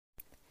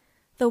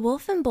The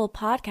Wolf and Bull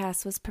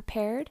podcast was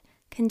prepared,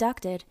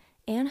 conducted,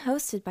 and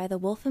hosted by the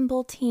Wolf and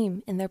Bull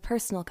team in their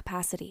personal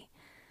capacity.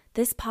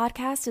 This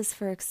podcast is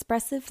for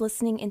expressive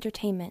listening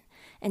entertainment,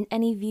 and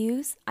any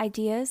views,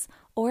 ideas,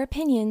 or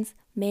opinions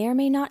may or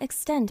may not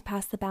extend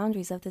past the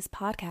boundaries of this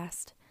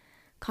podcast.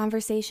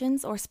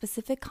 Conversations or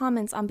specific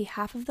comments on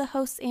behalf of the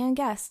hosts and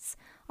guests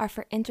are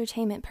for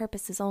entertainment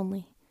purposes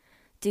only.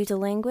 Due to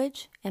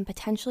language and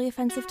potentially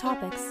offensive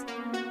topics,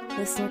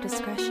 listener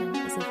discretion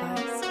is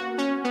advised.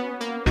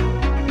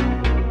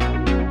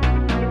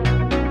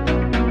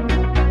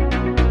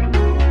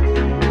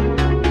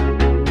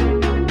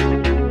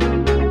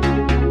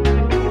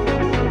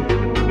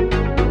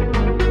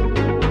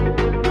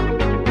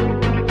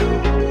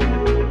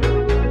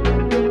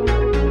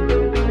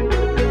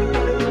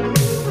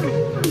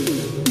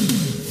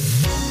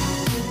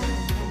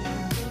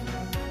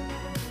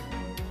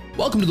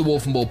 Welcome to the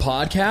Wolf and Bull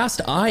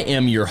podcast. I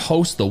am your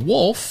host, the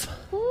Wolf.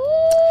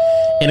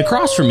 And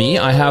across from me,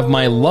 I have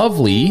my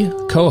lovely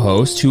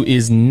co-host who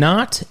is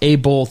not a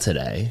bull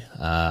today.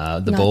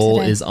 The bull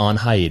is on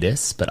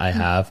hiatus, but I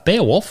have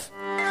Beowulf,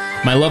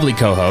 my lovely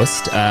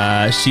co-host.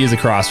 She is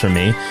across from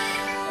me.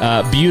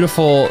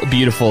 Beautiful,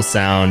 beautiful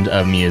sound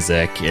of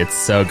music. It's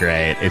so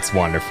great. It's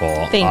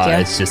wonderful. Thank you.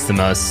 It's just the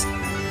most...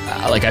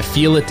 I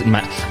feel it in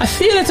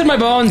my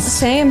bones.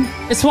 Same.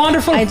 It's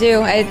wonderful. I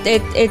do.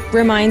 It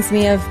reminds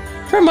me of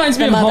Reminds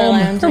me of home.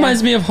 Yeah.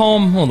 Reminds me of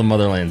home. Well, the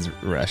motherland's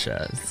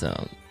Russia.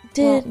 So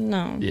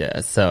no.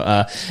 Yeah.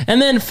 So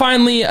and then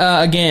finally,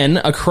 again,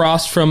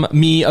 across from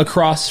me,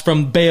 across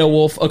from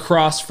Beowulf,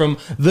 across from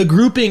the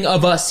grouping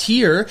of us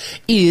here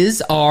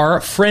is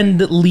our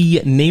friendly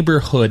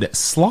neighborhood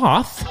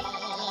Sloth.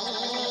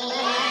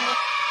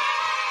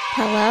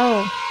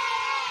 Hello.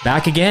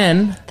 Back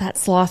again. That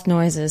sloth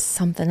noise is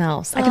something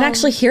else. I can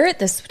actually hear it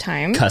this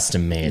time.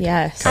 Custom made.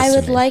 Yes. I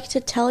would like to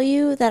tell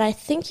you that I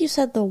think you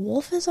said the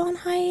wolf is on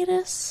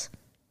hiatus.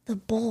 The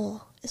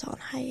bull is on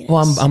hiatus.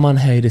 Well, I'm on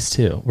hiatus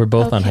too. We're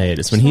both on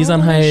hiatus. When he's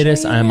on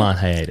hiatus, I'm on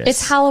hiatus.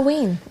 It's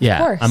Halloween. Yeah,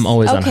 of course. I'm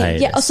always on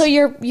hiatus. Yeah, so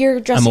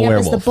you're dressing up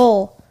as the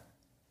bull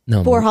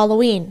for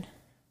Halloween.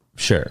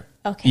 Sure.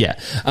 Okay. Yeah.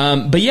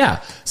 But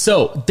yeah,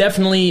 so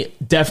definitely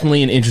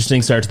an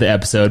interesting start to the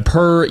episode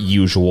per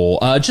usual.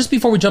 Just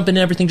before we jump into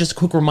everything, just a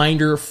quick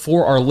reminder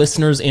for our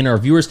listeners and our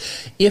viewers.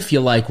 If you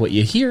like what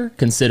you hear,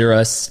 consider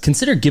us,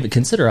 period.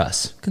 Consider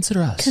us. Consider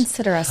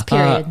us.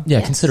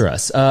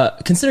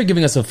 Consider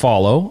giving us a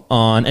follow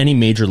on any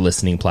major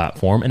listening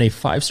platform and a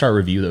 5-star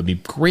review. That would be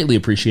greatly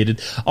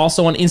appreciated.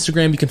 Also on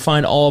Instagram, you can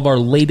find all of our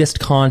latest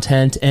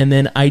content. And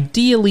then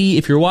ideally,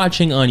 if you're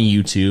watching on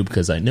YouTube,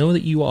 because I know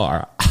that you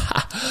are,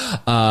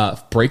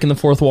 breaking the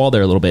fourth wall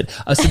there a little bit,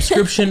 a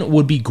subscription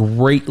would be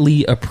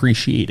greatly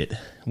appreciated.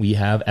 We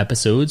have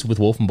episodes with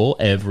Wolf and Bull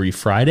every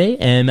Friday,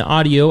 and the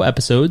audio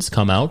episodes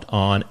come out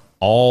on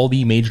all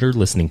the major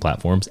listening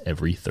platforms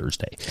every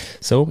Thursday.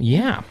 So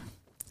yeah,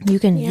 you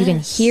can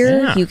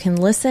hear, you can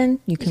listen,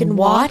 you can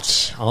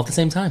watch all at the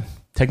same time.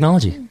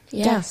 Technology,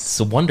 yes, it's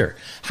a wonder.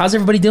 How's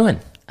everybody doing?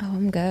 Oh,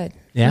 I'm good.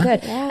 Yeah, I'm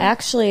good. Yeah.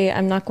 Actually,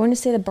 I'm not going to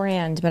say the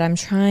brand, but I'm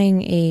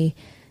trying a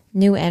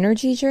new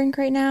energy drink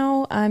right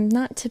now. I'm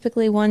not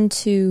typically one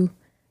to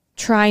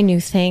try new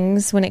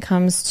things when it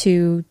comes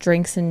to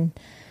drinks and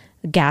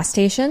gas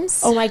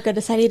stations. Oh my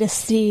goodness, I need to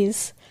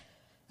sneeze.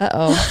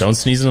 Uh-oh. Don't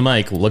sneeze in the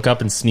mic. Look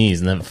up and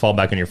sneeze and then fall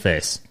back on your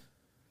face.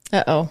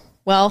 Uh-oh.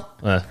 Well,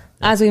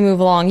 as we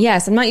move along,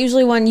 yes, I'm not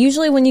usually one.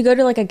 Usually when you go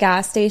to like a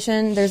gas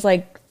station, there's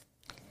like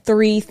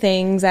 3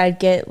 things I'd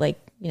get, like,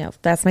 you know,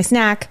 that's my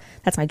snack,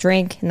 that's my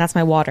drink, and that's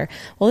my water.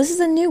 Well, this is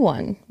a new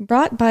one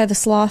brought by the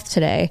Sloth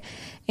today.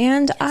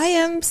 And I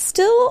am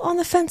still on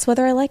the fence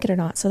whether I like it or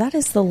not. So that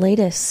is the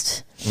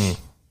latest.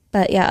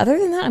 But yeah, other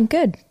than that, I'm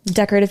good.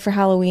 Decorated for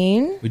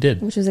Halloween. We did.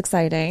 Which was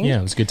exciting. Yeah,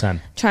 it was a good time.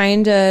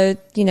 Trying to,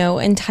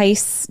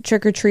 entice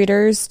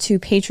trick-or-treaters to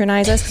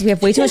patronize us because we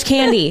have way too much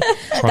candy.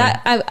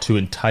 To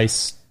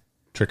entice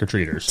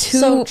trick-or-treaters.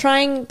 So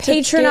trying to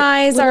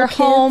patronize get our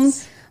little home.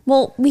 kids.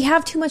 Well, we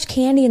have too much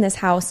candy in this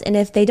house. And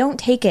if they don't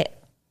take it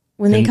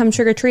when they come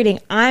trick-or-treating,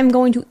 I'm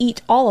going to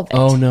eat all of it.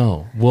 Oh,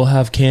 no. We'll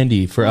have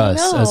candy for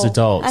us as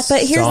adults.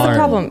 But here's the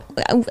problem.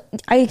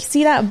 I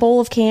see that bowl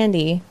of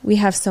candy. We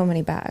have so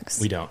many bags.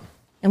 We don't.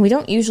 And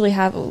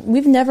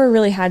we've never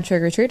really had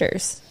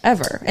trick-or-treaters,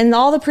 ever. In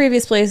all the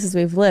previous places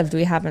we've lived,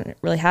 we haven't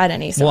really had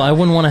any. So. Well, I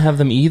wouldn't want to have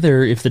them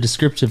either if the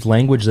descriptive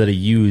language that I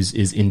use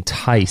is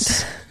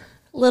entice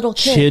Little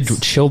kids.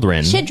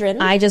 children.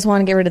 I just want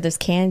to get rid of this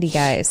candy,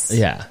 guys.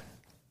 Yeah.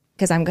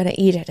 Because I'm going to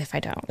eat it if I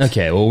don't.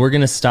 Okay, well, we're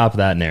going to stop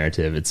that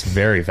narrative. It's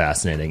very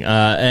fascinating.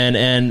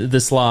 And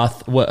the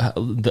Sloth,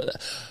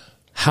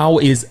 how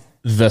is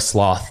the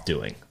Sloth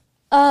doing?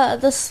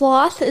 The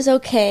sloth is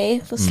okay.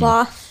 The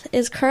sloth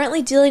is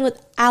currently dealing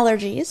with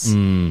allergies.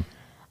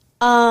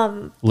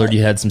 Learned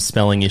you had some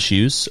spelling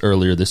issues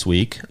earlier this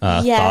week.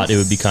 Yes. Thought it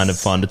would be kind of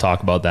fun to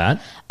talk about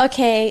that.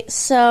 Okay,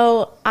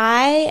 so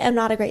I am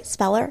not a great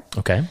speller.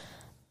 Okay.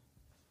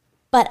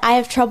 But I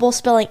have trouble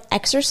spelling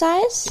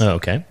exercise. Oh,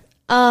 okay.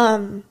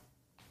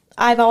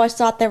 I've always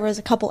thought there was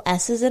a couple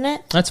S's in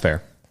it. That's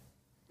fair.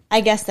 I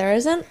guess there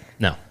isn't.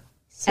 No.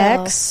 So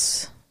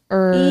X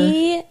or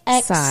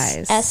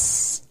size.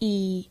 EXSERS.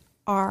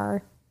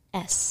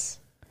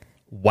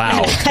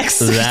 Wow.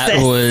 That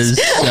was,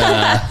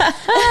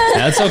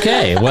 that's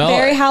okay. Well,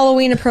 Very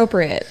Halloween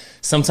appropriate.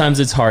 sometimes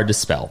it's hard to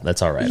spell.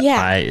 That's all right.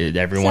 Yeah.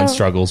 Everyone So-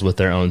 struggles with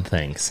their own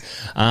things.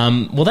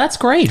 Well, that's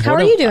great. How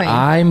are you doing?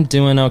 I'm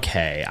doing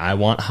okay. I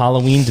want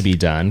Halloween to be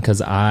done because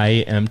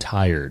I am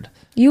tired.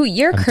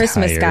 You're a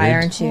Christmas tired. guy,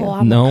 aren't you? Oh,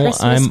 I'm a No,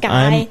 Christmas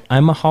guy.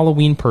 I'm a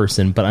Halloween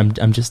person, but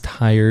I'm just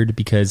tired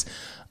because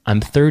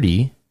I'm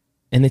 30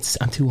 and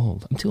I'm too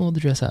old. I'm too old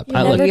to dress up.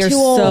 You're never You're too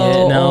old.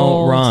 so No,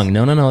 old. wrong.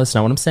 No, that's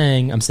not what I'm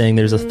saying. I'm saying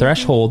there's a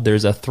threshold.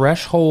 There's a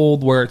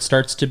threshold where it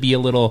starts to be a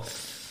little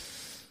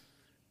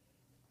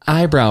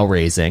eyebrow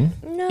raising.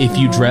 No. If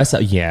you dress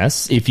up,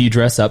 yes. If you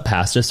dress up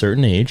past a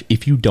certain age,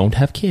 if you don't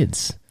have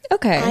kids.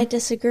 Okay. I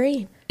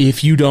disagree.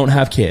 If you don't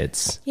have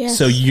kids. Yes.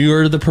 So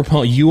you're the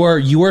proponent. You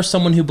are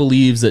someone who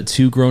believes that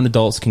 2 grown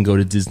adults can go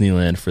to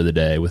Disneyland for the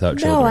day without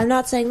children. No, I'm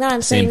not saying that.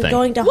 I'm Same saying thing.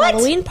 going to What?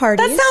 Halloween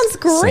parties. That sounds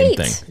great.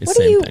 thing. It's What are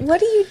same you thing.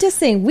 What are you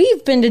dissing?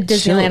 We've been to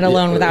Disneyland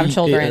alone without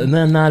children.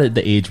 Not at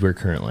the age we're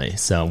currently.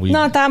 So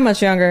Not that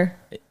much younger.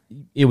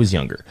 it was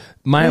younger.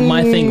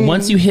 My thing,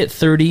 once you hit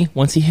 30,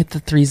 once you hit the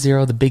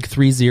 30, the big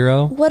 30,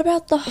 What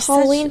about the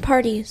Halloween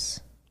parties?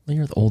 well,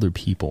 you're with older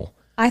people.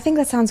 I think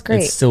that sounds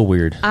great. It's still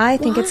weird. I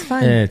think it's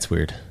fun. It's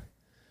weird.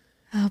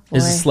 Oh boy.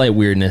 There's a slight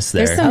weirdness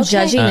there. There's some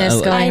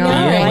judginess going I know.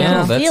 on right I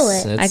now. can feel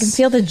it. I can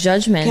feel the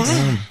judgment.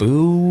 God.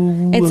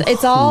 Boo.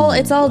 It's all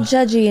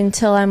judgy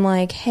until I'm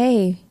like,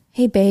 hey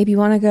babe, you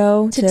want to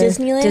go to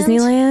Disneyland?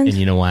 Disneyland? And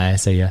you know why I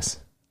say yes?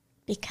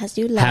 Because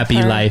you love Happy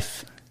her.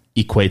 life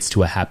equates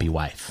to a happy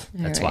wife.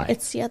 That's right. why.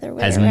 It's the other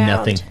way Has around.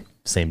 nothing.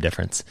 Same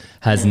difference.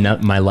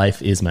 My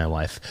life is my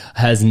wife.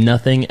 Has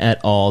nothing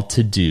at all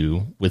to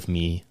do with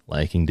me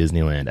liking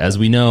Disneyland, as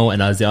we know,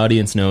 and as the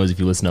audience knows if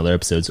you listen to other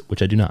episodes,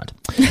 which I do not.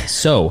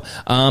 So,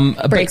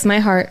 Breaks my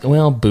heart.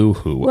 well,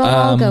 boo-hoo. Well,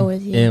 I'll go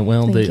with you. Yeah,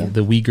 well, Thank you.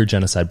 the Uyghur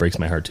genocide breaks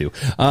my heart too.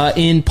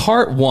 In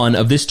part 1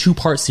 of this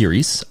 2-part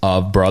series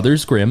of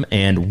Brothers Grimm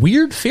and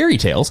Weird Fairy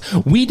Tales,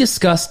 we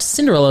discussed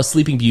Cinderella,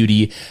 Sleeping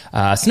Beauty,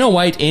 Snow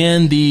White,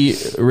 and the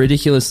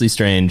ridiculously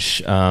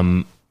strange,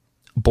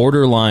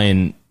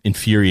 borderline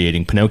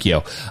infuriating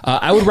Pinocchio.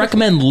 I would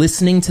recommend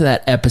listening to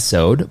that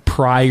episode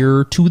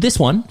prior to this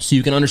one so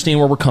you can understand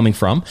where we're coming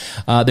from.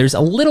 There's a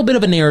little bit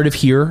of a narrative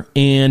here,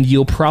 and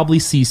you'll probably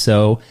see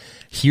so,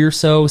 hear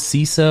so,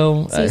 see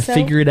so,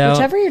 figure it out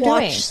Whichever you're doing.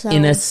 Watch some.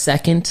 in a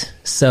second.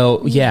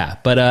 So, yeah.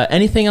 But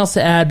anything else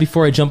to add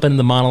before I jump into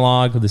the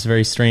monologue with this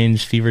very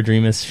strange, fever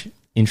dreamish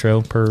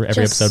intro per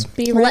every Just episode?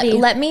 be ready.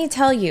 Let me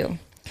tell you,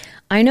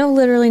 I know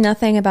literally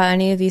nothing about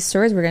any of these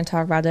stories we're going to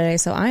talk about today,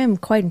 so I am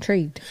quite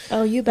intrigued.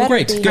 Oh, you better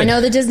great. be. Good. I know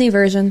the Disney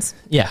versions.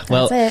 Yeah,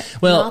 well, That's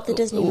it. well, Not the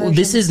Disney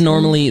this is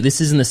versions. this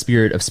is in the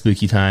spirit of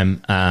spooky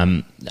time.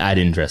 I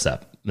didn't dress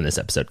up in this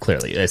episode.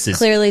 Clearly,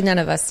 Clearly, none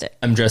of us did.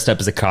 I'm dressed up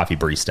as a coffee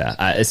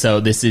barista. So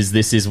this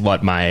is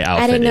what my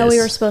outfit I didn't know is. we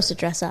were supposed to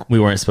dress up. We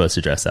weren't supposed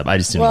to dress up. I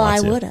just didn't Well, want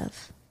I to. would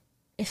have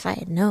if I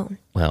had known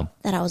Well,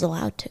 that I was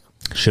allowed to.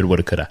 shoulda,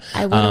 woulda, coulda.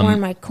 I would have worn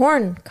my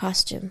corn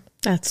costume.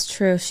 That's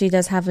true. She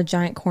does have a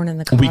giant corn in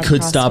the car. We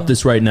could stop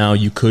this right now.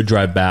 You could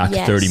drive back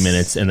Yes. 30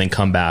 minutes and then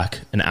come back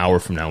an hour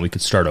from now. We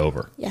could start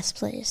over. Yes,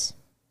 please.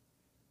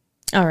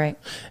 All right.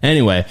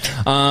 Anyway,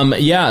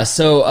 yeah.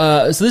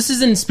 So this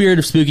is in spirit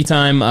of spooky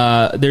time.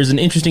 There's an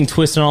interesting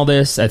twist in all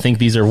this. I think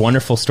these are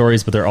wonderful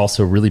stories, but they're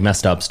also really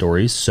messed up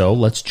stories. So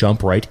let's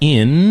jump right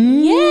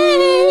in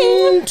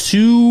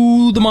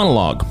to the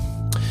monologue.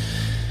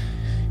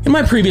 In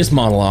my previous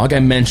monologue, I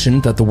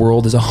mentioned that the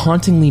world is a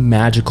hauntingly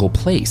magical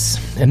place,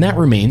 and that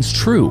remains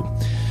true.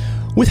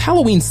 With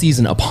Halloween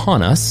season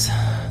upon us,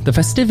 the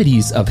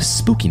festivities of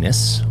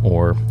spookiness,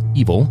 or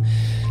evil,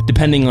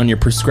 depending on your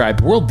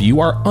prescribed worldview,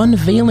 are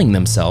unveiling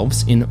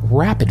themselves in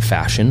rapid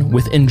fashion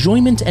with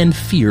enjoyment and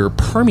fear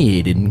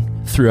permeating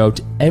throughout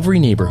every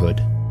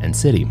neighborhood and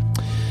city.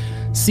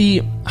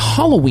 See,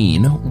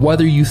 Halloween,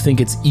 whether you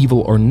think it's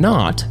evil or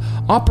not,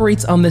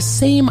 operates on the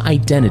same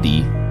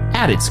identity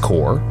at its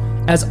core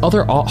as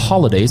other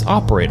holidays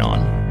operate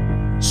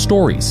on: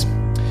 stories.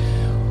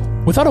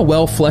 Without a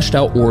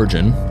well-fleshed-out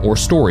origin or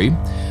story,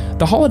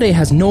 the holiday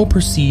has no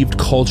perceived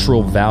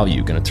cultural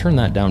value. Gonna turn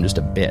that down just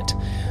a bit.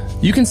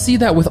 You can see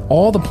that with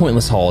all the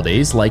pointless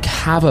holidays, like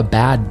Have a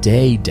Bad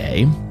Day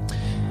Day,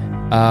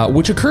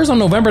 which occurs on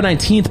November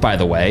 19th, by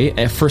the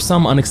way, for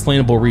some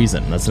unexplainable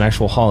reason. That's an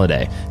actual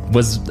holiday.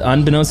 Was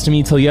unbeknownst to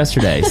me till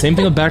yesterday. Same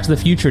thing with Back to the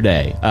Future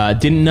Day.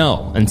 Didn't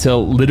know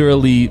until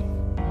literally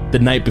the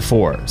night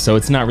before, so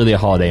it's not really a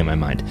holiday in my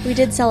mind. We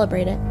did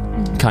celebrate it.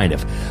 Kind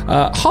of.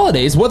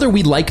 Holidays, whether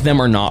we like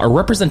them or not, are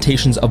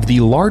representations of the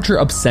larger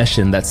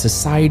obsession that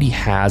society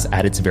has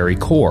at its very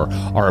core,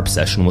 our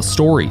obsession with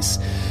stories.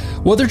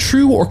 Whether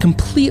true or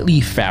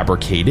completely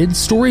fabricated,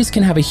 stories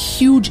can have a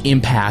huge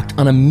impact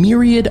on a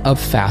myriad of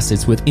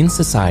facets within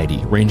society,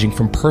 ranging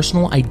from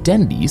personal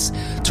identities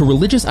to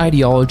religious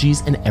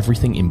ideologies and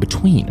everything in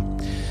between.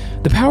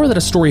 The power that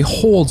a story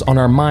holds on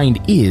our mind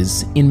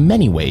is, in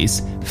many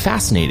ways,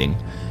 fascinating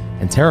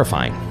and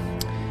terrifying.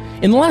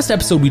 In the last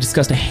episode, we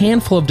discussed a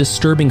handful of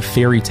disturbing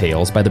fairy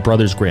tales by the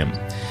Brothers Grimm,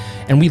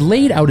 and we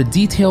laid out a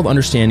detailed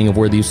understanding of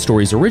where these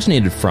stories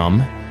originated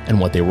from and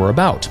what they were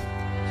about.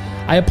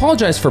 I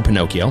apologize for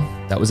Pinocchio.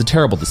 That was a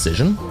terrible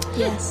decision.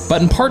 Yes.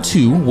 But in part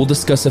 2, we'll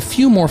discuss a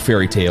few more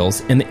fairy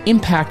tales and the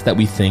impact that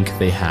we think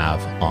they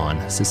have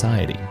on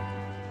society.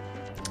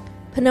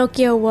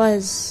 Pinocchio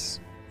was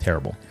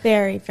Terrible.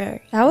 very,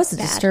 very That was a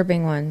bad.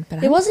 disturbing one.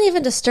 But It wasn't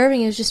even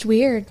disturbing. It was just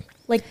weird.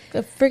 Like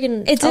a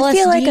friggin' It did LSD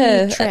feel like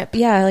a trip.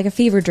 like a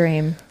fever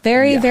dream.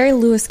 Very, very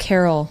Lewis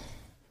Carroll.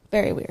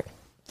 Very weird.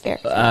 Very.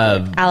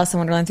 Alice in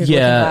Wonderland through the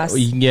looking glass.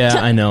 Yeah,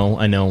 I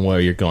know where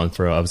you're going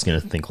through. I was going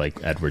to think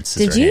like Edward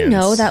Scissorhands. Did you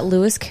know that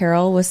Lewis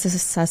Carroll was the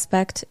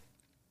suspect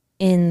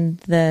in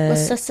the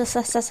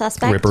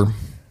Suspect? Ripper?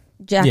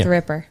 Jack Yeah. the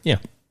Ripper? Yeah.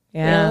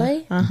 Yeah.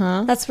 Really?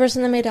 That's the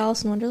person that made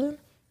Alice in Wonderland?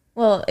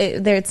 Well,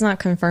 it's not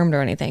confirmed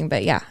or anything,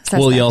 but yeah.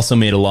 Well, he suspect. also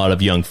made a lot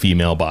of young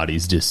female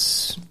bodies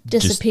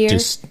Disappear. Go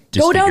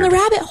disfigured. down the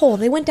rabbit hole.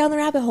 They went down the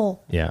rabbit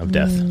hole. Yeah, of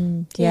death.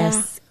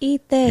 Yes.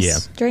 Eat this. Yeah.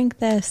 Drink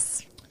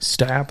this.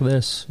 Stab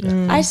this.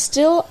 Yeah.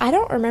 I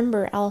don't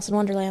remember Alice in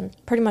Wonderland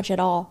pretty much at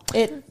all.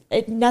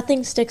 It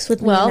nothing sticks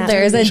with me. in Well, that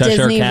there's a movie. Cheshire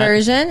Disney Cat.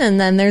 version, and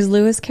then there's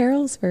Lewis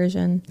Carroll's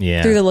version.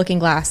 Yeah. Through the Looking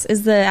Glass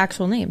is the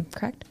actual name,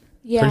 correct?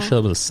 Yeah. Pretty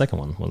sure that was the second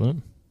one, wasn't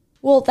it?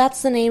 Well,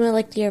 that's the name of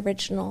like the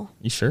original.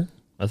 You sure?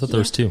 I thought there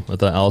was two. I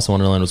thought Alice in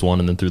Wonderland was one,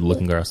 and then Through the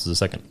Looking Glass was the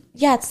second.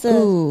 Yeah, it's the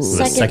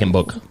The second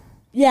book.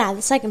 Yeah,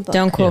 the second book.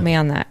 Don't quote me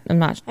on that. I'm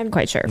not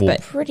quite sure, Well,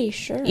 but Pretty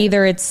sure.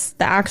 either it's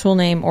the actual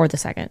name or the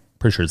second.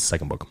 Pretty sure it's the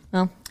second book.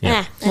 Well,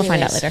 We'll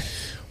find out later.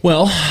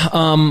 Well,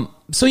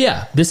 so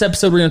yeah, this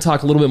episode we're going to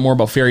talk a little bit more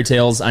about fairy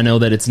tales. I know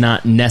that it's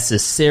not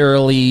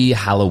necessarily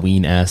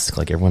Halloween-esque,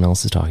 like everyone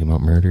else is talking about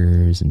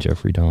murders and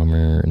Jeffrey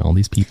Dahmer and all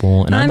these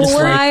people. And I'm I'm just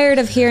like, tired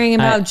of hearing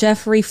about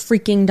Jeffrey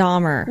freaking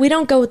Dahmer. We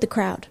don't go with the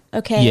crowd,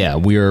 okay? yeah,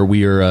 we are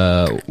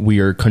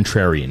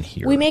contrarian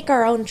here. We make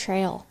our own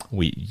trail.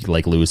 We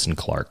like Lewis and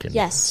Clark and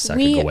Yes,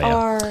 we Sacagawea.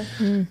 are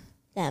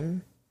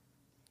them.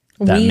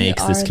 That We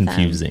makes this are them.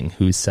 confusing.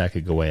 Who's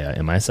Sacagawea?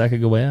 Am I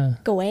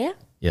Sacagawea? Goea?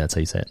 Yeah, that's how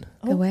you say it.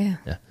 Go away.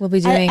 Yeah. We'll be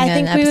doing I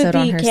an think we would episode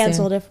on be her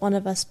canceled soon. if one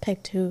of us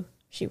picked who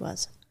she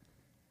was.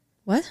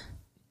 What?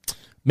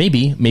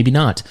 Maybe, maybe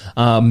not.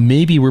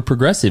 Maybe we're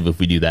progressive if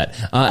we do that.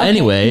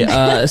 Anyway,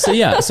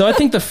 so I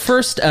think the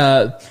first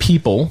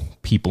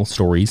people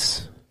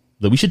stories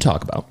that we should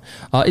talk about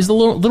is the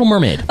Little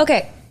Mermaid.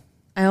 Okay.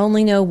 I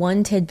only know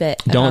one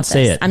tidbit. Don't about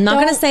say this. it. I'm not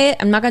going to say it.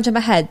 I'm not going to jump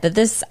ahead. But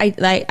this,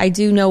 I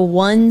do know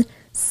one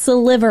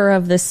sliver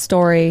of this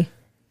story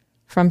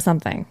from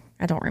something.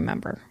 I don't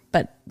remember.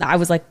 But I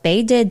was like,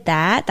 they did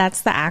that.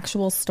 That's the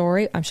actual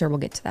story. I'm sure we'll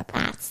get to that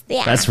point.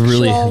 That's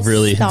really,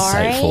 really story.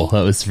 insightful.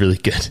 That was really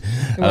good.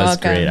 That was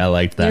welcome. great. I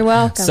liked that. You're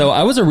welcome. So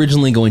I was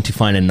originally going to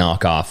find a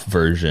knockoff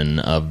version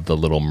of the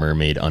Little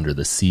Mermaid Under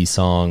the Sea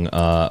song,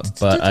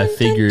 but I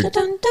figured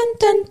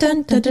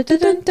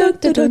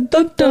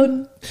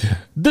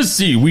the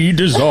seaweed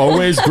is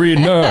always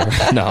greener.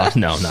 No,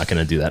 not going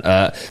to do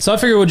that. So I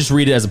figured we'll just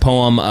read it as a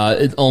poem.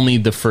 Only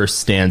the first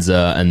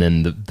stanza and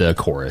then the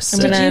chorus.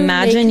 I'm going to you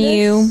imagine make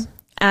you this?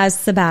 as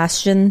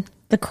Sebastian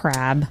the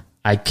crab.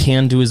 I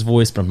can do his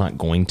voice, but I'm not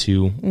going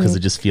to because I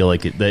just feel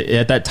like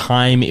at that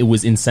time it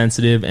was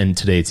insensitive, and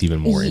today it's even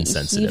more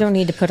insensitive. You don't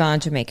need to put on a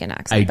Jamaican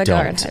accent. I but go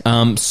don't.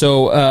 ahead.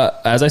 So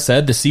as I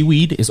said, the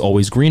seaweed is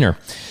always greener.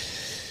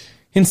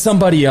 In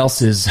somebody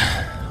else's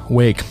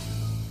wake,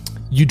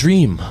 you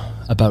dream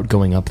about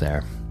going up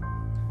there,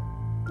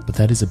 but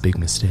that is a big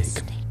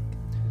mistake.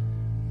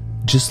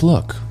 Just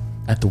look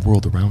at the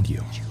world around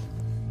you.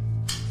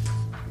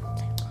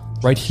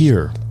 Right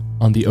here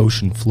on the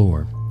ocean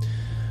floor,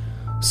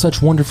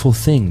 such wonderful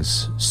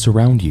things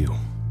surround you.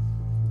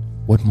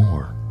 What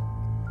more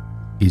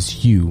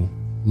is you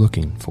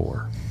looking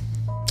for?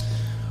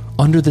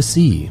 Under the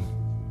sea,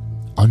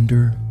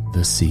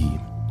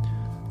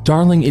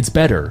 darling, it's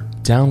better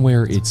down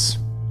where it's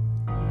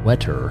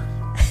wetter.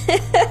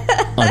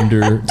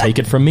 Take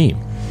it from me.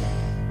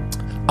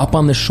 Up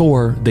on the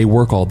shore, they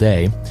work all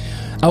day.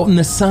 Out in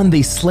the sun,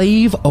 they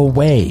slave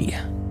away.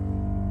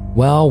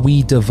 While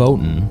we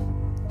devotin'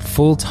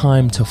 full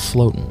time to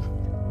floatin'.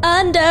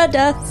 Under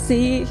the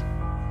sea.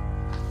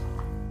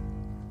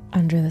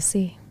 Under the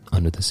sea.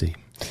 Under the sea.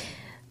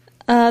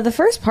 The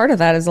first part of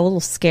that is a little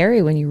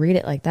scary when you read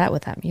it like that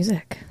with that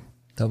music.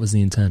 That was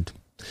the intent.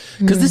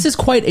 Because this is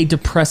quite a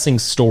depressing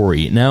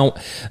story. Now,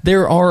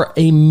 there are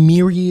a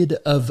myriad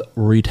of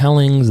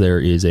retellings. There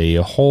is a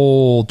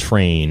whole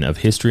train of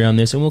history on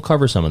this, and we'll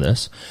cover some of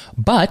this.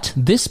 But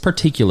this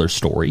particular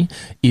story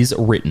is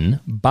written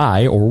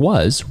by, or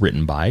was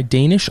written by,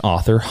 Danish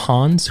author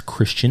Hans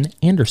Christian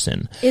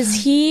Andersen.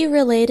 Is he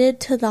related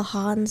to the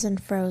Hans in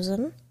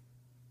Frozen?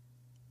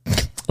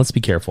 Let's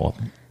be careful.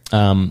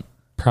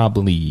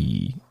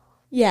 Probably...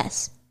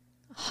 Yes.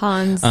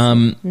 Hans.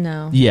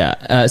 No.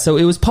 Yeah, so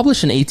it was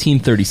published in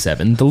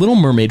 1837. The Little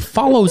Mermaid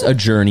follows a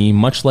journey,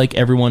 much like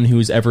everyone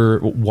who's ever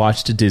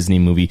watched a Disney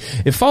movie.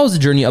 It follows the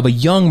journey of a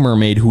young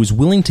mermaid who is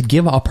willing to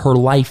give up her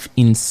life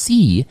in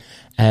sea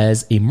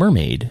as a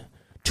mermaid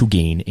to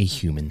gain a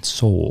human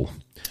soul.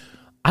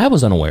 I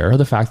was unaware of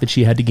the fact that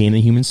she had to gain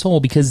the human soul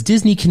because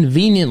Disney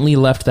conveniently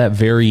left that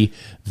very,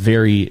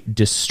 very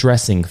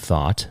distressing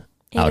thought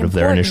out of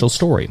their initial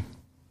story.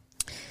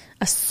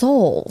 A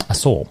soul. A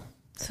soul.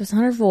 So it's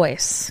not her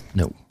voice.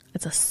 No.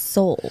 It's a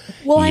soul.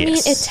 Well, I mean,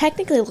 Yes. it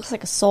technically looks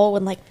like a soul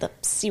when like the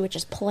sea witch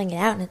is pulling it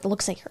out, and it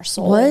looks like her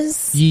soul.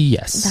 Was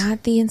Yes.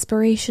 that the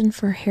inspiration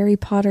for Harry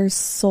Potter's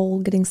soul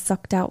getting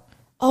sucked out?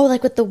 Oh,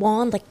 like with the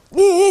wand, like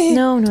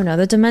No.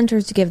 The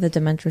Dementors give the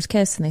Dementors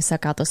kiss and they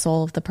suck out the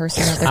soul of the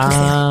person that they're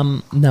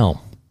kissing. No.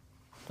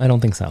 I don't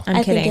think so. I'm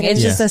I think kidding. it It's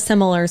is. just a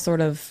similar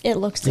sort of, it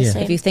looks the Yeah.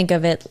 same. if you think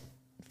of it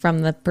from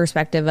the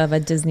perspective of a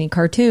Disney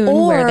cartoon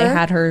where they Or-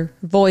 had her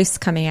voice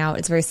coming out,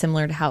 it's very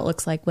similar to how it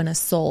looks like when a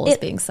soul is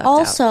being sucked out.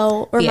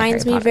 also via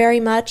reminds Harry me Potter. very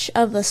much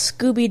of the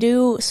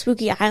Scooby-Doo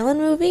Spooky Island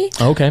movie.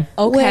 Okay.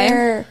 Okay.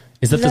 Where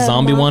Is that the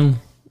zombie one?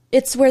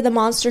 It's where the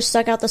monsters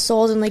suck out the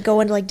souls and they go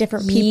into like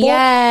different people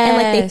and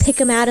like Yes. they pick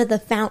them out of the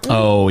fountain.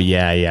 Oh,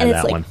 yeah, and it's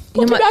that like, one.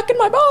 put me back in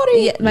my body.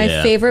 Yeah, my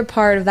Yeah. favorite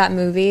part of that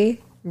movie,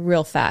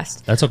 real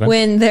fast. That's okay.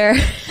 When they're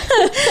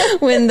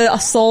when the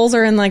souls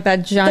are in like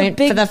that giant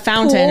big the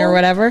fountain pool. or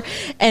whatever,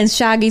 and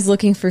Shaggy's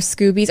looking for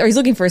Scoobies, or he's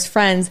looking for his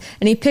friends,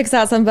 and he picks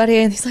out somebody,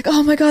 and he's like,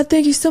 "Oh my god,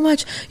 thank you so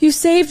much, you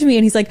saved me."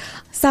 And he's like,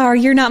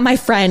 "Sorry, you're not my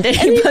friend," and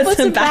And he puts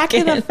him him back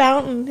in the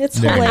fountain. It's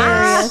Very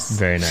hilarious. nice.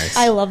 Very nice.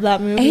 I love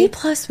that movie.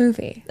 A+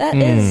 movie. That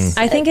is.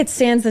 I think it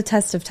stands the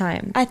test of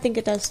time. I think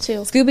it does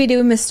too. Scooby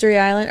Doo Mystery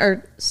Island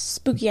or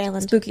Spooky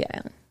Island. Spooky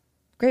Island,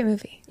 great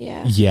movie.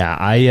 Yeah.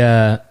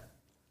 Yeah,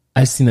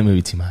 I've seen that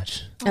movie too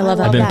much. I love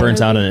that. I've been that burnt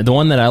out movie. on it. The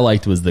one that I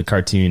liked was the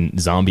cartoon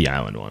Zombie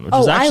Island one, which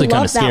was I actually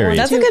kind love of that one. scary.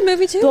 That's a good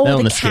movie too. The one That with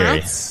one the was scary.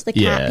 cats, the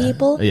cat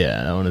people.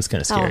 Yeah, that one was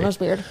kind of Oh, scary. that was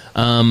weird.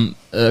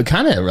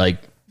 Kind of like,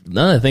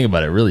 now that I think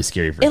about it, really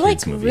scary for a It like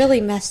kids movie. really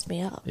messed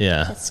me up.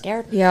 Yeah. It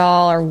scared me.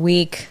 Y'all are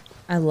weak.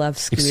 I love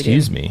Scooby Doo.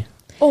 Excuse me.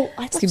 Oh,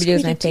 I love Scooby Doo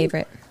is my Scooby-Doo, too.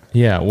 favorite.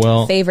 Yeah,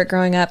 well, Favorite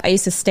growing up. I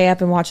used to stay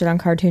up and watch it on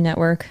Cartoon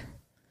Network.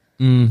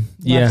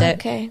 yeah. Loved it.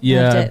 Okay.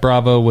 Yeah, Loved it.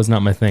 Bravo was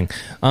not my thing.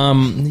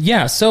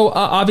 So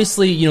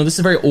obviously, this is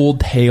a very old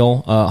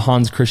tale.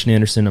 Hans Christian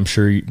Andersen, I'm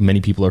sure many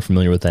people are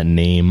familiar with that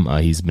name.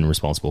 He's been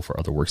responsible for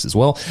other works as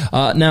well.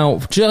 Now,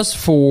 just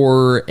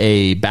for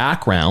a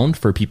background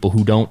for people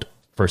who don't,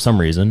 for some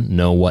reason,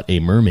 know what a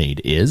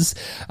mermaid is,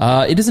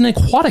 it is an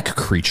aquatic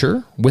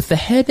creature with the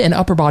head and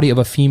upper body of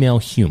a female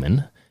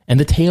human and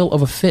the tail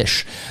of a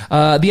fish.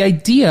 The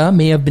idea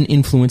may have been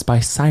influenced by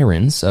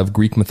sirens of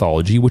Greek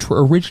mythology, which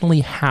were originally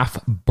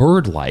half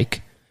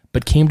bird-like,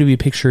 but came to be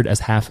pictured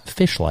as half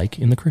fish-like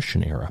in the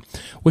Christian era,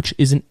 which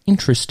is an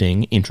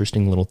interesting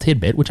little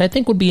tidbit, which I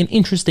think would be an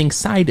interesting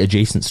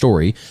side-adjacent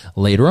story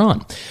later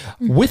on.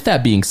 With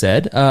that being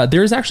said,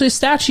 there is actually a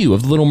statue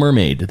of the Little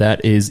Mermaid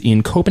that is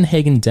in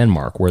Copenhagen,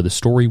 Denmark, where the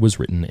story was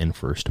written and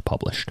first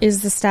published.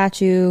 Is the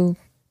statue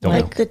Don't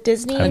Like know. the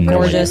Disney I have no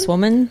version. gorgeous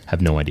woman?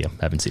 Have no idea.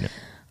 Haven't seen it.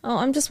 Oh,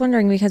 I'm just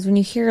wondering because when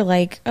you hear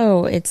like,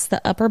 oh, it's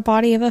the upper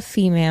body of a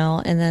female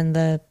and then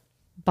the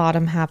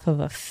bottom half of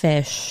a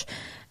fish,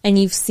 and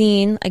you've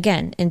seen,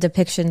 again, in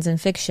depictions in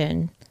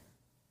fiction,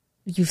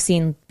 you've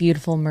seen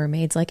beautiful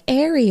mermaids like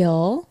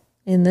Ariel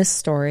in this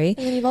story.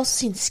 And then you've also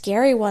seen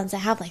scary ones that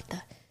have like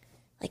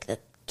the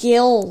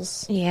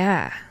gills.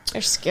 Yeah.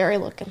 They're scary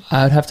looking.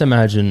 I would have to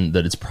imagine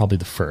that it's probably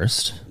the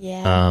first.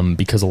 Yeah.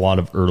 Because a lot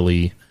of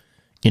early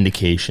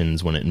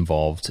indications when it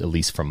involved, at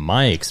least from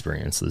my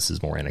experience, this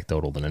is more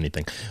anecdotal than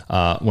anything,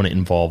 when it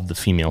involved the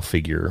female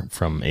figure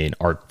from an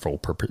artful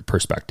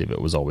perspective,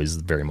 it was always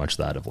very much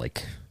that of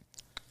like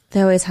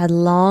They always had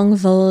long,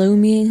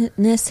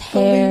 voluminous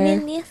hair.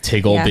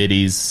 tiggle Yeah.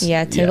 bitties.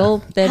 Yeah,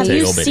 tiggle bitties. Have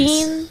you Tiggle bitties.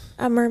 seen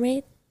a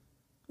mermaid,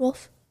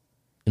 Wolf?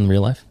 In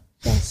real life?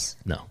 Yes.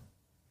 No.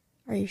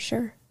 Are you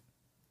sure?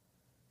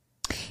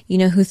 You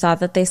know who thought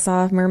that they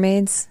saw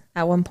mermaids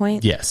at one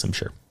point? Yes, I'm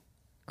sure.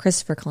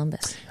 Christopher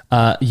Columbus.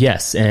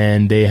 Yes,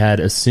 and they had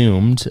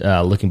assumed,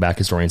 looking back,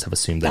 historians have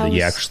assumed that That he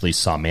was- actually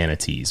saw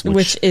manatees,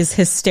 Which is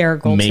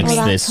hysterical. to makes me.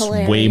 Oh, this that's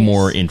way hilarious.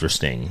 more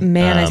interesting.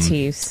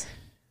 Manatees.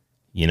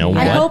 You know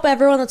I what? hope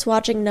everyone that's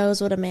watching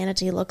knows what a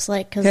manatee looks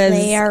like because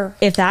they are.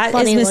 If that is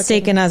funny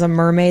mistaken as a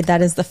mermaid,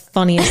 that is the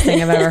funniest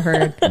thing I've ever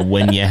heard.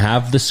 When you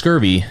have the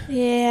scurvy,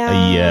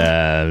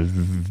 Yeah. you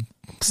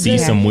see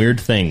Yeah. some weird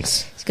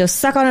things. Just go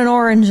suck on an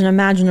orange and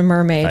imagine a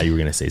mermaid. You were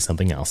going to say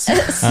something else.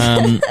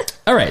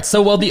 All right.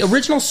 So, while the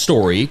original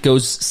story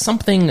goes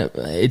something,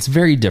 it's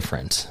very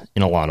different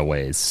in a lot of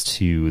ways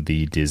to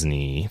the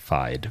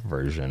Disney-fied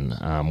version,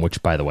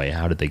 which, by the way,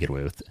 how did they get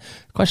away with it?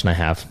 Question I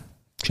have,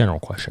 general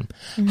question.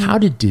 How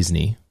did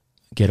Disney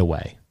get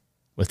away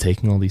with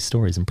taking all these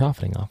stories and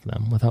profiting off of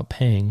them without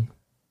paying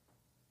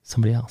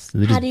somebody else?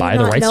 Did they How just do you buy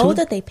the not rights to know it?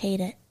 that they paid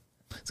it?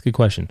 That's a good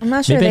question. I'm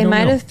not sure. Maybe I They don't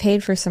might know. have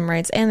paid for some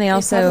rights, and they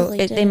also probably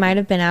they did. might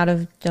have been out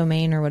of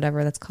domain or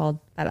whatever that's called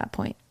at that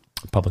point.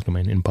 Public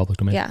domain, in public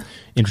domain. Yeah.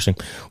 Interesting.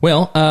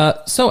 Well,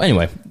 so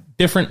anyway,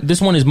 different. This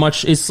one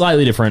is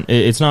slightly different.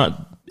 It's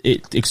not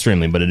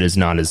Extremely, but it is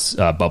not as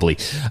bubbly.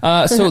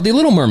 So the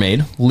Little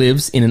Mermaid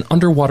lives in an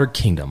underwater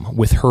kingdom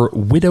with her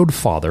widowed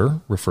father,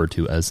 referred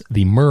to as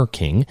the Mer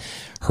King,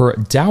 her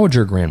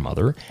dowager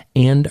grandmother,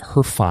 and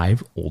her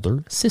 5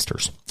 older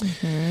sisters.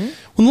 Mm-hmm.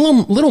 When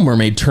the Little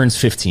Mermaid turns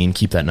 15,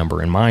 keep that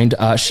number in mind,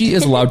 she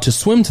is allowed to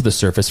swim to the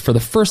surface for the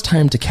first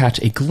time to catch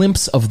a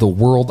glimpse of the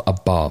world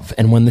above.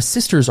 And when the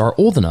sisters are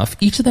old enough,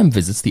 each of them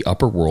visits the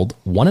upper world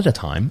one at a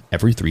time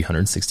every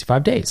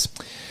 365 days.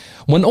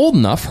 When old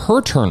enough, her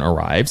turn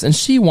arrives, and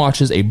she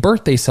watches a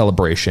birthday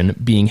celebration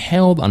being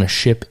held on a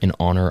ship in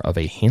honor of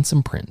a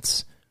handsome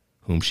prince,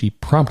 whom she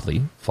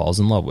promptly falls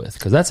in love with,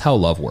 because that's how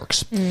love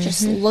works.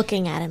 Just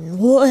looking at him.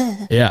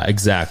 Yeah,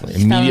 exactly.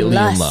 Immediately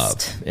in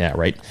love. Yeah,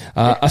 right.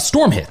 A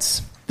storm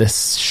hits. The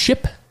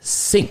ship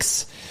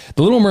sinks.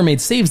 The Little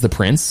Mermaid saves the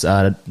prince,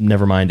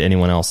 never mind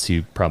anyone else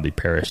who probably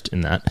perished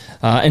in that,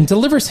 and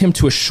delivers him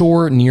to a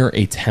shore near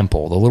a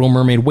temple. The Little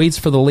Mermaid waits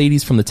for the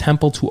ladies from the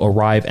temple to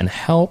arrive and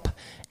help.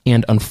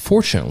 And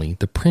unfortunately,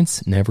 the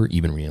prince never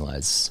even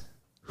realizes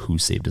who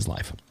saved his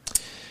life.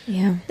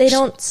 Yeah. They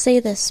don't say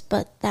this,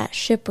 but that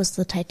ship was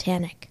the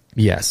Titanic.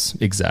 Yes,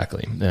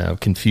 exactly.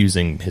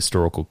 Confusing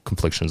historical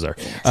conflictions there.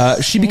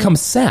 She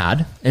becomes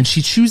sad, and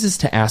she chooses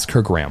to ask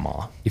her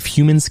grandma if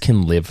humans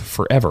can live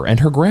forever. And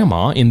her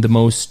grandma, in the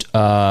most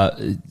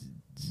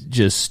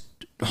just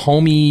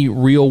homey,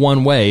 real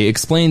one way,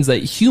 explains that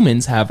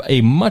humans have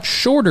a much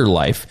shorter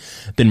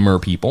life than mer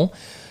people,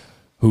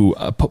 who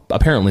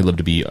apparently live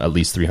to be at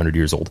least 300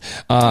 years old.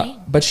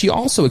 But she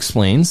also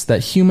explains that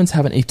humans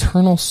have an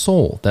eternal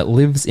soul that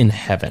lives in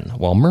heaven,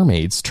 while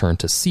mermaids turn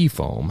to sea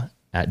foam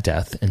at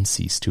death and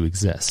cease to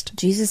exist.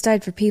 Jesus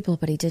died for people,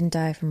 but he didn't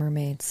die for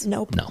mermaids.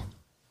 Nope. No.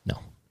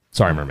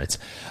 Sorry, mermaids.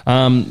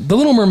 The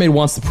Little Mermaid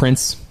wants the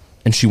prince,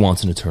 and she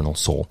wants an eternal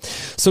soul.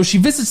 So she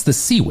visits the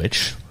sea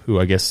witch, who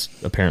I guess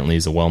apparently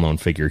is a well-known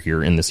figure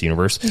here in this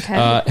universe,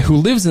 who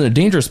lives in a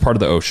dangerous part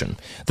of the ocean.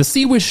 The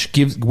sea witch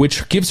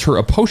gives her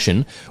a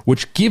potion,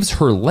 which gives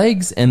her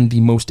legs and the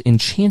most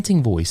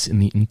enchanting voice in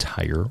the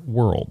entire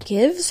world.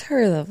 Gives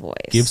her the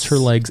voice. Gives her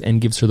legs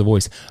and gives her the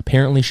voice.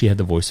 Apparently she had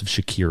the voice of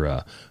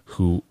Shakira,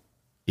 who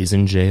is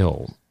in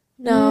jail.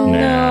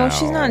 No,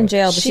 she's not in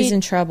jail, but she's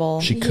in trouble.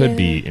 She could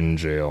be in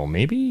jail,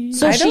 maybe?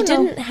 So she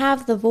didn't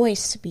have the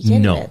voice to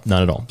begin with? No,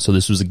 not at all. So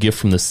this was a gift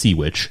from the sea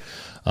witch.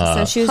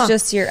 So she was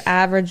just your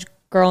average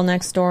girl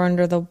next door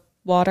under the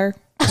water?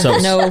 So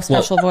no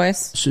special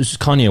voice? She's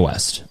Kanye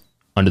West,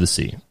 Under the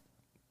Sea.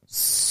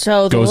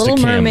 So the Little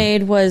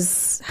Mermaid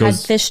had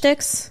fish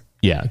sticks?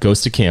 Yeah,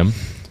 goes to Kim,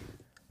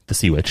 the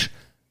sea witch.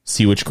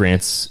 Sea witch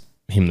grants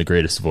him the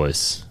greatest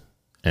voice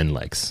and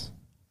legs.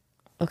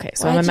 Okay,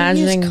 so I'm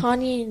imagining... you use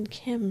Kanye and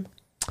Kim?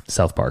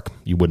 South Park.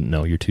 You wouldn't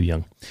know. You're too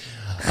young.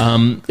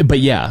 But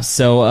yeah,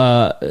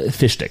 so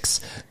fish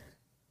sticks.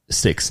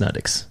 Sticks, not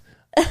dicks.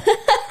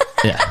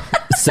 Yeah.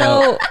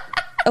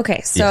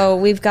 So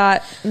we've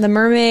got the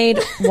mermaid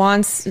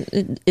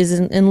is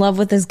in love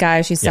with this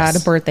guy. She saw at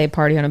a birthday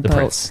party on a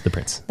boat.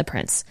 The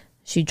prince.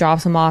 She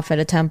drops him off at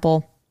a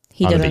temple.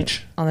 On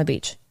the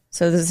beach.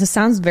 So this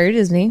sounds very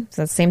Disney.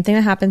 So that's the same thing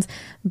that happens.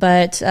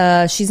 But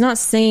she's not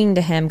singing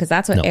to him because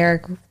that's what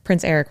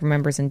Prince Eric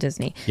remembers in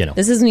Disney.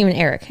 This isn't even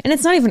Eric. And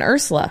it's not even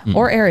Ursula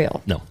or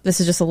Ariel. No. This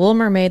is just a Little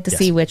Mermaid, the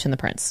Sea Witch, and the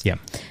Prince. Yeah.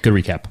 Good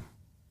recap.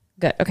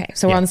 Good. Okay.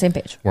 So we're on the same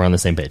page. We're on the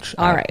same page.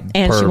 All right.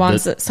 And she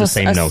wants a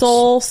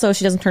soul so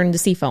she doesn't turn into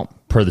sea foam.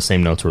 Per the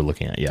same notes we're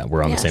looking at. Yeah,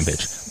 we're on the same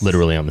page.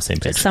 Literally on the same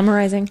page. Just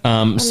summarizing.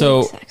 On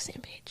the exact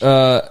same page.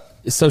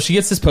 So she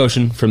gets this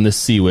potion from this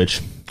sea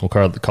witch. We'll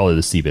call her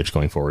the sea bitch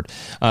going forward.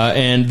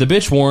 And the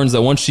bitch warns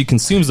that once she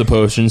consumes the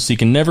potion, she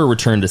can never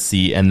return to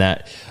sea, and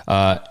that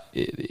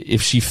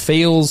if she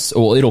fails,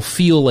 well, it'll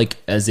feel like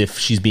as if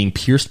she's being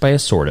pierced by a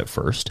sword at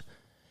first.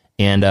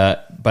 And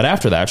but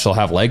after that, she'll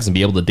have legs and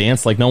be able to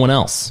dance like no one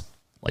else.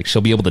 Like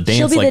she'll be able to dance.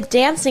 She'll be the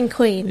dancing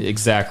queen.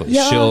 Exactly.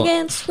 Young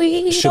and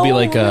sweet. She'll be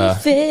like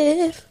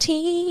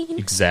 15.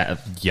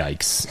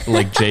 Yikes.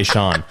 Like Jay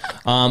Sean.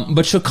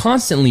 But she'll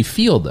constantly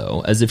feel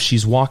though as if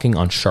she's walking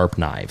on sharp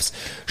knives.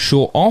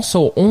 She'll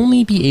also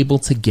only be able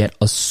to get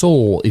a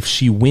soul if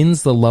she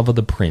wins the love of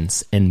the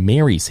prince and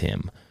marries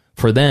him.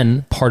 For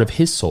then part of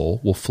his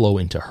soul will flow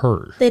into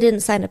her. They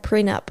didn't sign a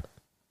prenup.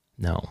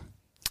 No.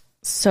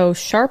 So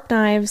sharp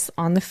knives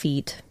on the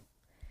feet.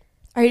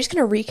 Are you just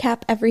going to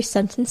recap every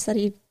sentence that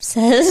he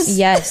says?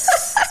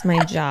 Yes, it's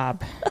my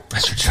job.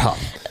 That's your job.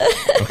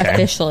 Okay.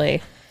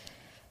 Officially.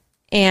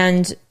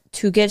 And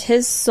to get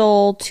his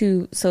soul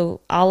to, so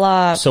a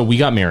la... So we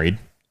got married.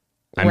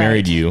 I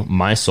married you.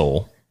 My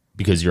soul,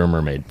 because you're a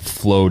mermaid,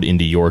 flowed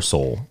into your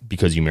soul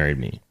because you married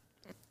me.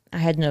 I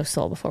had no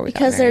soul before we got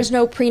Because married. there's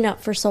no prenup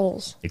for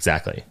souls.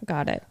 Exactly.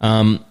 Got it.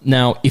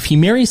 Now, if he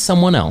marries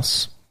someone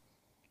else,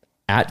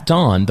 at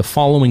dawn the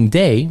following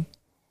day...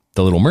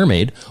 The Little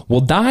Mermaid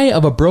will die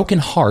of a broken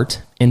heart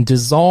and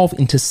dissolve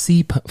into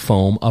sea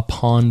foam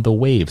upon the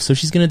waves. So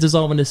she's going to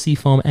dissolve into sea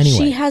foam anyway.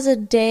 She has a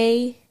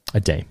day.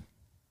 A day.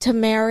 To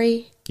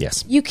marry.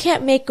 Yes. You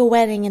can't make a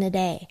wedding in a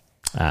day.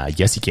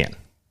 Yes, you can.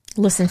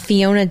 Listen,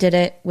 Fiona did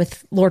it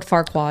with Lord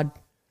Farquaad.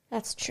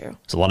 That's true.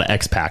 There's a lot of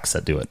expats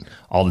that do it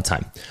all the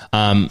time.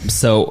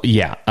 So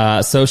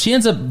she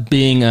ends up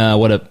being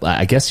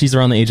I guess she's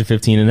around the age of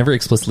 15. It never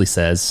explicitly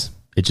says.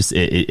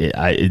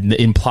 It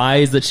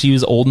implies that she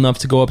was old enough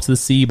to go up to the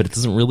sea, but it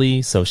doesn't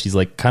really. So she's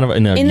like kind of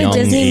in a young the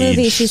Disney age.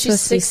 movie, she's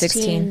supposed to be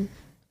 16.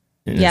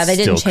 Yeah, they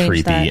didn't still change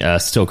creepy,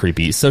 that. still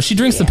creepy. So she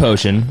drinks the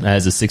potion,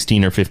 as a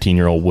 16 or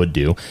 15-year-old would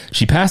do.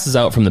 She passes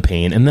out from the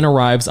pain and then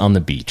arrives on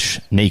the beach,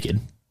 naked,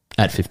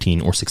 at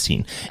 15 or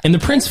 16. And the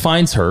prince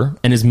finds her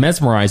and is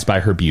mesmerized by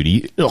her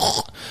beauty,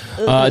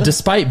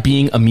 despite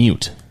being a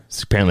mute.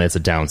 So apparently that's a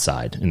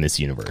downside in this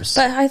universe.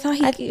 But I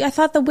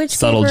thought the witch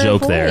Subtle gave her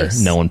joke a there, voice.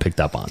 no one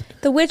picked up on.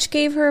 The witch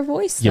gave her a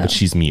voice, though. Yeah, but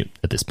she's mute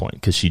at this point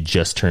because she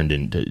just turned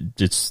into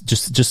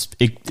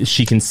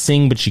she can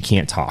sing, but she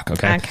can't talk.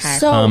 Okay.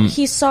 So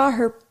he saw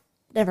her.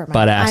 Never mind.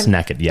 Butt ass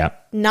naked.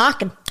 Yep.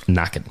 Knocking.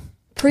 Naked.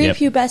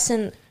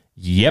 Prepubescent.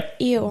 Yep.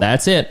 Ew.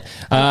 That's it.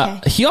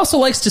 Okay. He also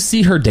likes to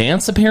see her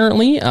dance,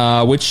 apparently,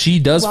 which she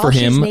does While for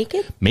him. she's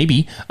naked?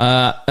 Maybe.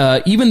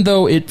 Even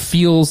though it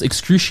feels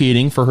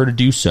excruciating for her to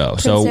do so.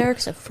 Prince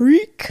Eric's a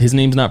freak. His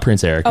name's not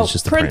Prince Eric. Oh, It's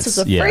just the Prince prince.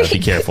 is a Yeah, freak. be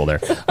careful there.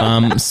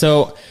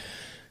 So,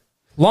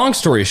 long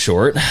story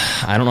short,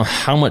 I don't know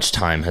how much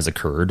time has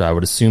occurred. I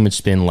would assume it's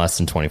been less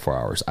than 24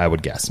 hours. I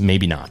would guess.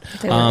 Maybe not.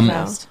 They were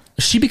fast.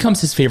 She becomes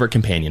his favorite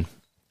companion,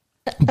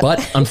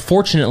 but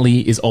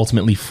unfortunately is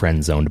ultimately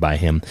friend-zoned by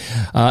him.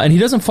 And he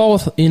doesn't fall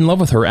in love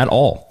with her at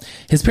all.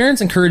 His parents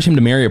encourage him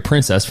to marry a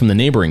princess from the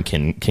neighboring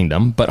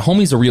kingdom, but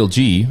homie's a real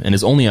G and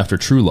is only after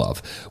true love,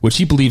 which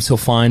he believes he'll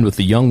find with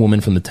the young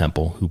woman from the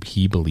temple who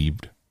he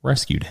believed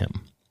rescued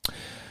him.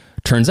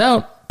 Turns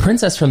out,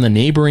 princess from the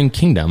neighboring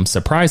kingdom,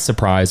 surprise,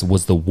 surprise,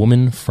 was the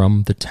woman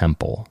from the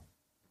temple.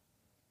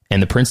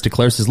 And the prince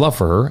declares his love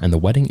for her, and the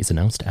wedding is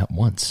announced at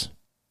once.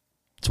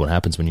 It's what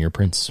happens when you're a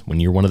prince. When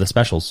you're one of the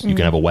specials, you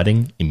can have a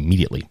wedding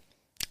immediately.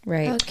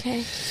 Right.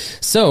 Okay.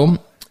 So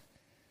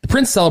the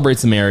prince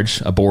celebrates the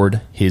marriage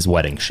aboard his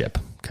wedding ship,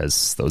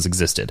 because those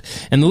existed.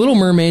 And the Little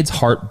Mermaid's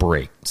heart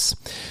breaks.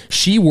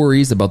 She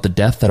worries about the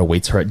death that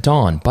awaits her at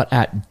dawn. But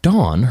at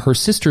dawn, her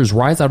sisters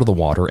rise out of the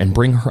water and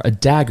bring her a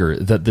dagger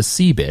that the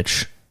sea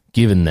bitch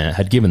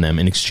had given them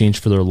in exchange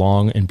for their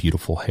long and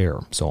beautiful hair.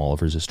 So all of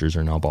her sisters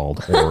are now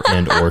bald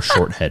or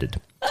short-headed.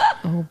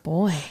 Oh,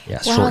 boy. Yeah,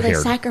 Wow, short-haired. they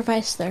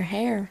sacrificed their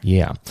hair.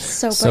 Yeah.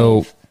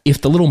 So brave.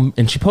 If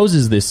and she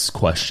poses this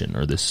question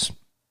or this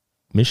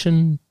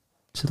mission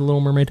to the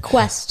Little Mermaid.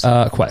 Quest.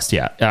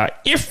 Yeah.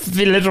 If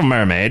the Little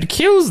Mermaid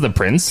kills the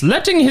prince,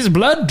 letting his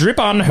blood drip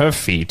on her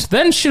feet,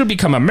 then she'll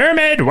become a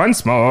mermaid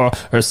once more.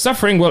 Her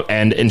suffering will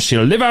end, and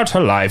she'll live out her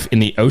life in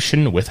the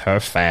ocean with her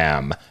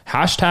fam.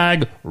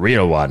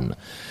 #real one.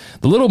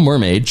 The Little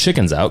Mermaid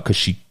chickens out, because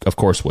she, of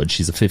course, would.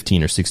 She's a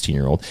 15 or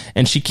 16-year-old,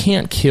 and she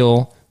can't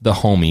kill the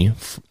homie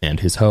and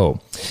his hoe,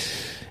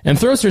 and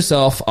throws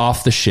herself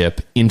off the ship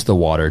into the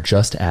water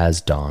just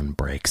as dawn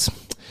breaks.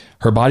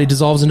 Her body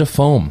dissolves into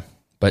foam,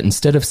 but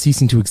instead of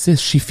ceasing to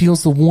exist, she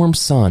feels the warm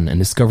sun and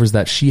discovers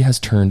that she has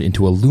turned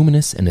into a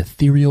luminous and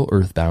ethereal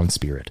earthbound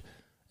spirit,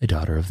 a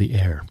daughter of the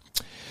air.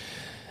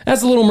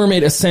 As the Little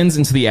Mermaid ascends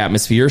into the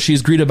atmosphere, she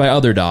is greeted by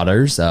other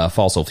daughters,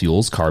 fossil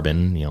fuels,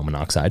 carbon,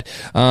 monoxide,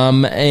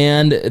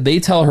 and they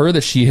tell her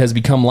that she has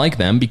become like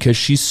them because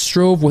she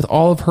strove with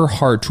all of her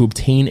heart to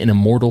obtain an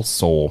immortal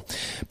soul.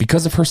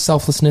 Because of her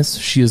selflessness,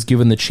 she is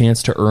given the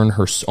chance to earn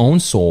her own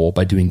soul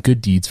by doing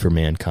good deeds for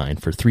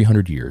mankind for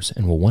 300 years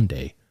and will one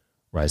day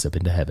rise up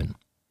into heaven.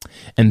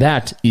 And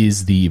that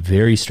is the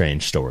very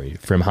strange story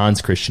from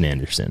Hans Christian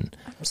Andersen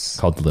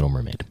called The Little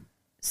Mermaid.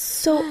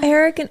 So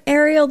Eric and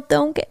Ariel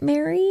don't get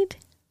married?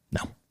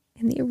 No.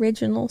 In the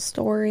original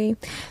story.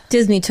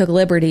 Disney took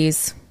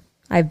liberties.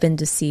 I've been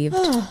deceived.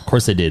 Of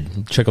course they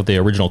did. Check out the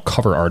original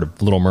cover art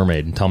of Little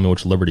Mermaid and tell me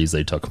which liberties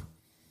they took.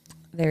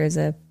 There's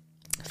a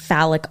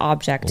phallic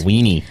object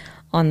Weenie.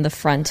 on the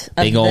front of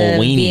Big the ol'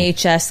 weenie.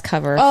 VHS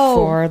cover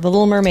for The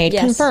Little Mermaid.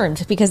 Yes.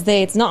 Confirmed, because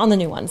it's not on the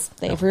new ones.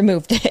 They've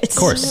removed it. Of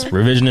course,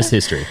 revisionist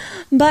history.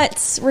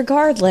 But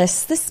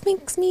regardless, this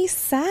makes me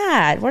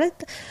sad.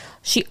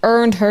 She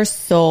earned her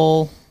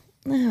soul.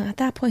 At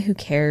that point, who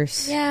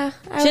cares? Yeah,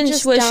 I would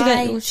just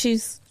die.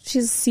 She's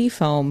sea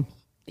foam.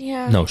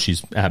 Yeah. No,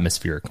 she's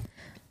atmospheric.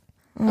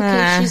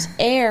 Okay, she's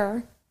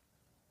air.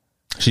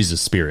 She's a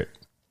spirit.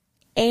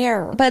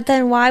 Air. But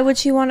then why would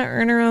she want to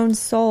earn her own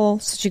soul?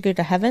 So she go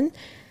to heaven?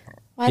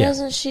 Why Yeah.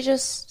 doesn't she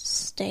just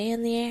stay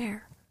in the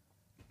air?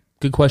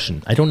 Good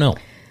question. I don't know.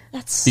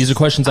 These are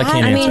questions I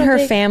can't I answer. mean, her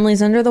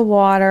family's under the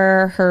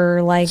water.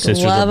 Her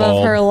Sisters love are of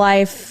bald. her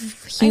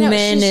life,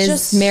 human, she's is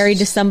just- married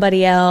to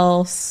somebody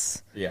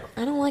else. Yeah.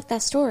 I don't like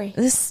that story.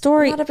 This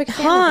story, I'm not a big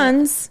fan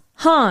of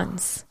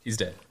Hans. He's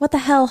dead. What the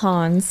hell,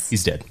 Hans?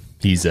 He's dead.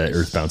 He's an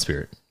earthbound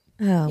spirit.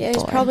 Oh, Yeah, he's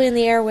boy. probably in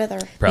the air with her.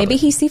 Probably. Maybe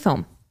he's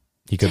seafoam.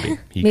 He could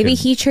be. Maybe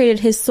he traded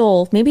his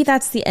soul. Maybe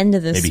that's the end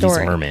of this Maybe story.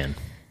 he's a merman.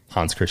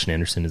 Hans Christian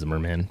Andersen is a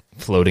merman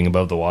floating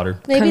above the water.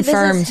 Maybe this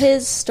Confirmed. is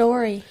his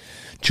story.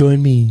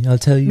 Join me. I'll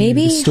tell you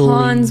Maybe the story.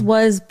 Hans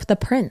was the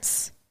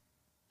prince.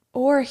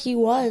 Or he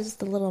was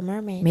the Little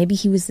Mermaid. Maybe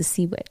he was the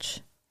sea witch.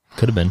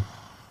 Could have been.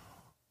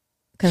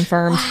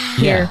 confirmed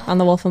here on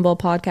the Wolf and Bull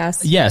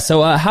podcast. Yeah.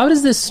 So how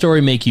does this story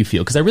make you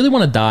feel? Because I really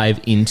want to dive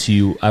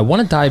into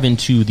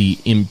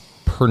the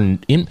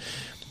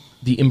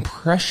the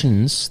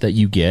impressions that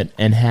you get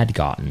and had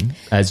gotten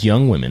as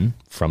young women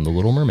from The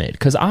Little Mermaid.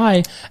 Because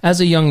I,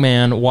 as a young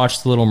man,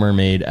 watched The Little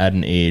Mermaid at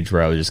an age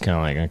where I was just kind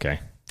of like,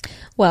 okay.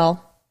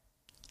 Well,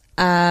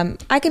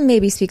 I can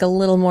maybe speak a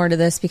little more to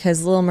this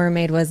because Little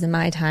Mermaid was in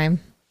my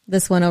time.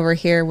 This one over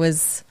here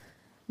was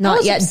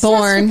not yet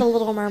born. With The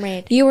Little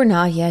Mermaid. You were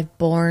not yet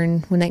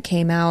born when it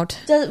came out.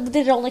 Did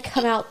it only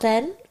come out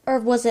then, or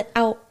was it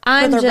out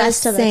for the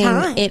rest of the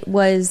time? It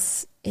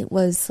was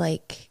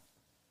like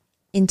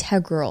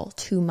integral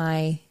to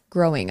my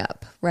growing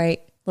up,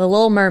 right? The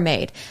Little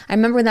Mermaid. I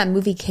remember when that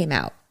movie came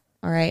out.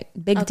 All right.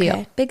 Big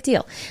deal.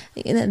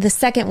 The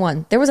second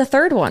one. There was a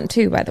third one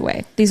too, by the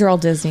way. These are all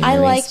Disney movies. I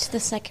liked the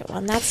second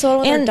one. That's the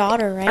one with her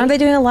daughter, right? Aren't they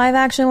doing a live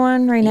action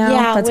one right now?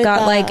 Yeah. That's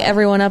got like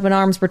everyone up in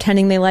arms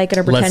pretending they like it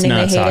or pretending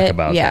they hate it. Let's not talk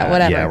about that.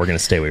 Whatever. Yeah, we're going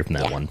to stay away from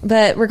that one.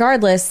 But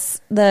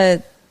regardless,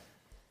 the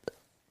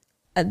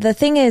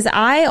thing is,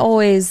 I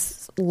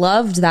always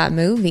loved that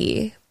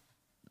movie.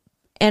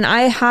 And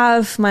I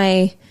have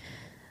my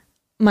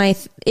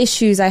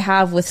issues I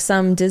have with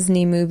some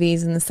Disney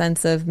movies in the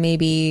sense of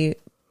maybe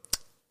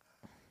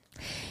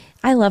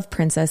I love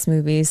princess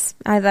movies.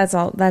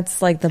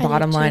 That's like the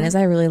bottom line is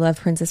I really love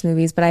princess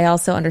movies, but I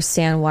also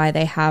understand why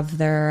they have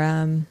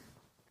their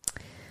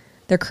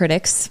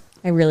critics.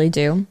 I really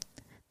do.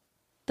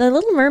 The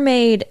Little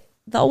Mermaid,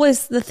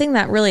 the thing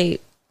that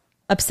really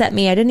upset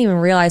me, I didn't even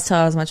realize till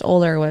I was much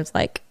older, was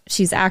like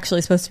she's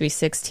actually supposed to be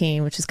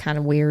 16, which is kind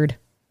of weird.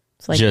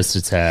 It's like, just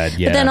a tad,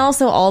 yeah. But then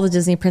also all the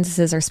Disney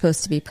princesses are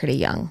supposed to be pretty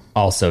young.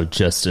 Also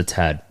just a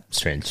tad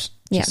strange.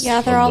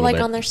 Yeah, they're all like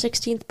on their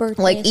 16th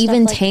birthday. Like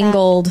even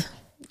Tangled,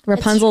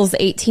 Rapunzel's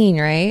 18,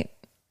 right?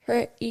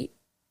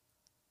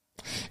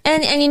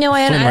 And you know,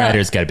 Flynn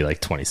Rider's got to be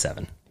like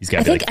 27. He's got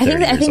to be like 30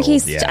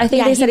 years old. I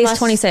think they said he's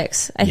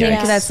 26. I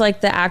think that's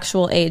like the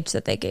actual age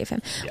that they gave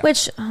him. Yeah.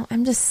 Which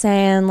I'm just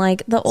saying,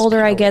 like the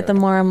older I get, the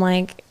more I'm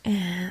like,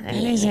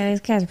 these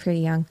guys are pretty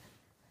young.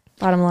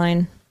 Bottom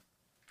line,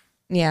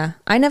 yeah,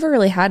 I never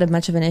really had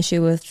much of an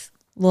issue with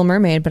Little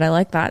Mermaid, but I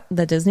like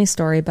the Disney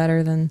story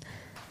better than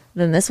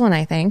this one,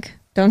 I think.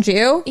 Don't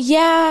you?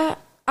 Yeah,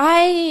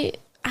 I'm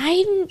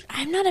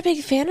not a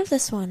big fan of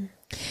this one.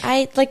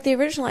 I like the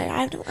original. I'm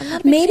not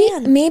a big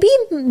fan.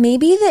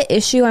 Maybe the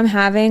issue I'm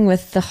having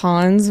with the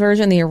Hans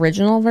version, the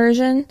original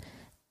version,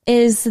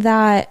 is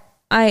that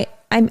I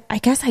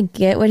guess I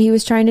get what he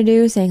was trying to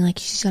do, saying like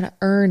she's got to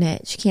earn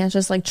it. She can't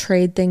just like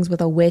trade things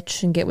with a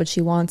witch and get what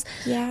she wants.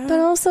 Yeah, but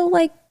also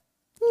like,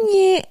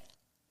 yeah,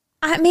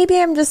 maybe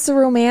I'm just a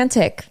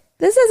romantic.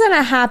 This isn't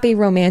a happy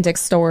romantic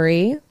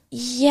story.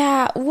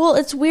 Yeah, well,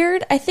 it's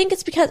weird. I think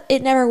it's because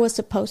it never was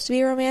supposed to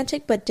be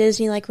romantic, but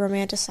Disney like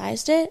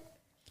romanticized it.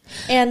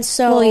 And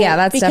so, well, yeah,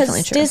 that's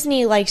definitely true.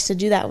 Disney likes to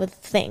do that with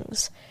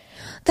things.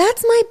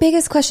 That's my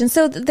biggest question.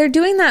 So they're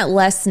doing that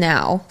less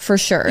now, for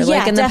sure. Yeah,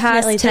 like in the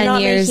past 10 they're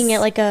not years, making it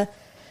like a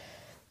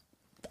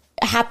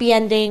happy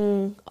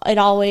ending. It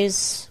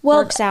always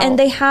works out. And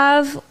they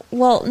have,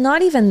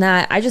 not even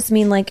that. I just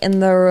mean like in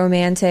the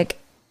romantic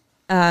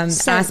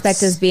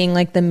aspect as being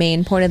like the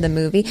main point of the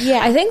movie.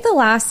 Yeah, I think the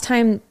last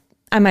time,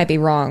 I might be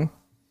wrong,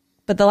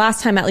 but the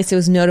last time at least it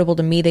was notable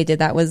to me they did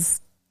that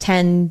was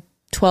 10,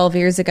 12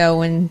 years ago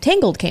when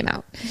Tangled came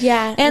out.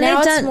 Yeah, and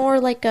now it's more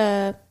like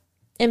a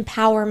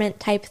empowerment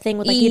type thing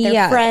with like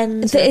either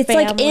friends or it's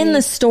family. like in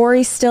the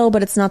story still,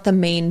 but it's not the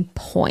main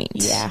point.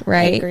 Yeah,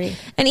 right. I agree.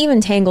 And even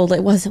Tangled,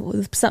 it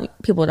wasn't. Some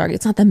people would argue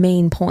it's not the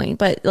main point,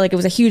 but like it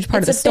was a huge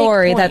part of the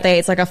story that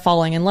it's like a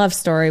falling in love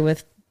story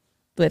with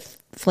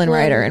Flynn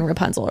Rider and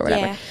Rapunzel or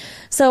whatever. Yeah.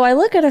 So I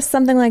look at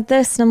something like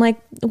this and I'm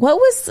like, what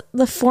was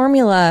the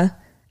formula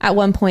at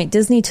one point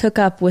Disney took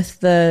up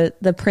with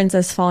the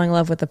princess falling in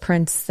love with the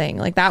prince thing?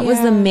 Like that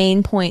was the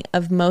main point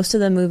of most of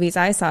the movies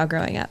I saw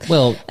growing up.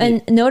 Well,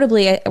 and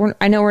notably,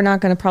 I know we're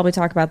not going to probably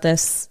talk about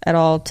this at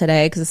all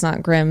today because it's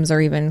not Grimm's or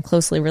even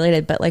closely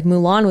related, but like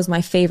Mulan was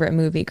my favorite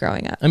movie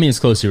growing up. I mean, it's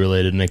closely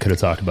related and I could have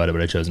talked about it,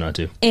 but I chose not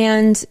to.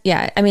 And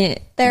yeah, I mean,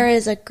 there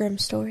is a Grimm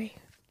story.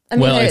 I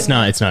mean, it's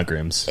not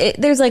Grimm's.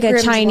 There's like a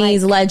Grimm's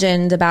Chinese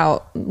legend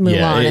about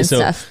Mulan and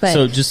stuff. But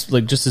so just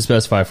to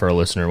specify for our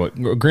listener, what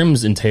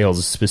Grimm's entails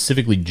is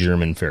specifically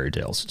German fairy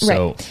tales.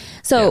 So, right.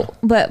 So,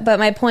 but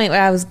my point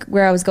where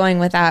I was going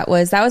with that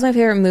was my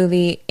favorite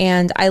movie,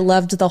 and I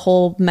loved the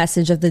whole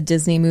message of the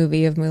Disney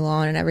movie of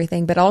Mulan and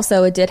everything. But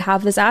also, it did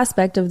have this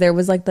aspect of there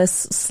was like this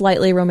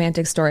slightly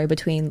romantic story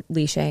between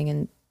Li Shang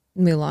and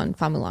Mulan,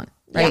 Fa Mulan,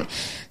 right? Yeah.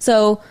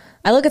 So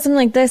I look at something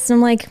like this, and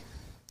I'm like.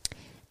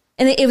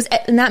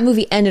 And that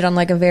movie ended on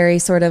like a very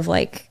sort of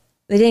like,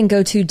 they didn't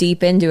go too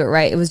deep into it,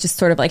 right? It was just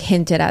sort of like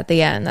hinted at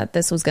the end that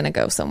this was going to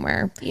go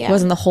somewhere. Yeah. It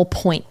wasn't the whole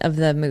point of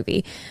the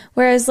movie.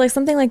 Whereas like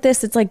something like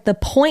this, it's like the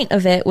point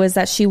of it was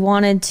that she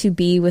wanted to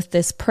be with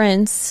this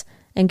prince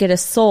and get a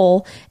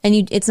soul,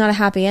 and it's not a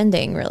happy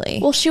ending, really.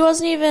 Well, she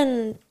wasn't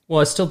even Well,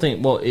 I still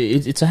think. Well,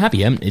 it's a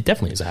happy end. It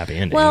definitely is a happy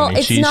ending. Well, I mean,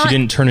 it's she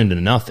didn't turn into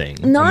nothing.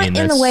 Not in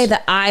the way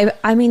that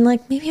I mean,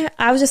 like maybe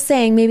I was just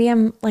saying maybe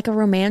I'm like a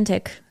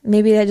romantic.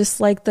 Maybe I just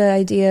like the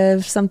idea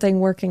of something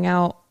working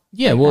out.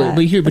 Yeah, well, that.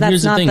 but here's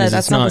the thing: is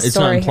it's not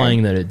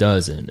implying that it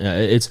doesn't.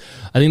 I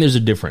think there's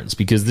a difference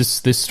because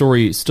this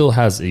story still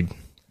has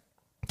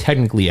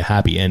technically a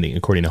happy ending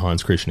according to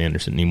Hans Christian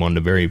Andersen. He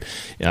wanted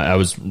I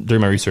was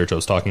during my research. I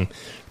was talking.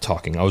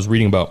 I was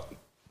reading about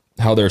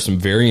how there are some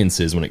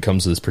variances when it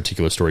comes to this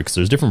particular story because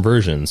there's different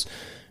versions.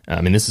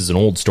 I mean, this is an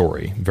old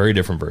story, very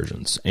different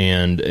versions,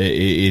 and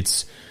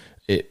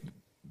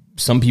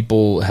some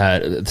people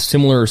had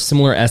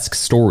similar-esque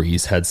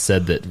stories had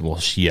said that, well,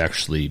 she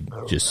actually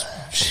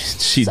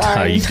she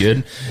died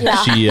good.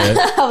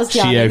 Yeah.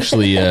 She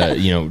actually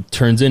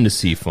turns into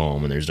sea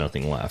foam and there's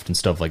nothing left and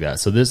stuff like that.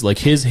 So this like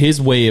his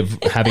way of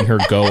having her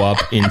go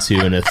up into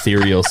an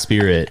ethereal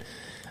spirit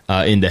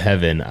into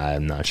heaven,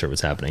 I'm not sure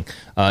what's happening.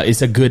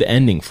 It's a good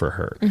ending for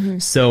her. Mm-hmm.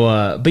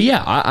 So, but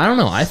yeah, I don't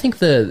know. I think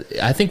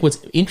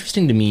what's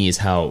interesting to me is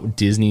how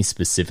Disney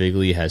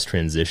specifically has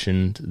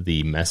transitioned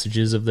the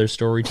messages of their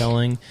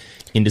storytelling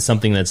into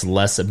something that's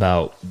less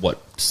about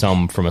what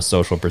some from a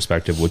social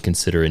perspective would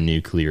consider a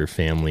nuclear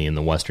family in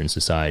the Western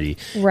society,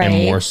 right,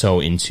 and more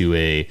so into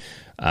a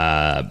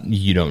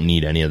you don't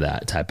need any of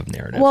that type of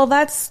narrative. Well,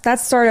 that's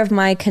sort of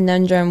my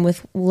conundrum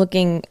with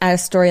looking at a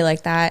story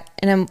like that,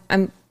 and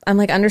I'm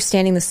like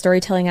understanding the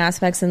storytelling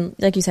aspects, and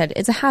like you said,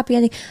 it's a happy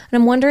ending.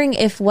 And I'm wondering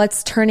if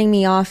what's turning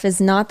me off is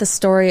not the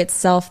story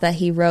itself that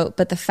he wrote,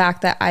 but the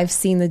fact that I've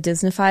seen the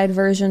Disneyfied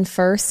version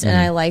first, and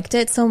I liked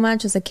it so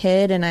much as a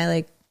kid, and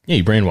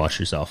you brainwashed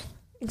yourself.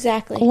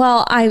 Exactly.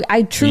 Well,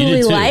 I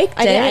truly liked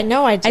it. I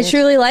know I did. I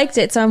truly liked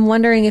it. So I'm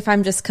wondering if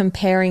I'm just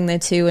comparing the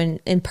two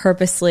and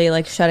purposely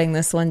like shutting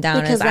this one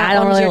down because as I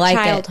don't really like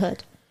childhood.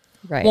 it.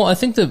 Right. Well, I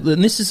think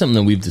and this is something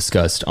that we've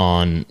discussed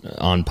on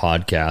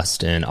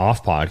podcast and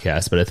off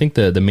podcast, but I think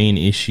the main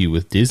issue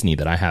with Disney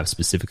that I have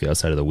specifically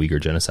outside of the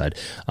Uyghur genocide,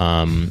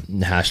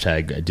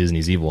 hashtag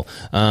Disney's evil,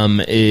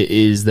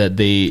 is that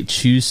they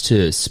choose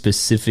to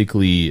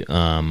specifically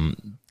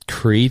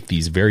create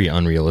these very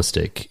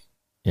unrealistic,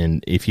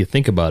 and if you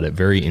think about it,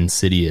 very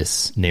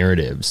insidious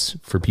narratives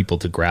for people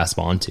to grasp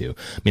onto.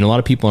 I mean, a lot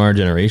of people in our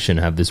generation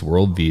have this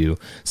worldview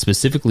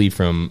specifically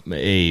from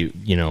a,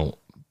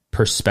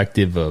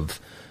 perspective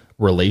of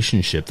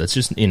relationship that's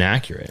just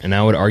inaccurate. And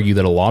I would argue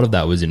that a lot of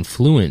that was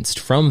influenced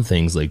from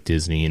things like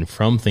Disney and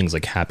from things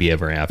like Happy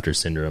Ever After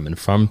syndrome and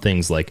from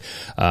things like,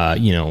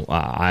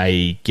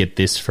 I get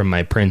this from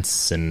my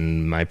prince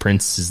and my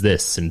prince is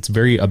this. And it's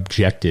very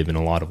objective in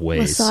a lot of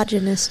ways.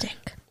 Misogynistic.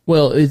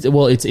 Well,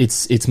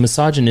 it's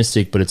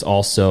misogynistic, but it's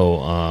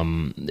also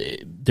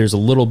there's a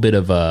little bit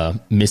of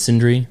a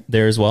misandry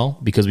there as well,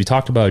 because we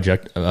talked about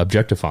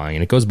objectifying,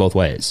 and it goes both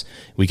ways.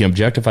 We can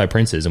objectify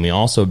princes, and we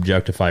also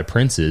objectify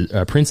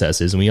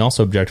princesses, and we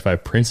also objectify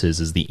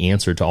princes as the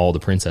answer to all the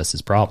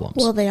princesses' problems.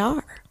 Well, they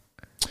are.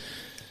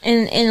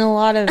 In a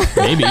lot of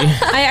maybe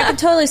I can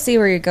totally see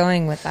where you're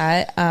going with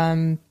that.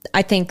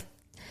 I think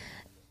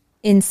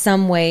in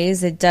some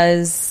ways it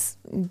does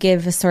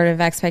give a sort of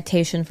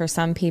expectation for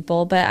some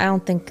people, but I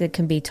don't think it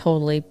can be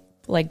totally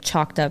like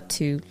chalked up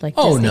to like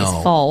Disney's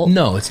fault.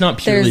 No, it's not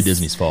purely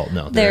Disney's fault.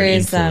 No, there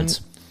is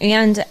influence.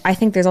 And I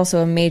think there's also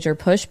a major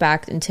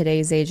pushback in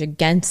today's age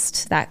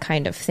against that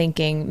kind of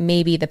thinking.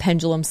 Maybe the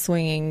pendulum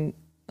swinging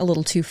a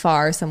little too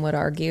far, some would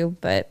argue,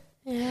 but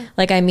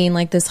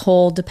like this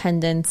whole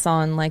dependence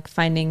on like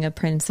finding a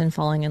prince and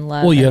falling in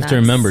love. Well, you have to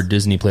remember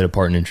Disney played a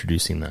part in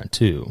introducing that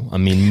too. I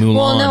mean, Mulan.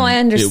 Well, no, I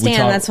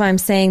understand. That's why I'm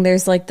saying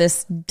there's like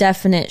this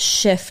definite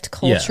shift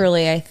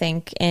culturally, I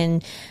think.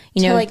 And,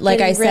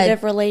 like I said, rid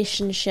of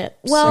relationships.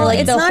 Well,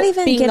 it's not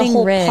even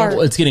getting rid.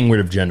 Well, it's getting rid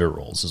of gender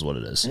roles is what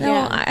it is.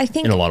 No, I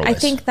think in a lot of ways. I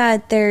think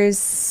that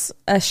there's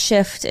a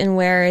shift in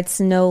where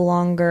it's no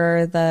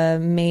longer the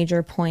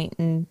major point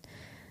in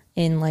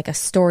like a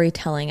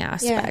storytelling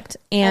aspect.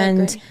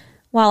 And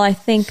while I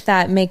think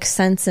that makes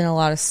sense in a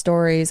lot of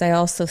stories, I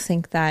also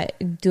think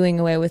that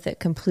doing away with it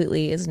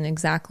completely isn't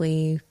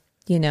exactly,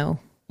 well,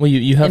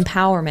 you have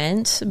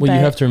empowerment. Well, you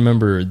have to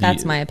remember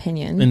that's my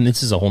opinion. And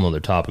this is a whole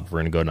nother topic.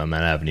 We're going to go down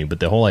that avenue, but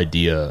the whole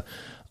idea,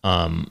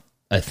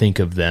 I think,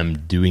 of them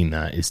doing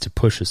that is to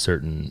push a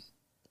certain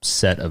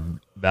set of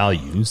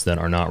values that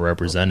are not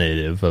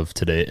representative of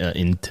today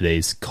in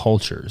today's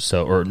culture.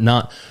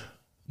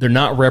 They're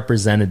not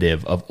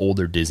representative of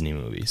older Disney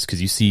movies,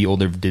 because you see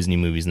older Disney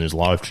movies and there's a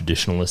lot of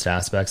traditionalist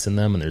aspects in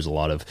them, and there's a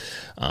lot of,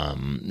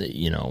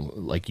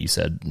 like you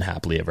said,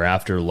 happily ever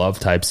after love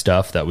type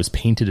stuff that was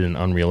painted in an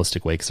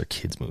unrealistic way because they're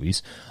kids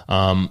movies.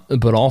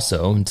 But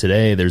also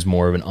today there's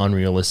more of an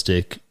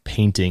unrealistic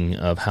painting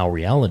of how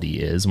reality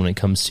is when it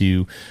comes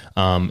to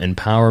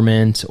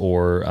empowerment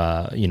or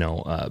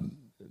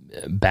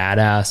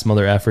badass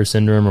mother effer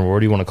syndrome, or what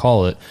do you want to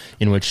call it,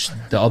 in which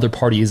the other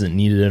party isn't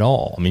needed at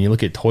all. I mean, you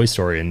look at Toy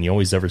Story and you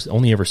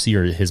only ever see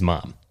his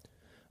mom.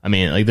 I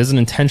mean, like, there's an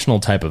intentional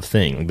type of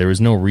thing. Like, there was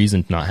no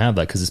reason to not have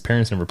that because his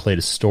parents never played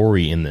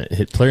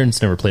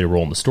a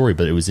role in the story,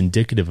 but it was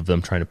indicative of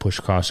them trying to push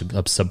across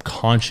a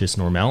subconscious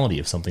normality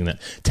of something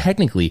that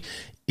technically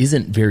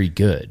isn't very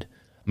good.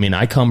 I mean,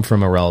 I come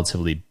from a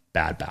relatively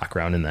bad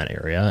background in that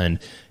area, and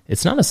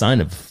it's not a sign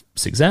of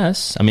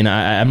success. I mean,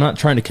 I'm not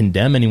trying to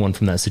condemn anyone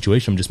from that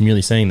situation. I'm just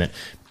merely saying that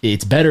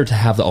it's better to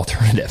have the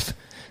alternative.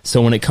 So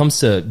when it comes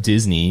to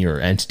Disney or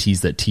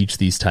entities that teach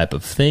these type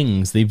of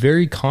things, they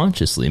very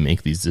consciously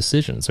make these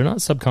decisions. They're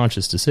not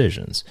subconscious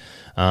decisions.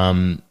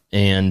 And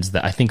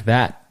I think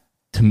that,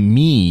 to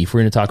me, if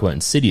we're going to talk about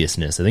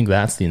insidiousness, I think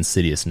that's the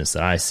insidiousness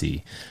that I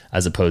see,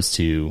 as opposed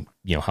to,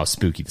 how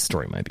spooky the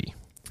story might be.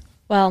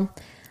 Well,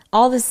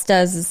 all this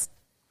does is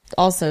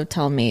also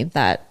tell me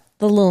that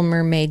The Little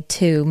Mermaid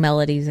 2,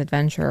 Melody's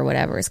Adventure, or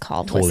whatever it's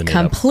called, was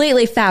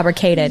completely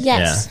fabricated.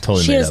 Yes. Yeah,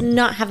 totally she made does up.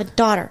 not have a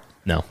daughter.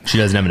 No, she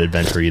doesn't have an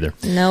adventure either.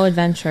 No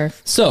adventure.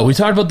 So we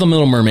talked about The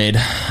Little Mermaid,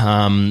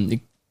 kind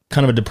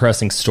of a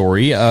depressing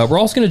story. We're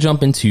also going to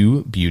jump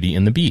into Beauty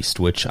and the Beast,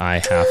 which I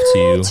have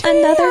to...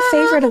 Another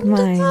favorite of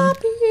mine.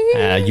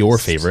 Your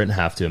favorite,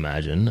 have to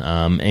imagine,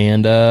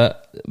 and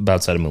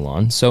outside of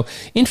Mulan. So,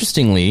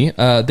 interestingly,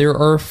 there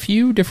are a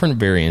few different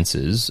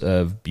variances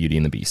of Beauty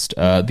and the Beast.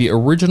 The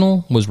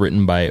original was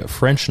written by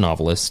French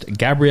novelist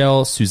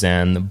Gabrielle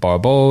Suzanne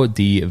Barbeau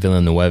de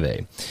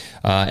Villeneuve,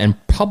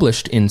 and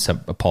published in,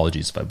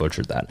 apologies if I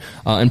butchered that,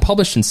 and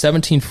published in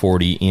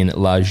 1740 in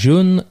La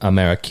Jeune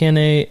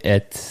Américaine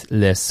et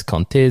les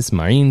Contes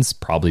Marins,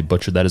 probably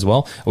butchered that as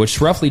well, which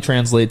roughly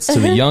translates to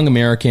the Young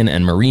American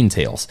and Marine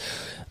Tales.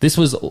 This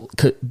was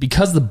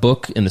because the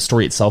book and the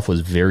story itself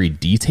was very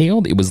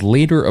detailed. It was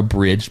later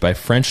abridged by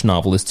French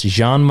novelist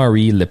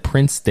Jean-Marie Le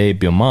Prince de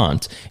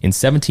Beaumont in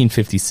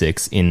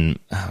 1756 in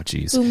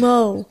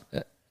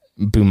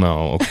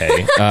Beaumont,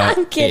 okay.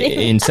 I'm kidding.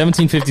 In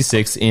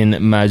 1756 in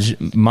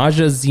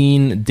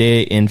Magazine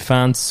des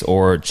Enfants,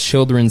 or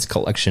Children's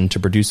Collection, to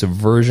produce a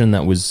version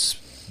that was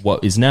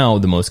what is now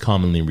the most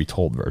commonly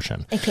retold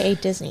version. AKA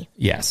Disney.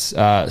 Yes.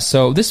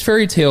 So this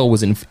fairy tale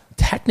was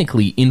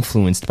technically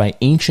influenced by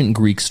ancient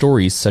Greek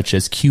stories such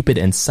as Cupid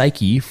and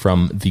Psyche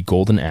from The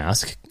Golden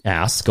Ass.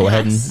 Go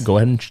ahead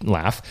and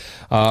laugh.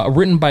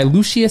 Written by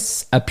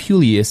Lucius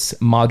Apuleius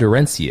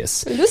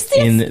Madurensius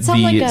in the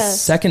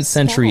 2nd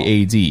century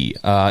AD.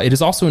 It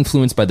is also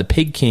influenced by The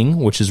Pig King,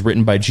 which is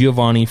written by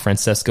Giovanni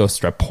Francesco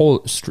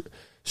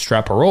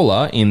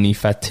Straparola in the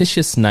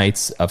Factitious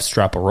Nights of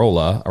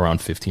Straparola around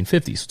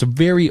 1550. So it's a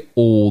very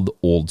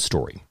old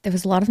story. There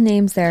was a lot of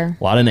names there.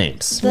 A lot of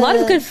names. A lot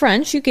of good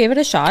French. You gave it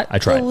a shot. I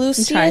tried. The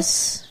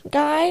Lucius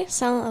guy,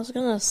 I was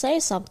going to say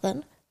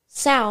something,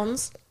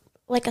 sounds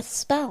like a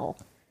spell.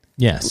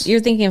 Yes.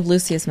 You're thinking of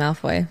Lucius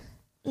Malfoy.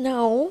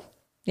 No.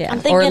 Yeah.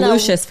 Or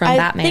Lucius from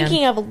Batman. I'm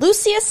thinking of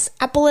Lucius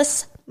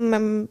Apulus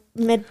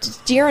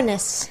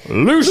Madurensis.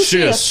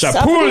 Lucius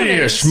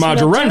Apuleius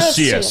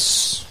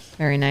Madurensius.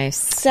 Very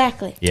nice.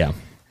 Exactly. Yeah.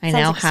 I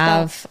now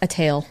have a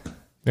tail.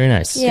 Very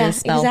nice. Yeah,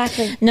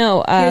 exactly.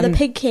 No. You're the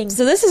Pig King.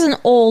 So this is an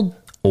old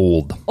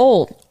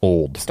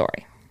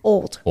story.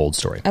 Old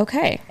story.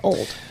 Okay.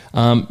 Old.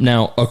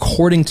 Now,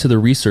 according to the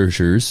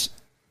researchers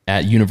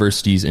at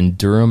universities in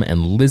Durham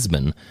and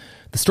Lisbon,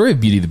 the story of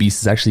Beauty and the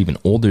Beast is actually even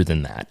older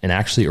than that, and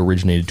actually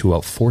originated to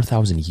about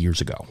 4,000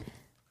 years ago.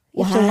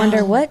 You have to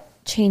wonder what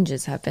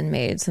changes have been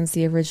made since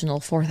the original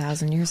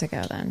 4,000 years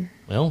ago then.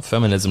 Well,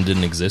 feminism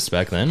didn't exist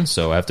back then,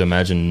 so I have to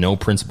imagine no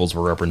principles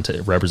for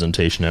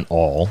representation at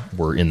all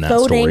were in that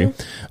story.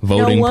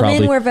 Voting, no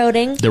women were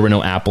voting. There were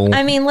no Apple.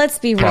 I mean, let's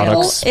be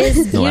products. real.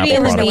 Is No Beauty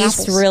and the Apple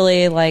Beast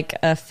really like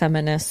a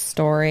feminist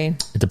story?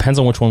 It depends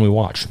on which one we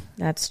watch.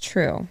 That's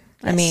true.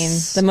 I mean,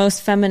 the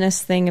most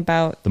feminist thing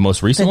about the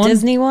most recent the one?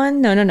 Disney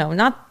one? No,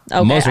 not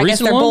okay. Most I guess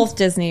they're one? both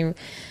Disney.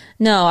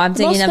 No, I'm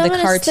thinking of the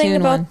cartoon thing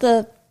about one.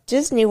 the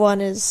Disney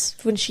one is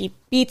when she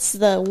beats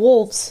the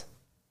wolves.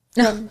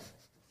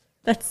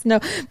 That's no.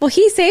 Well,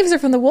 he saves her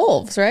from the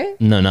wolves,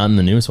 right? No, not in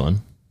the newest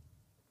one.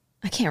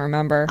 I can't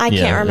remember. I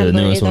can't remember.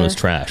 The newest either. one was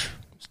trash.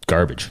 It's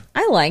garbage.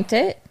 I liked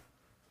it.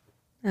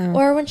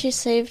 Or when she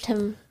saved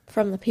him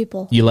from the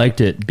people. You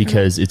liked it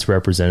because it's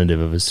representative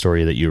of a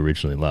story that you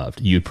originally loved.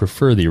 You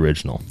prefer the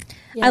original.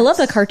 Yes. I love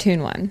the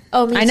cartoon one.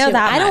 Oh, me I know too.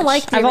 that. I don't much.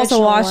 like the I've also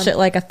original watched one. it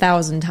like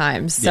 1,000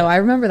 times, so I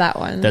remember that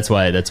one. That's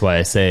why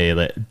I say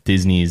that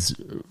Disney's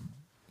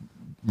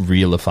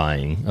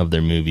realifying of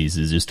their movies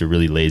is just a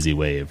really lazy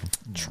way of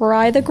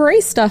Try the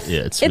gray stuff. Yeah,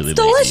 it's it's really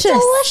delicious. lazy.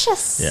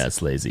 Delicious. Yeah,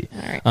 it's lazy.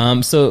 All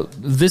right. So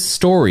this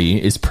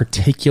story is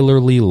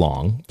particularly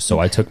long, so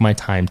I took my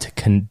time to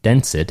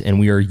condense it, and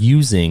we are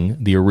using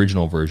the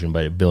original version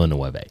by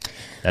Villeneuve.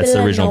 That's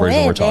the original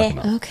version we're talking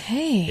about.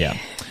 Okay. Yeah.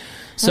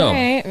 So, all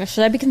right.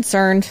 Should I be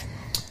concerned? Is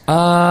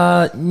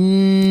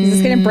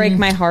this going to break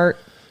my heart?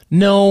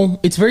 no,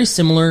 it's very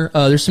similar.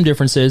 There's some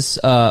differences,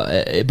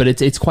 but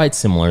it's quite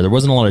similar. There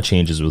wasn't a lot of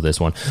changes with this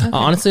one. Okay.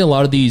 Honestly, a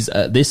lot of these,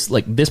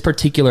 this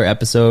particular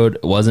episode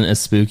wasn't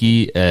as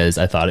spooky as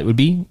I thought it would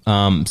be.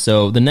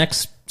 So the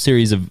next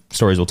series of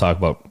stories we'll talk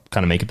about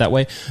kind of make it that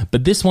way.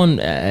 But this one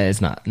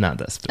is not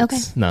that spooks. Okay.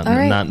 Not All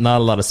right.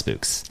 not a lot of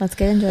spooks. Let's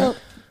get into it.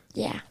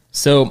 Yeah.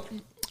 So,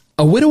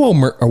 a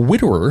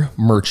widower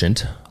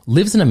merchant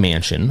lives in a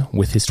mansion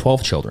with his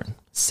 12 children,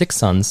 6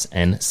 sons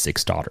and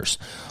 6 daughters.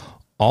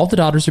 All the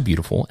daughters are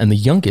beautiful, and the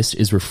youngest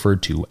is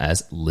referred to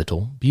as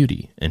Little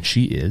Beauty, and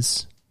she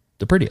is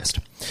the prettiest.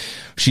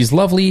 She's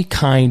lovely,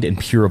 kind, and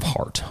pure of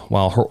heart,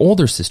 while her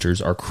older sisters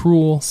are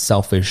cruel,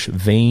 selfish,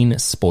 vain,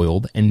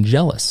 spoiled, and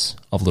jealous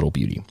of Little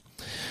Beauty.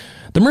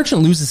 The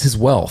merchant loses his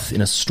wealth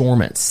in a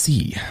storm at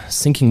sea,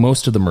 sinking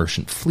most of the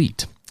merchant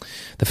fleet.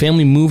 The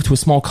family move to a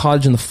small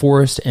cottage in the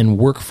forest and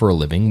work for a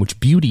living, which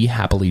Beauty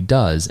happily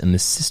does, and the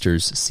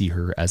sisters see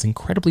her as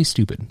incredibly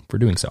stupid for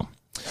doing so.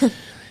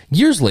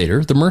 Years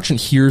later, the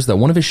merchant hears that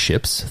one of his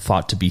ships,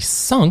 thought to be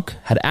sunk,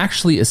 had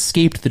actually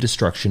escaped the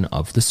destruction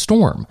of the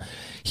storm.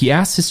 He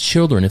asks his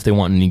children if they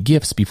want any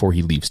gifts before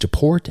he leaves to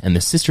port, and the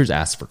sisters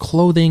ask for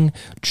clothing,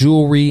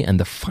 jewelry, and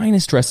the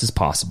finest dresses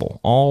possible,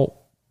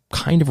 all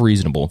kind of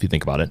reasonable if you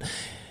think about it.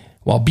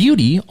 While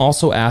Beauty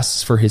also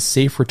asks for his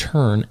safe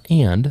return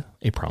and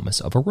a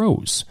promise of a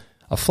rose,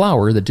 a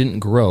flower that didn't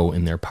grow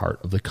in their part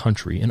of the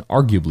country and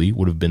arguably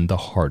would have been the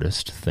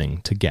hardest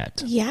thing to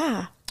get.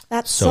 Yeah.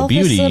 That's So selfish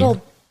Beauty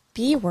little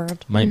B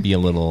word. might be a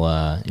little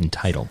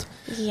entitled.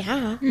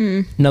 Yeah.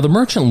 Now, the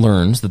merchant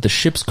learns that the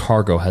ship's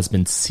cargo has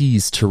been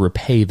seized to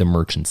repay the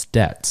merchant's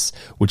debts,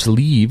 which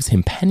leaves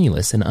him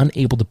penniless and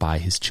unable to buy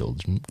his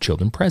children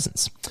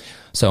presents.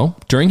 So,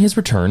 during his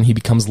return, he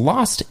becomes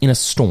lost in a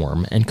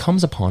storm and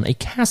comes upon a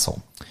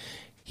castle.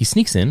 He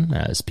sneaks in,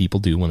 as people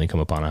do when they come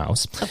upon a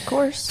house. Of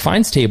course.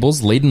 Finds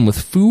tables laden with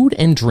food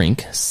and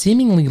drink,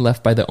 seemingly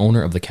left by the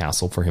owner of the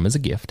castle for him as a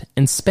gift,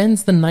 and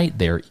spends the night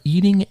there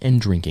eating and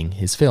drinking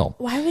his fill.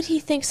 Why would he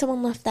think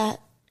someone left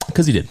that?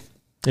 Because he did.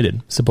 It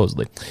did,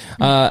 supposedly.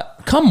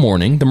 Come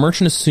morning, the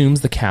merchant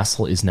assumes the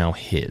castle is now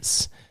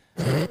his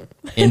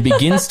and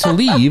begins to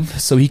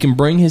leave so he can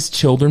bring his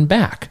children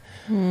back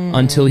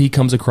until he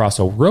comes across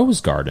a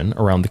rose garden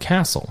around the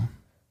castle.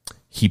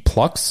 He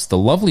plucks the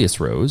loveliest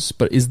rose,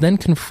 but is then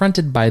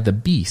confronted by the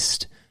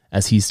beast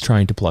as he's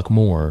trying to pluck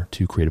more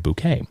to create a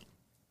bouquet.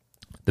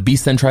 The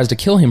beast then tries to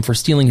kill him for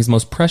stealing his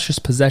most precious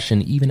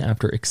possession even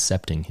after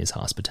accepting his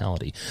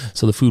hospitality.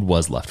 So the food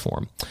was left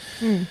for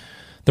him.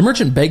 The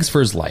merchant begs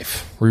for his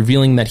life,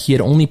 revealing that he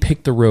had only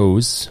picked the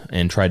rose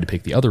and tried to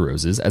pick the other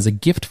roses as a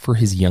gift for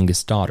his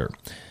youngest daughter.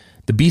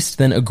 The beast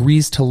then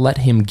agrees to let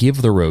him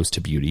give the rose to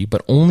Beauty,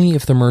 but only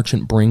if the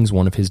merchant brings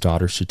one of his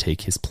daughters to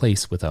take his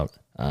place without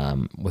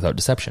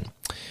deception.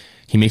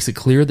 He makes it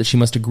clear that she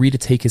must agree to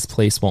take his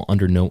place while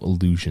under no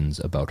illusions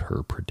about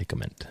her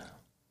predicament.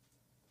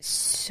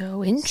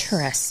 So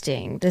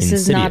interesting. This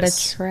is not a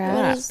Insidious. trap.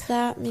 What does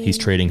that mean? He's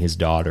trading his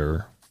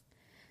daughter.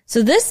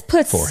 So this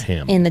puts For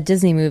him. in the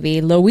Disney movie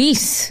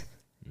Louise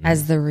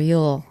as the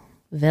real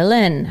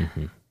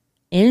villain.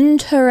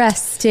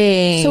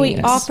 Interesting. So he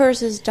offers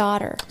his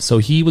daughter. So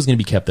he was going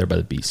to be kept there by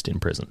the beast,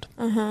 imprisoned,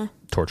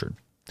 tortured.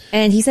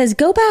 And he says,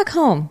 "Go back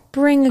home.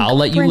 I'll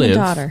let you bring a live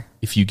daughter."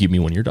 if you give me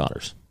one of your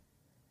daughters.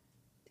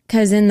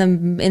 Because in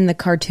the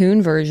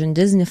cartoon version,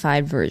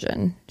 Disneyfied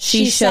version,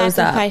 she shows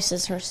up.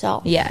 sacrifices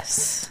herself.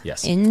 Yes.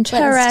 Yes. But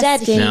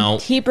instead, Interesting. Now,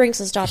 he brings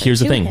his daughter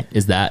Here's the to thing: him.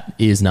 is that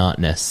is not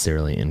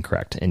necessarily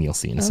incorrect, and you'll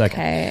see in a second.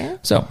 Okay.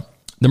 So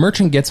the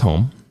merchant gets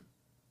home.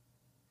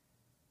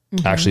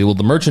 Actually, well,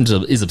 the merchant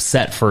is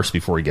upset first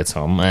before he gets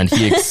home, and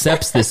he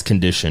accepts this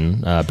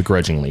condition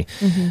begrudgingly.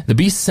 The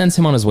beast sends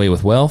him on his way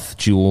with wealth,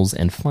 jewels,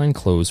 and fine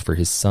clothes for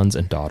his sons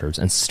and daughters,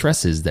 and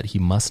stresses that he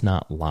must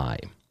not lie.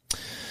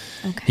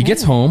 Okay. He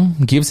gets home,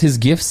 gives his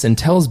gifts, and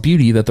tells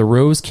Beauty that the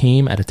rose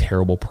came at a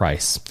terrible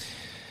price.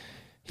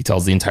 He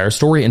tells the entire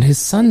story, and his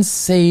sons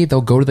say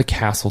they'll go to the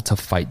castle to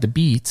fight the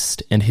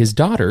beast, and his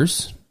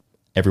daughters,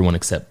 everyone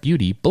except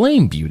Beauty,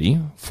 blame Beauty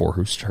for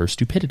her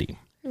stupidity.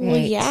 Well,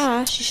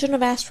 yeah, she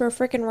shouldn't have asked for a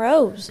freaking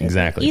rose.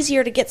 Exactly.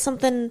 Easier to get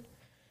something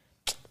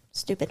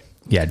stupid.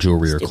 Yeah,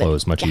 jewelry or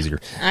clothes, much easier.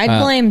 I'd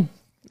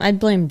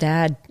blame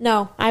Dad.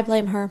 No, I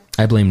blame her.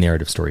 I blame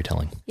narrative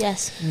storytelling.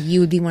 Yes, You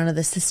would be one of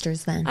the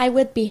sisters then. I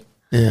would be.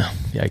 Yeah,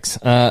 yikes.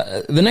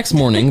 The next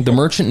morning, the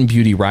merchant and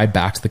Beauty ride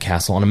back to the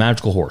castle on a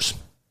magical horse.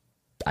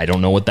 I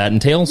don't know what that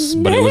entails,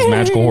 but it was a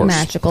magical horse.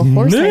 Magical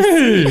horse.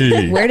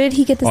 Nay. Where did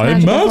he get this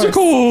I'm magical horse?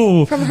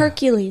 magical! From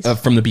Hercules.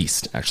 From the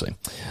beast, actually.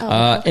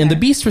 And the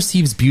beast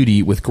receives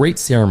Beauty with great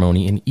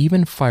ceremony and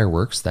even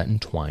fireworks that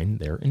entwine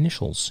their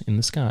initials in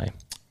the sky.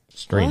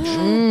 Strange.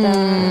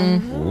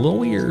 A little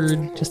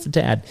weird, just a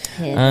tad.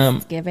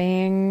 It's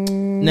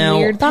giving now-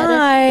 weird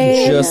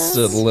vibes. Just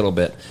a little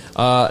bit.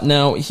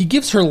 Now, he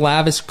gives her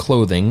lavish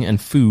clothing and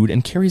food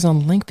and carries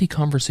on lengthy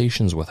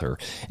conversations with her.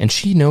 And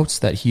she notes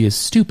that he is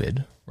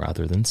stupid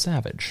rather than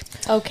savage.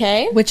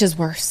 Okay. Which is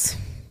worse?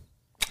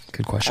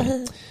 Good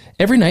question.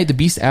 Every night, the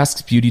beast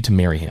asks Beauty to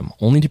marry him,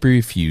 only to be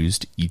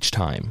refused each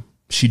time.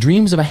 She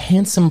dreams of a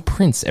handsome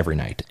prince every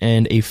night,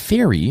 and a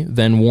fairy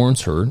then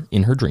warns her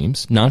in her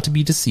dreams not to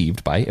be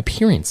deceived by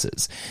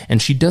appearances. And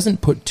she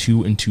doesn't put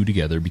two and two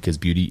together because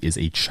Beauty is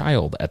a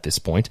child at this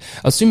point,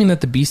 assuming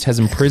that the beast has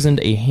imprisoned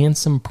a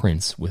handsome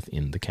prince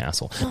within the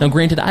castle. Now,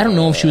 granted, I don't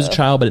know if she was a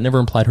child, but it never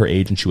implied her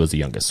age, and she was the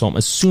youngest. So I'm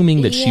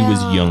assuming that she was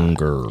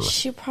younger.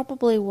 She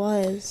probably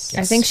was.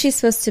 I think she's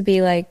supposed to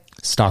be like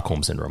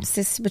Stockholm Syndrome.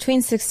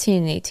 between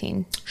 16 and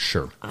 18.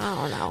 Sure. I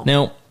don't know.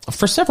 Now,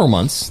 for several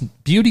months,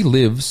 Beauty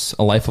lives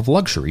a life of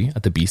luxury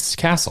at the beast's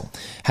castle,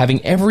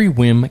 having every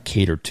whim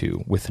catered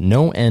to, with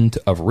no end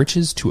of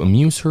riches to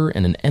amuse her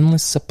and an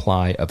endless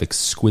supply of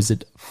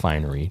exquisite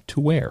finery to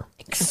wear.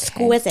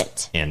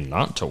 Exquisite. And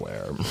not to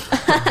wear.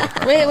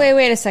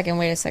 Wait a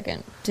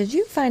second. Did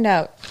you find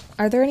out,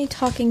 are there any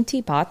talking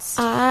teapots?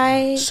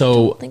 I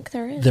don't think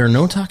there is. There are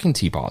no talking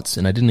teapots,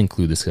 and I didn't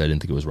include this because I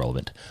didn't think it was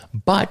relevant.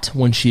 But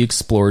when she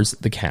explores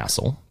the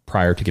castle,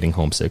 prior to getting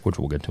homesick, which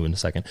we'll get to in a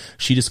second,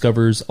 she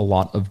discovers a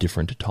lot of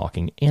different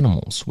talking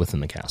animals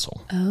within the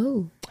castle.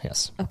 Oh.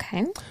 Yes.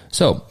 Okay.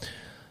 So,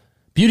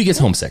 Beauty gets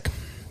homesick,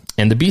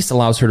 and the beast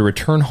allows her to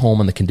return home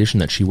on the condition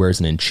that she wears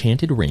an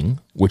enchanted ring,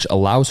 which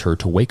allows her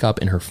to wake up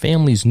in her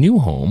family's new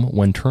home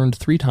when turned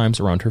 3 times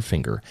around her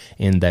finger,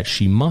 and that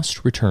she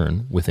must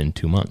return within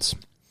 2 months.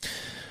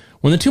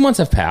 When the 2 months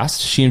have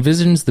passed, she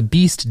envisions the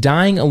beast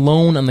dying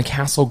alone on the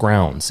castle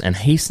grounds and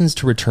hastens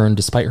to return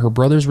despite her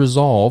brother's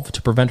resolve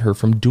to prevent her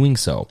from doing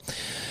so.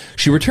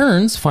 She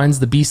returns, finds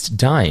the beast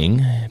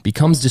dying,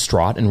 becomes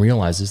distraught, and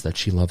realizes that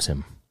she loves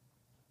him.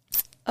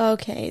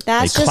 Okay,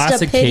 that's a just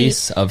classic a pity.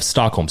 case of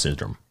Stockholm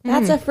Syndrome.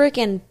 That's a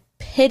freaking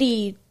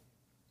pity.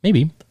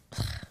 Maybe.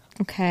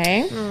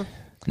 Okay.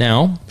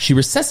 Now, she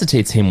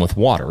resuscitates him with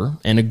water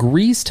and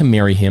agrees to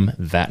marry him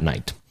that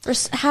night.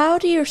 How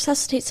do you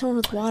resuscitate someone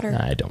with water?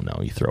 I don't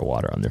know. You throw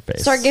water on their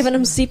face. Start giving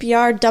them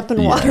CPR,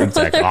 dumping water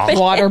exactly. on their face.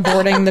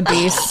 Waterboarding the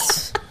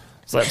beast.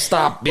 It's like,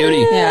 stop, Beauty.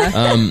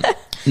 Yeah.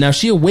 Now,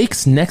 she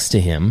awakes next to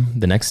him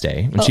the next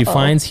day, and she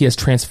finds he has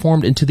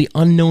transformed into the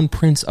unknown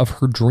prince of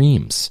her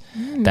dreams.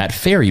 That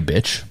fairy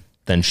bitch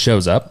then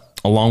shows up,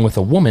 along with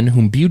a woman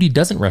whom Beauty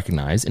doesn't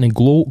recognize, in a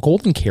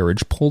golden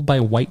carriage pulled by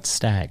white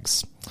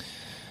stags.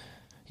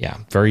 Yeah,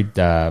 very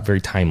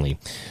timely.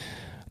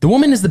 The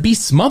woman is the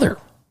beast's mother,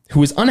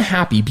 who is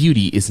unhappy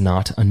Beauty is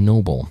not a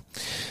noble.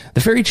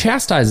 The fairy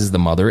chastises the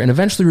mother and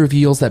eventually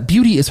reveals that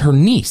Beauty is her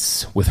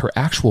niece, with her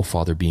actual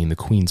father being the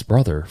queen's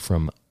brother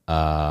from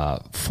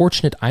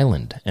Fortunate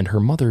Island, and her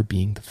mother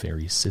being the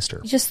fairy's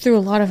sister. You just threw a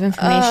lot of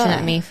information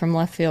at me from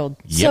left field.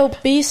 So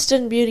Beast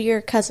and Beauty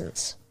are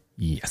cousins.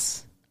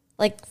 Yes.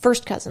 Like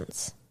first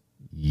cousins.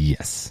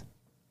 Yes.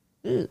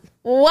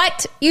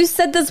 What? You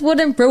said this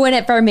wouldn't ruin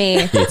it for me.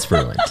 It's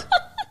ruined.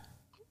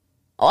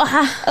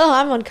 Oh,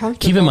 I'm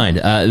uncomfortable. Keep in mind,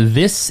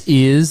 this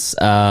is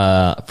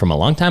from a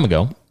long time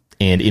ago,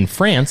 and in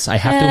France, I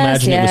have to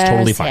imagine it was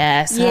totally fine.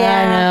 Yes, Yeah.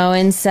 I know.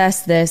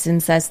 Incest this,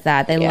 incest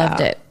that. They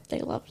loved it. They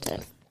loved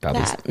it.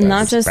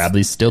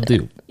 Bradley's still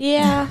do.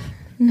 Yeah.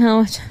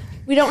 No,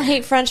 We don't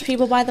hate French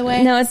people, by the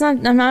way. no, it's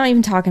not. I'm not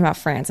even talking about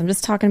France. I'm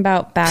just talking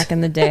about back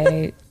in the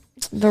day.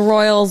 The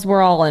royals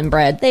were all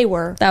inbred. They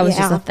were. That was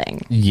just a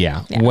thing.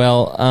 Yeah.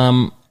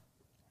 Well,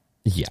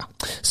 yeah.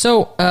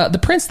 So the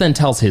prince then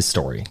tells his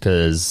story,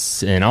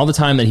 because in all the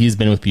time that he's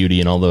been with Beauty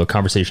and all the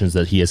conversations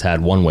that he has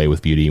had one way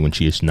with Beauty when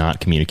she has not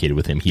communicated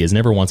with him, he has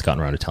never once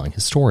gotten around to telling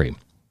his story.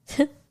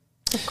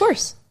 Of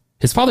course.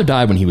 His father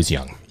died when he was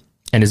young,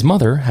 and his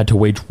mother had to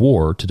wage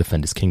war to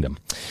defend his kingdom.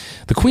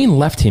 The queen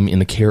left him in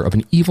the care of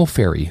an evil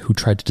fairy who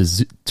tried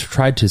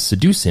to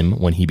seduce him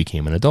when he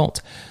became an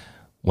adult.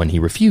 When he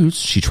refused,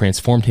 she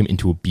transformed him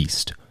into a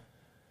beast.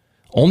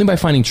 Only by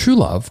finding true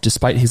love,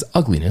 despite his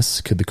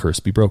ugliness, could the curse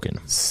be broken.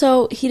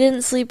 So he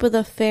didn't sleep with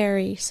a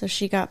fairy, so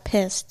she got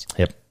pissed.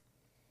 Yep.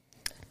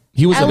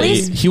 He was At of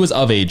least- age. He was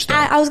of age, though.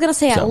 I was going to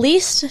say, So- at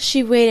least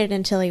she waited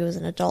until he was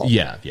an adult.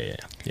 Yeah.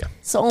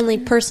 It's the only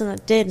person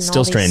that did. In Still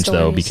all these strange,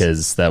 though, stories.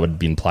 because that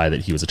would imply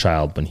that he was a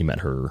child when he met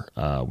her,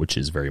 which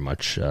is very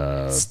much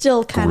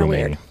Still kind of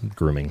weird.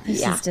 grooming.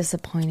 This is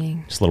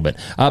disappointing. Just a little bit.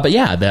 But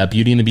yeah, the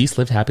Beauty and the Beast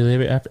lived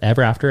happily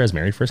ever after as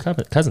married first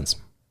cousins.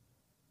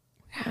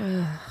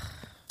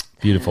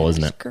 Beautiful,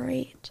 isn't it?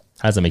 Great.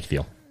 How does that make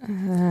you feel?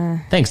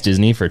 Thanks,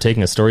 Disney, for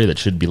taking a story that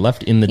should be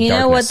left in the darkness. You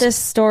know what this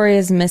story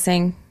is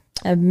missing?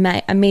 A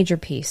major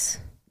piece.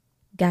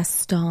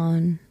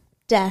 Gaston.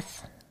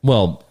 Death.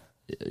 Well,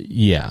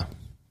 yeah.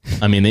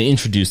 I mean, they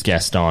introduced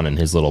Gaston and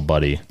his little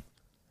buddy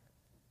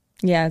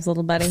Yeah, his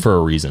little buddy. for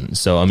a reason.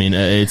 So, I mean,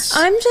 it's...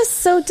 I'm just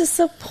so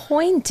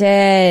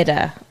disappointed.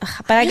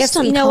 But I guess,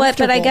 just you know what?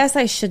 But I uncomfortable. guess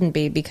I shouldn't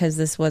be, because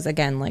this was,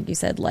 again, like you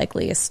said,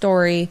 likely a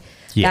story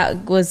Yeah.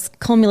 that was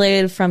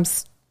culminated from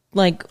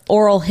like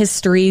oral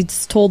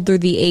histories told through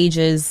the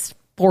ages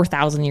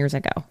 4,000 years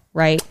ago,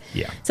 right?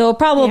 Yeah. So it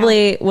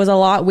probably was a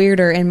lot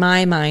weirder in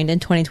my mind in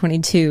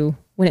 2022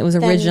 when it was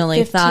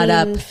originally thought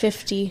up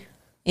 1550.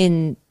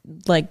 in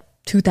like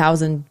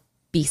 2000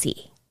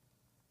 BC.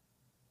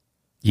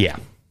 Yeah.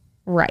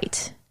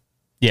 Right.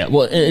 Yeah,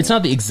 well, it's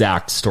not the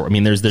exact story. I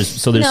mean, there's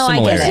so there's No, I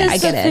get similarities. it. This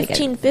is get the it, I get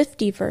it.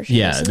 1550 version.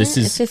 Yeah, isn't this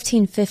it? is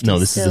 1550. no,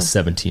 this still. is a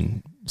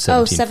 1740s.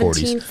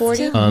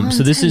 1740.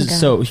 So this time is ago.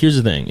 so here's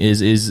the thing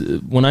is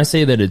when I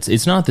say that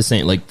it's not the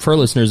same, like for our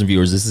listeners and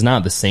viewers, this is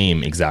not the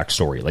same exact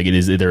story. Like it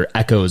is, there are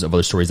echoes of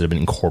other stories that have been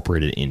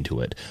incorporated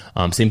into it.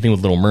 Same thing with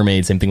Little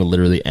Mermaid, same thing with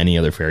literally any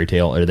other fairy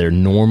tale. They're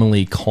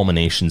normally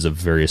culminations of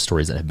various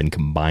stories that have been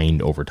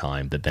combined over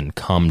time that then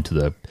come to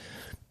the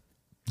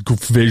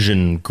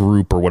vision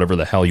group or whatever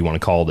the hell you want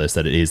to call this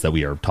that it is that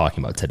we are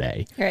talking about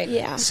today. Right.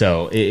 Yeah.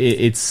 So it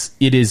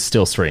is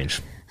still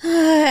strange.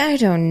 I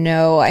don't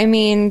know. I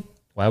mean,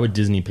 Why would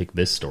Disney pick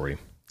this story?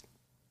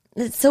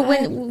 so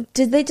when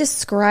did they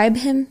describe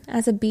him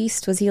as a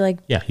beast? Was he like?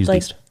 Yeah, he's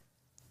like, beast.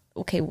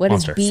 Okay, what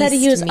Monster. does beast Said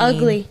he was mean?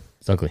 ugly.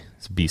 It's ugly.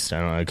 It's a beast. I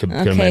don't know. It could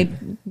have Okay. meant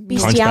Hunchback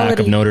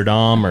Bestiality. of Notre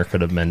Dame, or it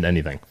could have meant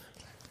anything.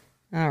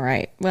 All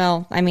right.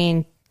 Well, I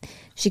mean,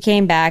 she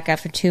came back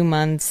after 2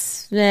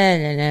 months.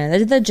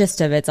 The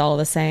gist of it's all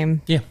the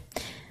same. Yeah,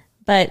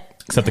 But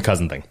except the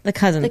cousin thing. the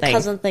cousin The thing,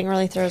 cousin thing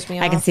really throws me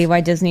off. I can see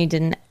why Disney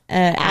didn't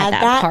add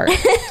that that. part.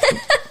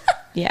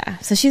 Yeah.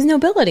 So she's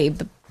nobility,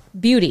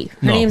 beauty.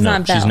 Her name's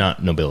not Belle. She's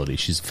not nobility.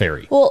 She's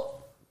fairy.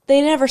 Well,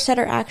 they never said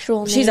her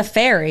actual name. She's a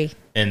fairy.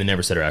 And they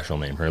never said her actual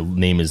name. Her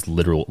name is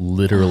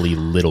literally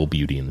Little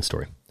Beauty in the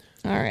story.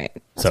 All right.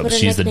 So what her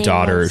she's the nickname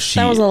daughter. was. She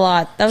That was a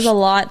lot. That was a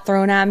lot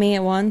thrown at me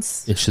at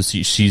once. It's just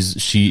she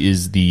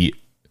is the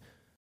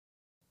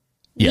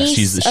Niece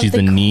she's of the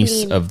the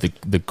niece queen. of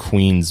the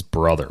queen's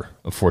brother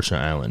of Fortunate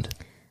Island.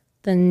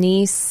 The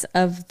niece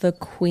of the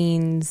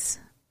queen's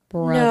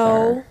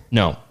brother.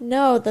 No,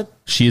 No, the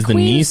she is the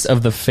queen's- niece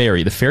of the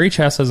fairy. The fairy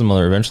chastises the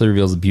mother, eventually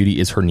reveals the beauty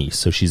is her niece.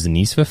 So she's the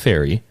niece of a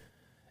fairy,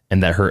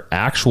 and that her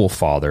actual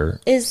father,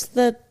 is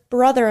the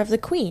brother of the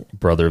queen.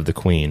 brother of the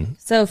queen,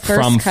 So first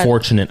from cut-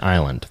 Fortunate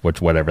Island,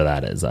 which whatever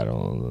that is, I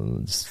don't know.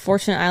 It's-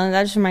 Fortunate Island.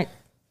 That just might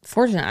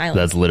Fortunate Island.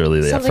 That's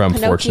literally Sounds from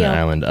like Fortunate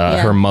Pinocchio. Island.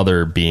 Yeah. Her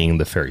mother being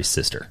the fairy's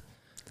sister.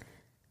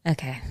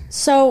 Okay.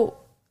 So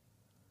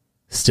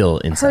Still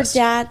her incest.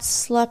 dad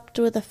slept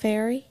with a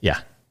fairy. Yeah.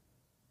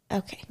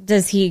 Okay.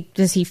 Does he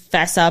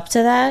fess up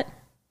to that?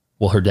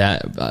 Well, her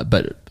dad,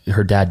 but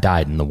her dad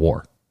died in the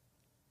war.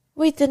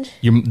 Wait, then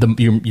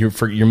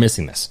You're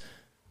missing this.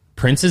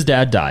 Prince's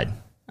dad died.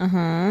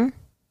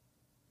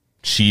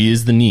 She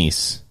is the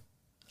niece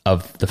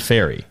of the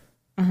fairy.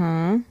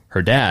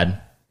 Her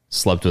dad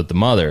slept with the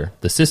mother,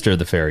 the sister of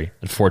the fairy,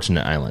 at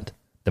Fortunate Island.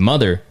 The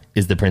mother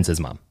is the prince's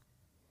mom.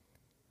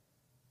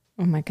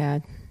 Oh my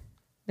god.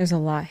 There's a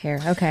lot here.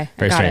 Okay.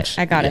 Very I got strange. it.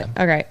 I got it.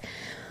 Yeah. All right.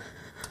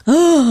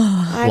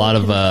 A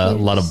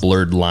lot of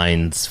blurred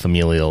lines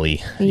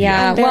familially.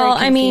 Yeah. I'm very Well,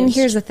 I mean, confused.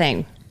 here's the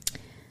thing.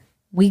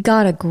 We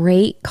got a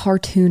great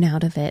cartoon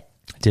out of it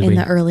Did in we?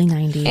 the early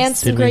 90s. and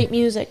some Did we? great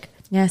music.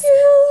 yes.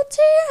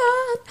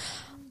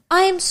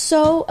 I am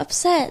so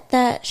upset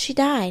that she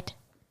died.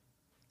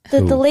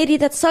 The lady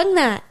that sung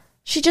that,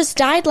 she just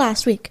died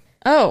last week.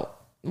 Oh,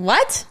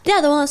 what? Yeah,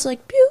 the one that's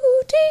like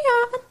beauty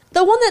on.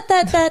 The one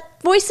that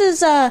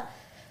voices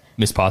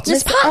Miss Potts?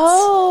 Miss Potts.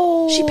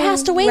 Oh, She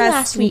passed away rest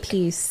last in week.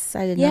 peace.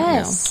 I did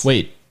Yes.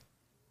 Wait.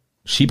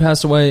 She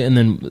passed away, and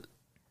then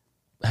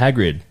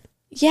Hagrid.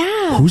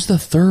 Yeah. Who's the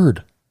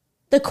third?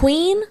 The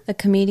Queen? not know. The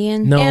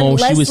comedian. No, And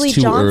she was Leslie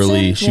too Johnson?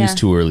 early. She was Yeah.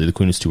 too early. The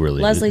queen was too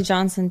early. Leslie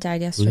Johnson died Who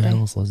the yesterday.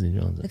 hell is Leslie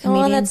Johnson? The The one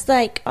comedian. that's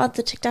like on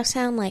the TikTok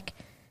sound like,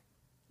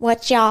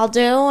 what y'all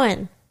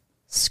doing?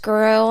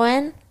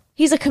 Screwing?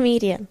 He's a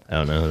comedian. I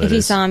don't know who that If you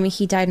is. saw him,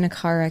 he died in a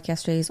car wreck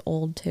yesterday. He's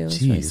old too.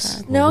 It's really Jeez.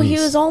 sad. No, he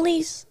Louise. was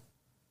only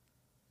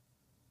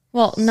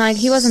Well, no,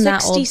 he wasn't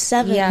that old.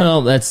 67. Yeah.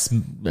 Well, that's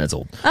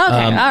old. Okay,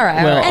 all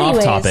right. Well,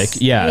 Anyways, off topic.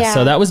 Yeah, yeah.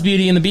 so that was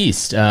Beauty and the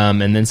Beast.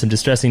 And then some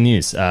distressing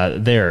news.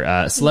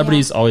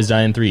 Celebrities always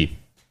die in 3.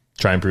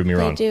 Try and prove me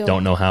wrong. do.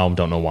 Don't know how,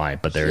 don't know why,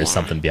 but there is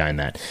something behind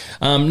that.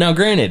 Now,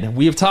 granted,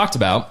 we have talked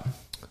about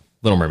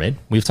Little Mermaid.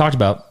 We've talked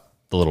about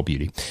The Little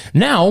Beauty.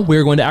 Now,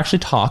 we're going to actually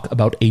talk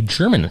about a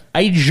German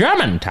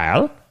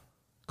tale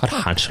called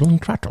Hansel and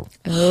Gretel.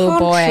 Oh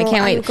boy, I Hansel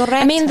can't and wait. Gretel.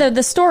 I mean,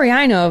 the story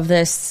I know of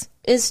this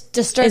is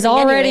disturbing. is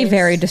already anyways.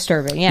 very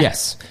disturbing. Yeah.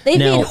 Yes. They've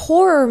now, made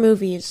horror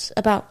movies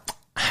about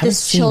I haven't this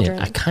seen children.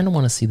 it. I kind of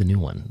want to see the new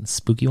one. The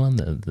spooky one,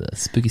 the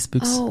spooky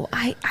spooks. Oh,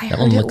 I That heard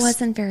one it looks-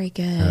 wasn't very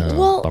good.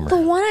 Well, bummer. the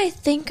one I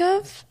think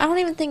of, I don't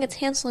even think it's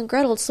Hansel and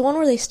Gretel. It's the one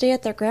where they stay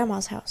at their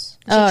grandma's house.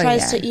 She Oh,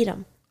 tries yeah. to eat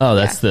them. Oh,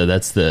 that's the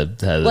Like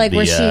the,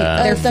 where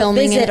they're the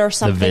filming visit it. or the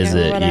something. Or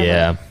visit. whatever.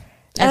 Yeah, I've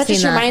That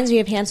just seen that. reminds me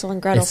of Hansel and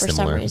Gretel It's for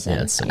similar. some reason.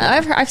 Yeah, it's similar.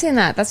 I've seen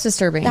that. That's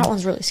disturbing. That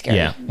one's really scary.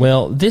 yeah.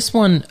 Well, this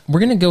one we're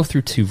going to go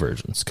through 2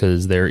 versions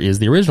because there is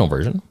the original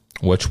version,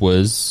 which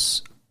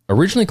was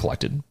originally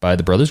collected by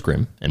the Brothers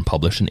Grimm and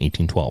published in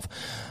 1812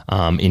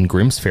 in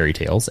Grimm's Fairy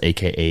Tales,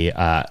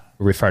 aka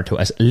referred to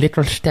as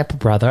Little Step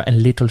Brother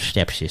and Little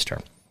Step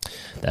Sister.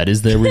 That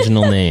is the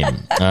original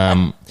name.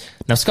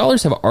 Now,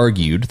 scholars have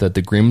argued that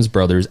the Grimm's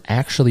brothers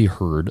actually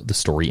heard the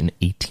story in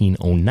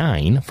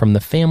 1809 from the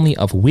family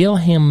of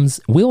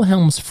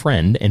Wilhelm's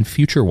friend and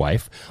future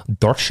wife,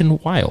 Dortchen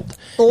Wild,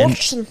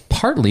 and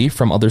partly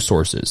from other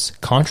sources,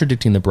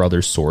 contradicting the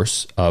brothers'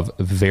 source of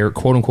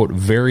quote-unquote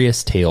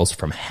various tales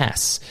from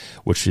Hesse,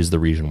 which is the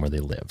region where they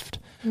lived.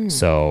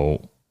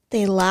 So...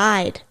 they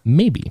lied.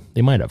 Maybe.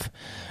 They might have.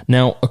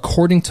 Now,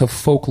 according to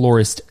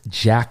folklorist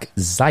Jack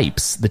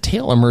Zipes, the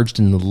tale emerged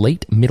in the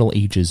late Middle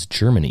Ages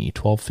Germany,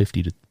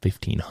 1250 to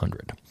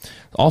 1500.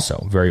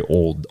 Also, very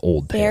old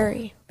tale.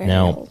 Very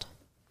now, old.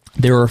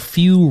 There are a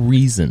few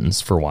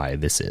reasons for why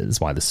this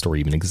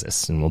story even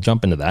exists, and we'll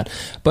jump into that.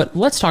 But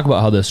let's talk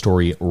about how the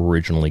story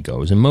originally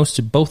goes. And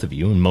both of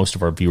you and most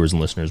of our viewers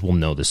and listeners will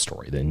know this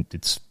story. Then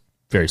it's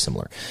very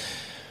similar.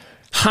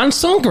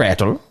 Hansel and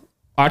Gretel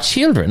are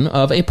children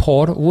of a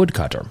poor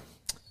woodcutter.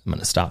 I'm going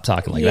to stop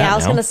talking like that now. Yeah, I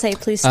was going to say,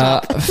 please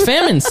stop.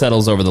 Famine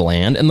settles over the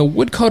land, and the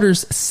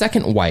woodcutter's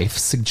second wife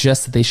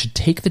suggests that they should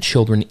take the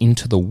children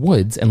into the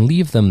woods and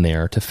leave them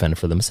there to fend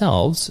for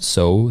themselves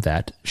so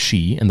that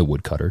she and the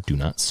woodcutter do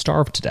not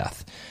starve to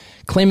death,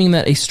 claiming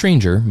that a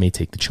stranger may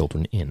take the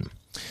children in.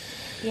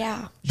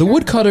 Yeah. The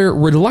woodcutter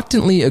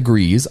reluctantly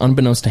agrees,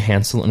 unbeknownst to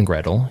Hansel and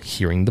Gretel,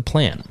 hearing the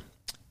plan.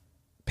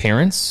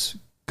 Parents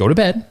go to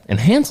bed, and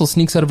Hansel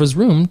sneaks out of his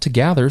room to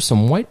gather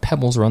some white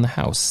pebbles around the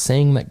house,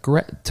 saying that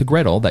to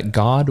Gretel that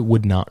God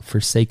would not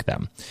forsake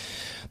them.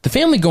 The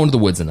family go into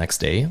the woods the next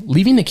day,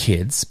 leaving the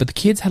kids, but the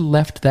kids had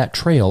left that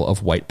trail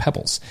of white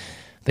pebbles.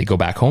 They go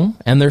back home,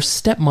 and their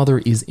stepmother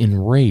is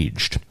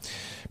enraged.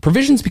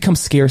 Provisions become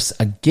scarce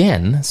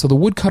again, so the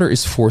woodcutter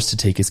is forced to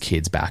take his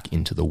kids back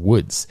into the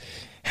woods.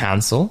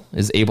 Hansel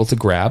is able to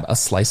grab a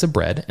slice of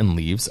bread and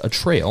leaves a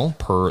trail,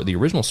 per the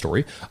original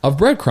story, of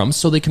breadcrumbs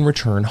so they can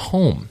return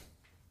home.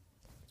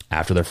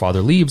 After their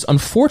father leaves,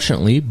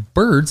 unfortunately,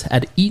 birds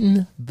had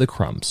eaten the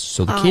crumbs,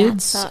 so the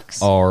kids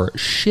are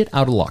shit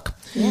out of luck.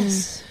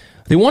 Yes.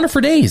 They wander for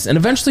days and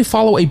eventually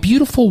follow a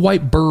beautiful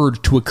white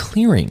bird to a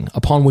clearing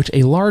upon which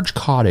a large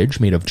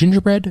cottage made of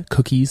gingerbread,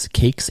 cookies,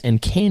 cakes,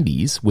 and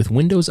candies with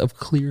windows of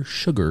clear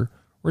sugar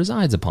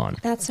resides upon.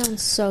 That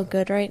sounds so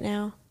good right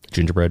now.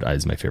 Gingerbread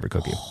is my favorite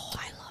cookie. Oh,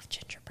 I love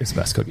gingerbread. It's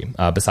the best cookie,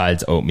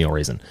 besides oatmeal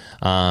raisin.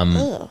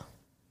 Ugh.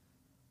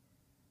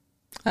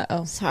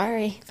 Uh-oh.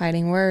 Sorry.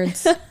 Fighting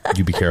words.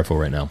 You be careful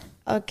right now.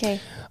 Okay.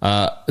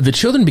 The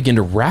children begin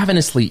to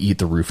ravenously eat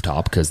the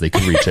rooftop because they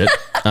can reach it.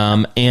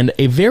 And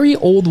a very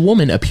old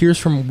woman appears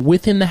from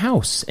within the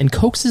house and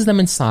coaxes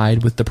them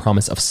inside with the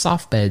promise of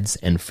soft beds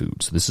and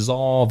food. So this is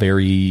all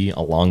very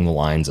along the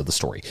lines of the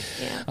story.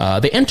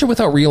 Yeah. They enter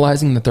without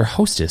realizing that their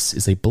hostess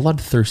is a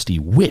bloodthirsty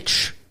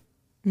witch.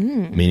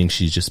 Meaning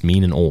she's just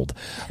mean and old,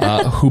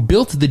 who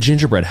built the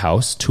gingerbread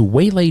house to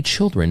waylay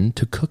children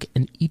to cook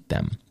and eat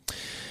them.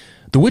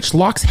 The witch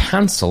locks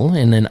Hansel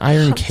in an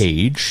iron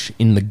cage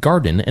in the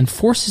garden and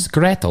forces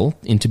Gretel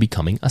into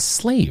becoming a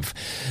slave.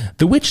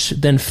 The witch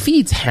then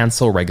feeds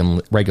Hansel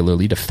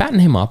regularly to fatten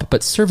him up,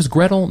 but serves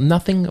Gretel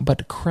nothing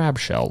but crab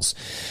shells.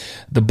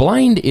 The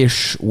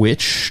blind-ish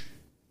witch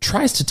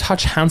tries to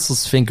touch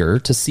Hansel's finger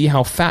to see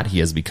how fat he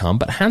has become,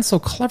 but Hansel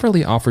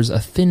cleverly offers a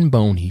thin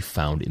bone he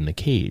found in the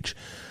cage.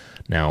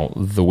 Now,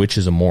 the witch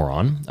is a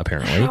moron,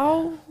 apparently.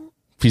 How?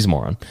 She's a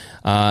moron.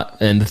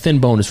 And the thin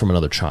bone is from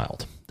another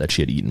child that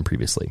she had eaten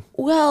previously.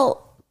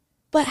 Well,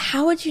 but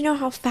how would you know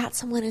how fat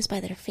someone is by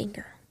their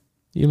finger?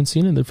 You haven't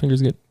seen it? Their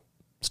fingers get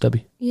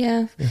stubby.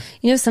 Yeah.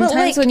 You know,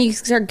 sometimes when you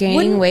start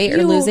gaining weight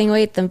or losing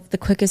weight, the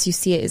quickest you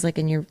see it is like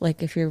in your,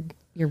 like if your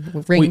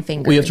ring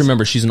finger. We have to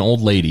remember she's an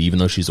old lady, even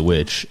though she's a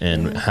witch,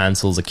 and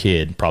Hansel's a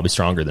kid, probably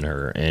stronger than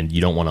her, and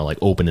you don't want to like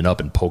open it up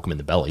and poke him in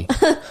the belly.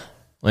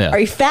 Yeah. Are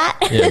you fat?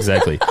 Yeah,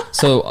 exactly.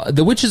 So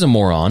the witch is a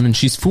moron, and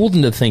she's fooled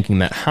into thinking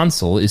that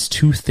Hansel is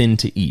too thin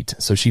to eat.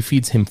 So she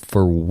feeds him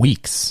for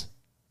weeks.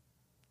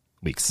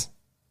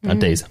 Not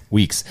days,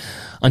 weeks.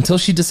 Until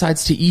she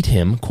decides to eat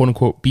him, quote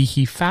unquote, be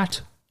he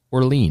fat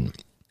or lean.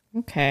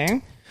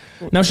 Okay.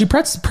 Now she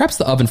preps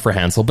the oven for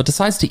Hansel, but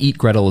decides to eat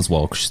Gretel as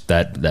well.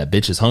 That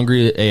bitch is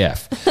hungry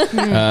AF.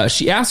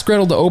 She asks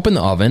Gretel to open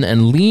the oven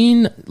and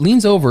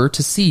leans over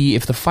to see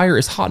if the fire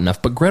is hot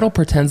enough, but Gretel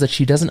pretends that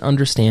she doesn't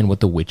understand what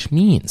the witch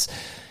means.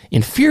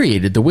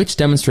 Infuriated, the witch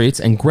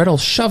demonstrates, and Gretel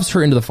shoves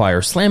her into the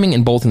fire, slamming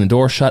and bolting the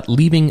door shut,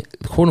 leaving,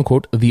 quote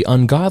unquote, the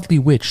ungodly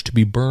witch to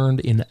be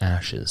burned in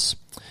ashes.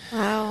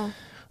 Wow.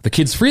 The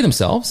kids free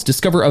themselves,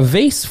 discover a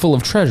vase full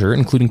of treasure,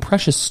 including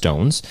precious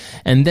stones,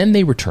 and then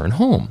they return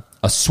home.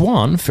 A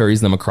swan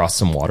ferries them across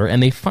some water,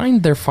 and they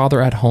find their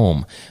father at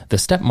home, the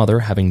stepmother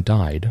having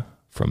died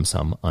from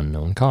some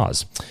unknown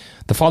cause.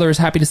 The father is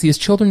happy to see his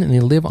children, and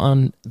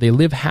they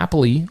live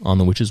happily on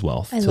the witch's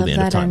wealth till the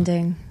end of time.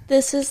 Ending.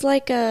 This is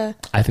like a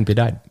I think they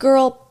died.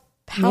 girl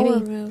power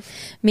move.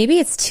 Maybe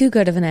it's too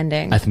good of an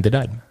ending. I think they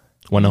died.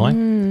 Want to know why?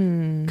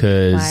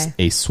 Because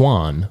a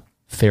swan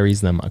ferries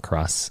them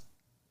across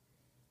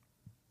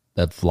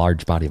that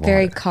large body of water.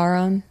 Very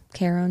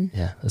Charon.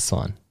 Yeah, a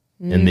swan.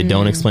 And they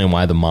don't explain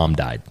why the mom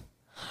died.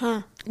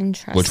 Huh.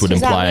 Interesting. Which would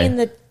Does imply that mean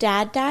the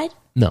dad died?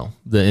 No.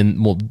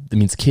 It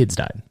means kids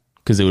died.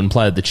 Because it would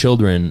imply that the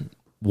children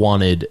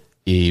wanted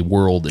a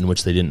world in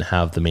which they didn't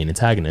have the main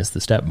antagonist, the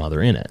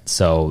stepmother, in it.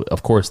 So,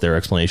 of course, their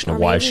explanation of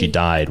why she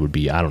died would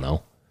be, I don't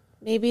know.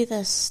 Maybe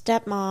the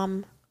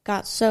stepmom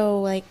got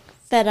so, like,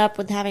 fed up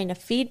with having to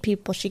feed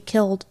people, she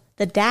killed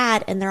the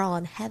dad, and they're all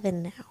in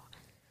heaven now.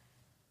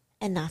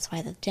 And that's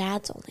why the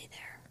dad's only there.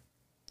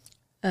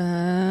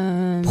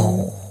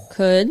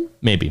 Could.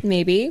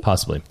 Maybe.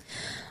 Possibly.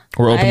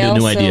 We're open to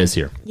new ideas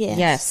here.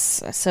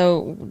 Yes.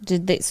 So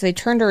they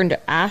turned her into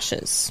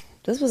ashes.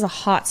 This was a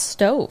hot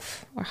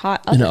stove or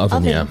hot oven. An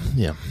oven.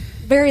 Yeah.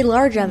 Very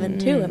large oven,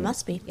 too. It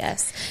must be.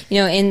 Yes.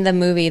 In the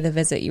movie, The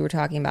Visit you were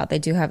talking about, they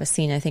do have a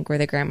scene, I think, where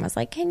the grandma's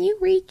like, can you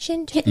reach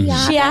into the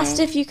oven? She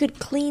asked if you could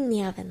clean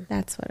the oven.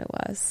 That's what it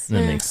was.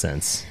 That makes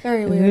sense.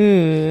 Very weird.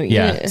 Ooh,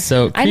 yeah.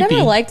 So creepy. I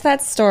never liked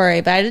that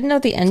story, but I didn't know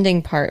the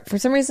ending part. For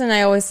some reason,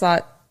 I always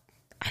thought,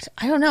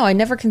 I don't know. I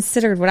never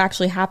considered what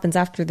actually happens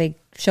after they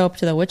show up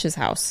to the witch's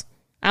house.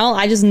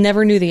 I just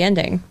never knew the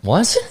ending.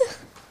 What?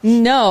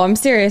 No, I'm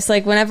serious.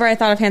 Like, whenever I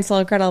thought of Hansel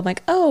and Gretel, I'm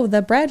like, oh,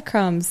 the bread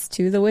comes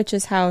to the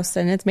witch's house,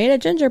 and it's made of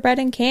gingerbread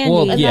and candy.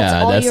 Well, and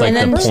that's like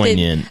the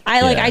poignant.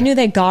 I knew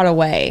they got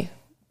away,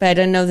 but I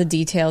didn't know the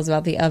details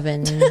about the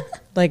oven.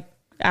 Like,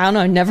 I don't know.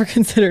 I never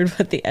considered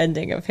what the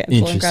ending of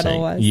Hansel and Gretel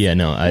was. Yeah,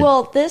 no.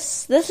 Well,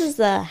 this is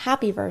the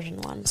happy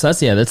version one. So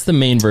that's the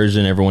main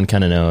version. Everyone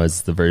kind of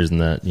knows the version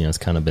that has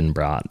kind of been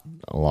brought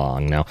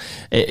along. Now,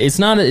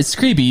 it's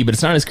creepy, but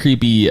it's not as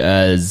creepy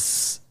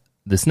as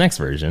this next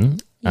version.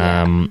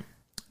 Yeah.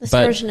 This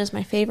version is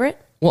my favorite.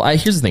 Well,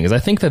 here's the thing: is I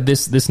think that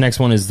this next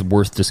one is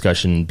worth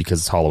discussion because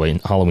it's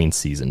Halloween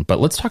season. But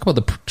let's talk about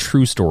the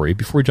true story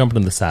before we jump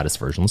into the saddest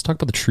version. Let's talk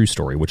about the true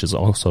story, which is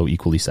also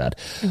equally sad,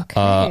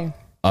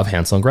 of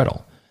Hansel and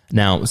Gretel.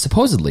 Now,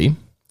 supposedly,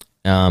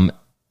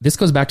 this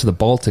goes back to the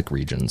Baltic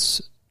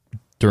regions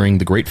during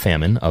the Great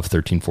Famine of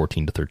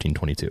 1314 to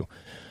 1322.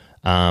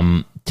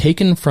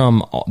 Taken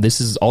from all this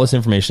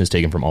information is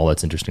taken from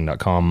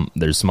allthat'sinteresting.com.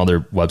 There's some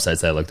other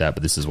websites that I looked at,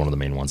 but this is one of the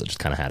main ones that just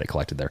kind of had it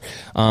collected there.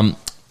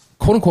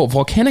 Quote unquote,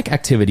 volcanic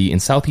activity in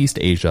Southeast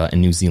Asia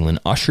and New Zealand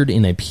ushered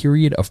in a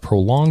period of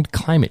prolonged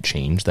climate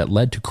change that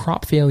led to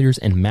crop failures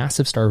and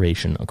massive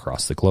starvation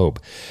across the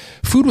globe.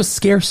 Food was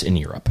scarce in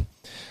Europe.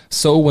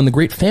 So when the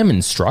Great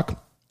Famine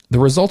struck, the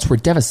results were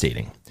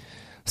devastating.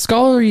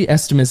 Scholarly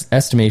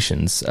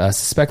estimations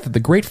suspect that the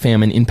Great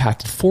Famine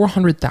impacted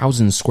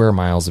 400,000 square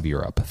miles of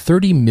Europe,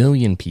 30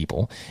 million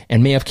people,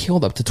 and may have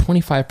killed up to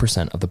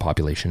 25% of the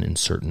population in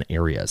certain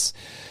areas.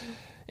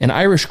 An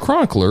Irish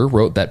chronicler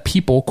wrote that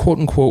people, quote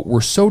unquote,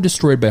 were so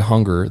destroyed by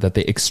hunger that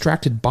they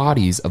extracted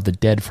bodies of the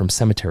dead from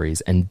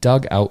cemeteries and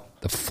dug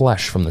out the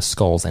flesh from the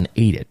skulls and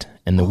ate it,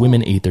 and the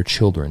women ate their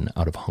children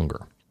out of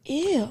hunger.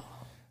 Ew.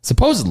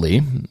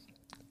 Supposedly,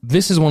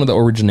 this is one of the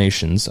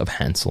originations of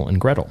Hansel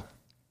and Gretel.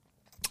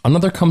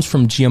 Another comes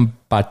from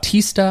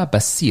Giambattista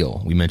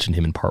Basile. We mentioned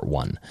him in part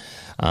 1.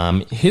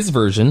 His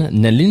version,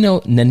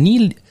 Nanio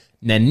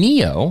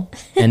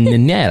and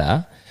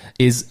Ninetta,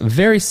 is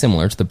very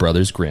similar to the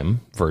Brothers Grimm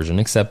version,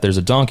 except there's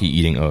a donkey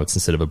eating oats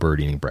instead of a bird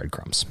eating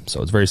breadcrumbs.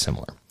 So it's very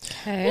similar.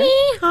 Okay.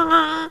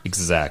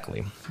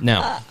 Exactly.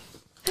 Now,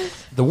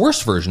 the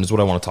worst version is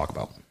what I want to talk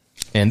about.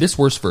 And this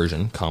worst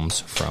version comes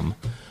from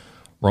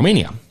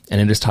Romania,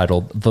 and it is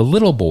titled The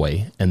Little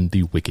Boy and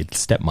the Wicked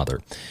Stepmother.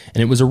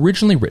 And it was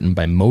originally written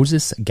by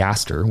Moses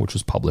Gaster, which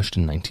was published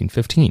in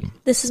 1915.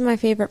 This is my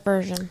favorite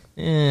version.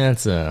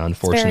 It's an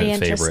unfortunate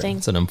favorite.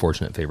 It's an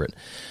unfortunate favorite.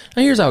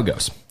 Now, here's how it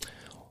goes.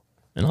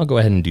 And I'll go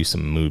ahead and do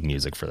some mood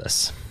music for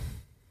this.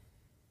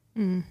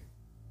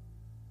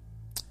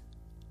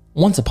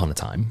 Once upon a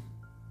time,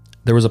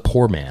 there was a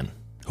poor man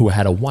who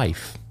had a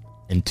wife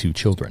and 2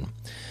 children,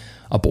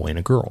 a boy and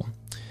a girl.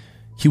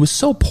 He was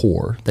so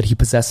poor that he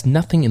possessed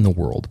nothing in the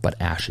world but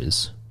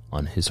ashes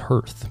on his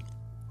hearth.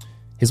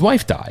 His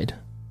wife died,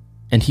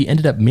 and he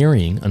ended up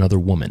marrying another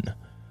woman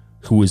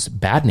who was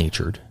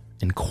bad-natured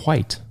and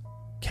quite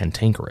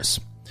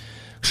cantankerous.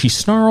 She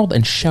snarled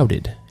and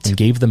shouted and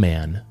gave the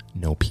man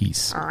no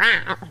peace.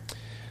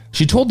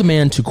 She told the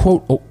man to,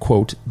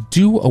 quote,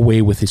 do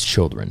away with his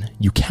children.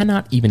 You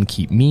cannot even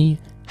keep me.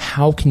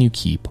 How can you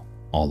keep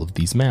all of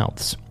these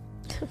mouths?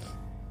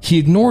 He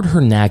ignored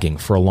her nagging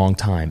for a long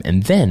time,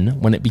 and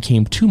then, when it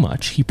became too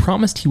much, he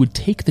promised he would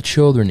take the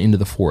children into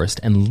the forest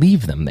and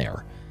leave them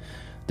there.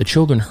 The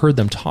children heard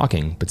them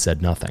talking, but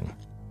said nothing.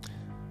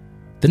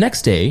 The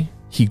next day,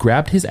 he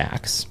grabbed his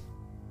axe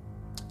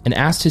and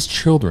asked his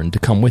children to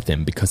come with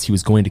him because he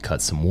was going to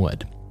cut some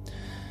wood.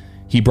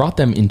 He brought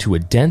them into a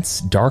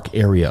dense, dark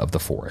area of the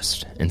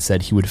forest and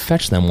said he would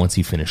fetch them once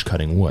he finished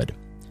cutting wood.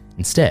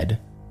 Instead,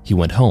 he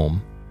went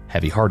home,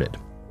 heavy-hearted.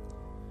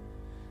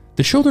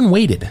 The children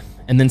waited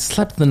and then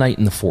slept the night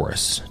in the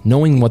forest,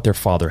 knowing what their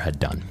father had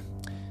done.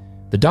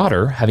 The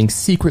daughter, having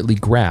secretly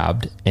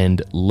grabbed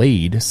and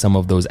laid some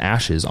of those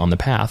ashes on the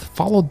path,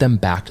 followed them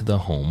back to the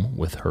home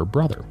with her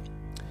brother.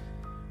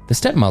 The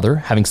stepmother,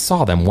 having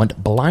saw them,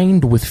 went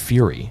blind with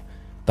fury.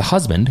 The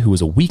husband, who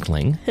was a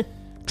weakling,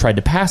 tried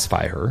to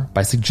pacify her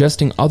by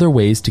suggesting other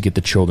ways to get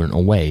the children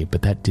away,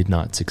 but that did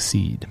not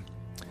succeed.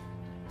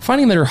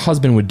 Finding that her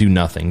husband would do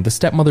nothing, the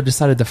stepmother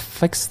decided to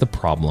fix the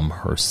problem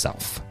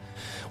herself.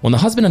 When the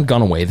husband had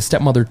gone away, the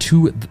stepmother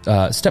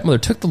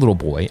took the little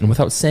boy and,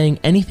 without saying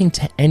anything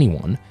to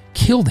anyone,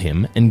 killed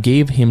him and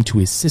gave him to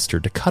his sister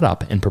to cut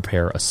up and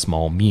prepare a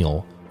small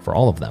meal for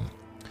all of them.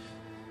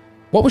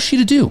 What was she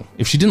to do?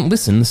 If she didn't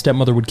listen, the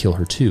stepmother would kill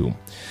her too.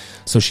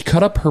 So she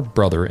cut up her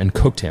brother and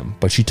cooked him,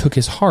 but she took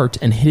his heart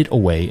and hid it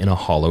away in a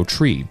hollow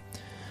tree.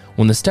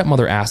 When the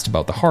stepmother asked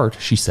about the heart,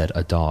 she said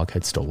a dog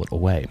had stole it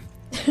away.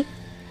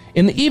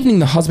 In the evening,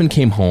 the husband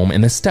came home,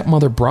 and the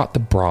stepmother brought the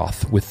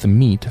broth with the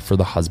meat for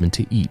the husband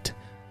to eat.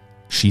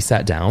 She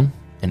sat down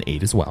and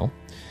ate as well,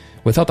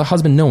 without the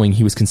husband knowing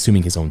he was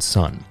consuming his own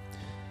son.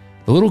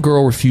 The little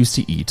girl refused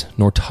to eat,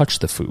 nor touch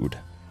the food.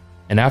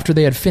 And after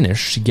they had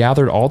finished, she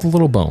gathered all the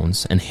little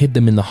bones and hid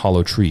them in the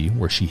hollow tree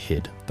where she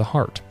hid the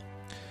heart.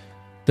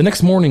 The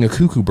next morning, a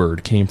cuckoo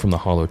bird came from the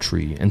hollow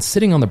tree, and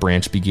sitting on the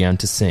branch began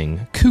to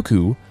sing,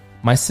 "Cuckoo,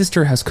 my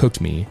sister has cooked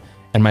me,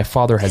 and my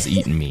father has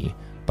eaten me,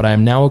 but I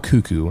am now a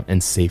cuckoo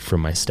and safe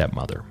from my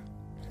stepmother."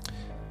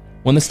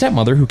 When the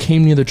stepmother, who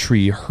came near the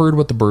tree, heard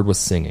what the bird was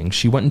singing,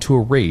 she went into a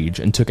rage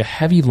and took a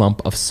heavy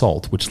lump of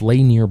salt which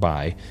lay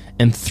nearby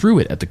and threw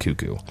it at the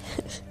cuckoo.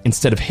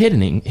 Instead of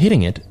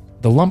hitting it,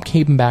 the lump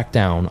came back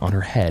down on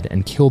her head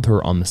and killed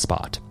her on the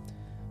spot.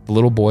 The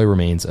little boy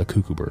remains a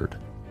cuckoo bird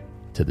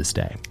to this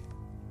day.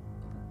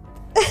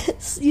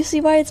 You see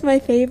why it's my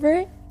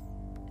favorite?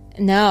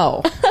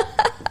 No.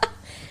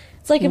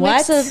 It's like a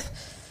mix What? of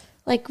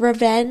like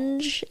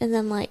revenge and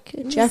then like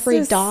Jeffrey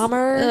is-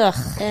 Dahmer.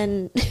 Ugh.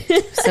 And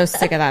So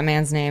sick of that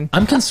man's name.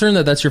 I'm concerned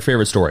that that's your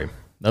favorite story.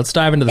 Let's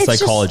dive into the It's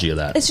psychology just- of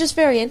that. It's just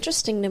very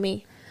interesting to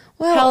me.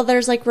 Well- how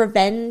there's like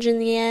revenge in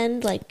the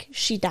end, like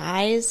she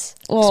dies.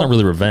 It's not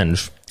really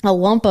revenge. A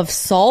lump of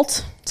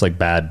salt? It's like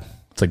bad.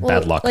 It's like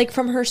bad luck. Like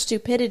from her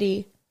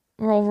stupidity.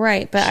 Well,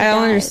 right, but She I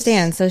don't dies.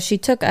 understand. So she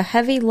took a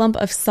heavy lump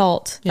of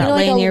salt You that know,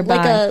 lay like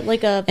nearby,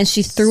 like a and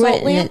she threw salt it,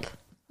 and lamp? it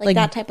Like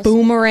that type of No,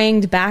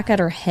 boomeranged back at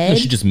her head.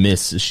 she just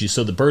missed.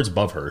 So the bird's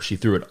above her. She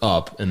threw it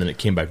up, and then it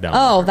came back down.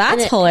 Oh, on her. that's And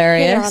it hit her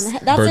hilarious. on the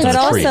head. That's Birds But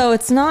of a tree. also,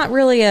 it's not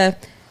really a.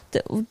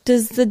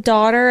 Does the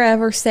daughter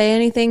ever say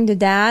anything to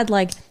dad?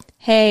 Like,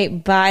 hey,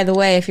 by the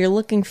way, if you're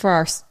looking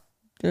for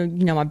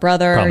my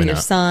brother Probably or your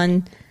not.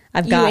 son,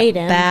 I've You got ate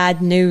him.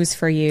 bad news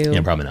for you.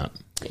 Yeah, probably not.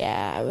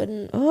 Yeah, I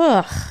wouldn't.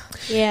 Ugh.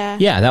 Yeah.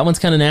 Yeah, that one's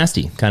kind of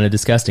nasty, kind of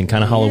disgusting,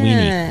 kind of Halloweeny.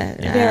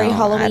 Yeah, Very no, I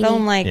Halloween-y.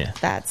 don't like Yeah.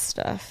 that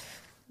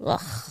stuff.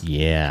 Ugh,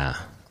 Yeah.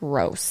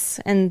 gross.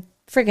 And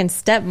freaking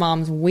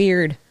stepmom's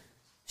weird.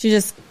 She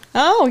just,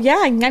 oh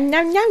yeah, yum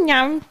yum yum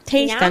yum,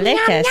 tastes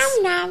delicious.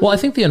 Well, I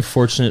think the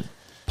unfortunate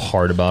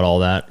part about all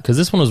that, because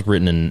this one was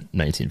written in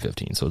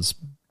 1915, so it's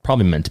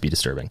probably meant to be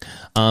disturbing.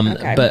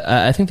 Okay. But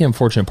I think the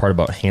unfortunate part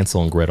about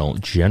Hansel and Gretel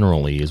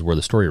generally is where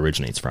the story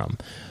originates from.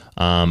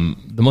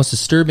 The most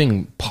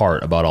disturbing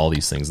part about all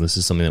these things, and this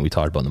is something that we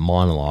talked about in the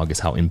monologue, is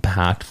how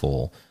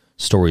impactful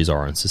stories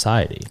are in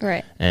society.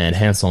 Right. And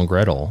Hansel and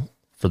Gretel,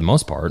 for the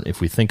most part,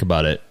 if we think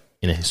about it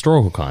in a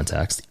historical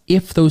context,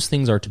 if those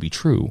things are to be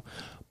true,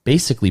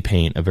 basically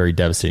paint a very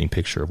devastating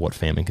picture of what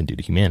famine can do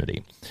to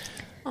humanity.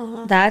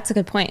 That's a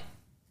good point.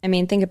 I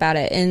mean, think about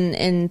it.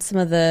 In some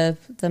of the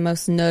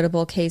most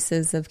notable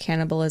cases of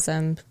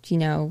cannibalism,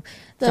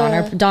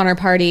 Donner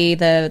Party,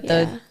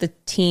 the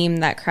team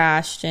that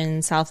crashed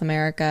in South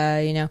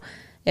America,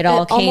 it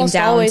all came almost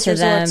down always to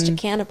resorts them.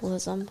 to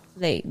cannibalism.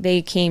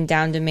 They came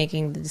down to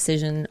making the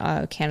decision,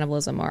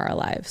 cannibalism or our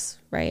lives,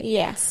 right?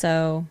 Yeah.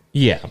 So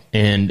Yeah,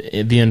 and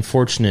the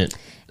unfortunate...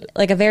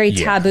 like a very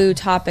Yeah. taboo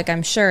topic,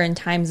 I'm sure, in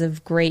times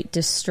of great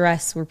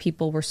distress where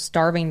people were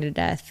starving to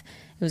death.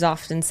 It was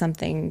often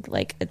something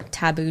like a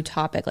taboo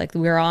topic, like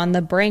we were on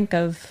the brink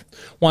of.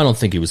 Well, I don't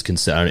think it was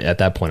at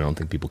that point. I don't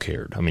think people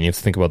cared. I mean, you have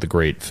to think about the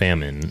Great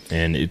Famine,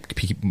 and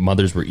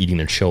mothers were eating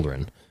their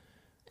children,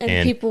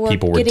 and people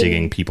were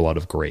digging people out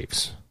of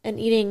graves, and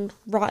eating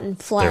rotten their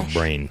flesh.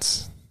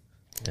 brains.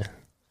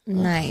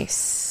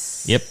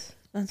 Nice. Yep.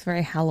 That's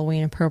very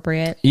Halloween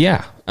appropriate.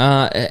 Yeah,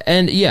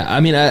 and yeah, I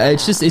mean,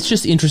 it's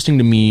just interesting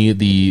to me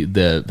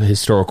the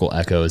historical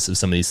echoes of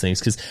some of these things,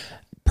 because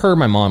per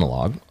my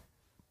monologue,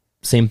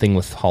 same thing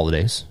with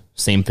holidays,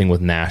 same thing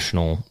with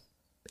national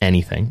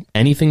anything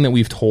that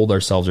we've told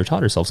ourselves or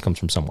taught ourselves comes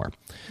from somewhere.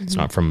 Mm-hmm. It's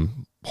not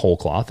from whole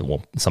cloth.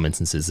 Well, in some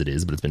instances it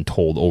is, but it's been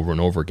told over and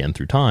over again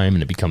through time,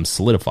 and it becomes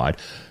solidified.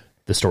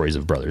 The stories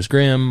of Brothers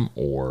Grimm,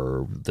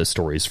 or the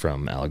stories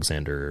from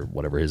Alexander,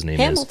 whatever his name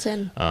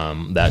Hamilton.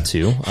 is. That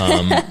too.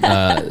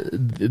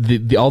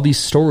 All these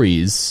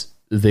stories,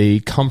 they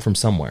come from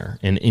somewhere.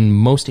 And in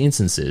most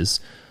instances,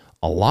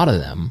 a lot of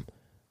them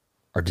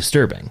are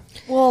disturbing.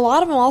 Well, a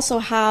lot of them also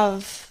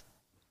have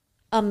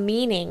a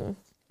meaning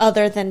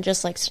other than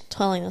just like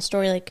telling a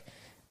story, like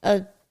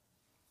a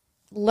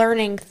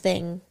learning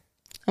thing.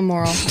 A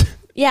moral.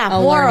 Yeah,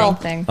 A moral learning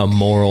thing. A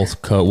moral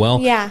code. Well,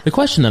 Yeah. the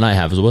question that I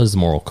have is, what is the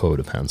moral code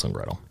of Hansel and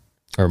Gretel?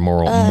 Or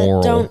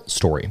moral don't-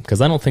 story? Because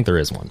I don't think there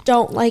is one.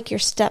 Don't like your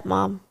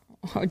stepmom.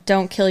 Or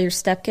don't kill your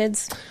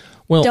stepkids.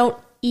 Well, Don't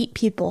eat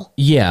people.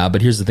 Yeah,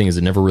 but here's the thing: is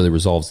it never really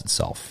resolves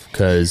itself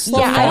because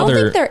I don't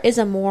think there is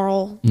a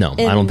moral. No,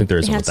 I don't think there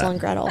is one with Hansel that. and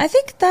Gretel. I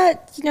think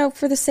that,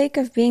 for the sake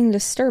of being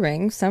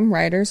disturbing, some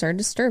writers are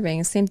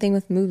disturbing. Same thing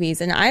with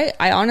movies. And I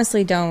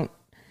honestly don't.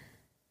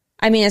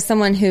 I mean, as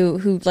someone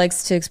who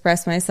likes to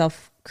express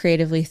myself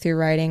creatively through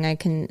writing, I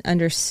can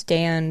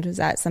understand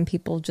that some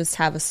people just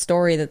have a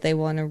story that they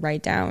want to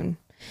write down.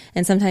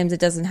 And sometimes it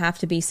doesn't have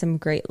to be some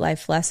great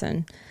life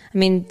lesson. I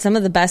mean, some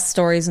of the best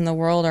stories in the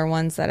world are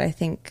ones that I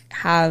think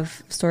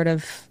have sort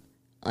of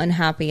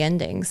unhappy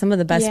endings. Some of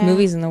the best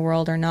movies in the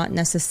world are not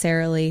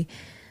necessarily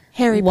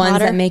Harry ones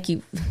Potter. that make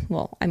you,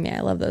 well, I mean,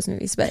 I love those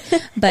movies, but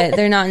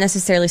they're not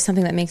necessarily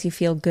something that makes you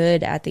feel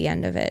good at the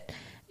end of it.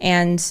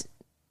 And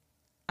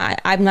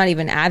I'm not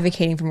even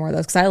advocating for more of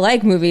those because I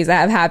like movies that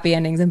have happy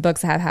endings and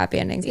books that have happy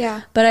endings.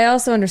 Yeah. But I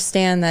also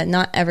understand that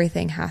not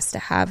everything has to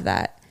have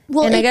that.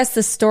 Well, and I guess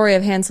the story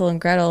of Hansel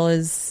and Gretel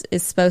is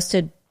supposed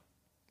to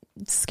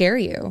scare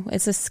you.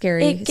 It's a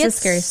scary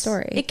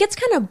story. It gets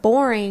kind of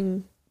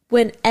boring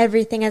when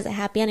everything has a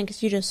happy ending because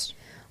there's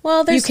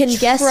you can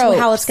guess tropes.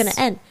 how it's going to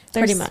end.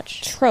 There's Pretty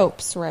much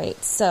tropes, right?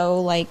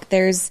 So like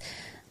there's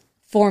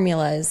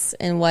formulas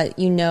and what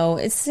it's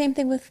the same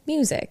thing with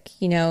music.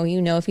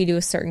 If you do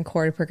a certain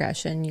chord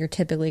progression, you're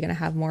typically going to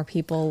have more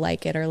people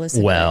like it or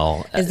listen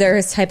to it. Is there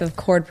a type of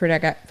chord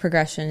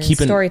progression in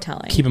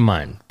storytelling? Keep in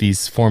mind,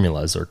 these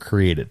formulas are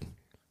created.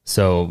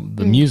 So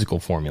the musical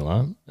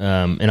formula,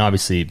 and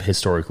obviously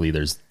historically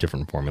there's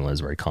different formulas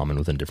very common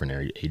within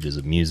different ages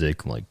of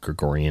music, like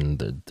Gregorian,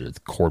 the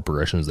chord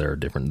progressions there are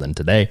different than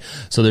today.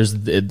 So there's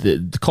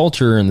the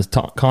culture and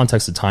the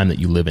context of time that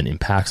you live in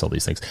impacts all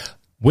these things.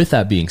 With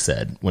that being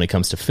said, when it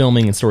comes to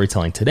filming and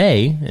storytelling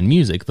today and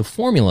music, the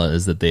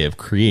formulas that they have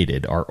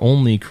created are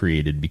only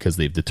created because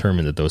they've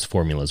determined that those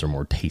formulas are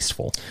more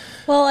tasteful.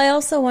 Well, I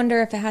also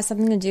wonder if it has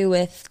something to do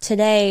with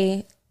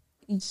today,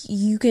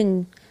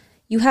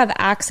 you have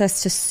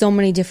access to so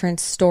many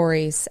different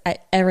stories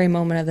at every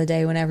moment of the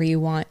day whenever you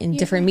want in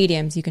different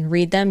mediums. You can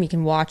read them, you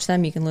can watch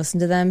them, you can listen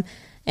to them,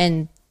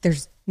 and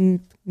there's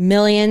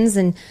millions,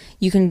 and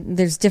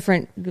there's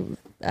different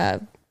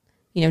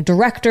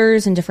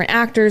directors and different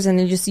actors,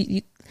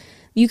 and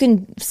you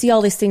can see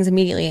all these things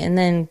immediately. And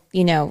then,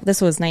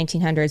 this was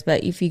 1900s,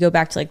 but if you go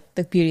back to like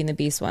the Beauty and the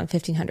Beast one,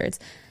 1500s,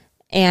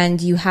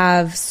 and you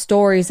have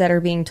stories that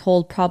are being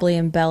told, probably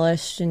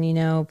embellished,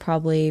 and,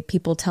 probably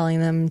people telling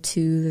them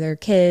to their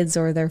kids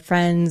or their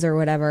friends or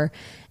whatever,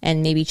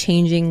 and maybe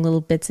changing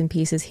little bits and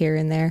pieces here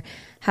and there.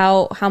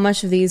 How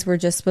much of these were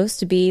just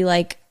supposed to be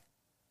like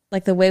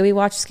the way we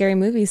watch scary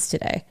movies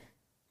today?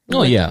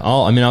 Oh yeah,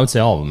 I would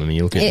say all of them. I mean,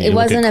 you look at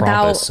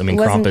Krampus.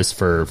 Krampus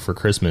for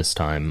Christmas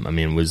time. I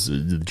mean, was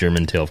the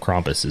German tale of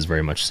Krampus is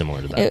very much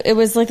similar to that. It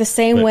was like the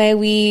same way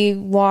we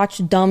watch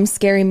dumb,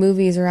 scary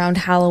movies around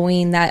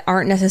Halloween that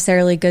aren't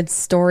necessarily good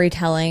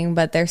storytelling,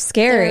 but they're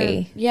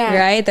scary.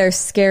 Right? They're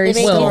scary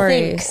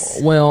stories.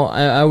 Well,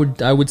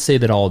 I would say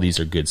that all of these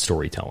are good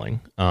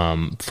storytelling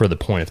for the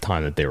point of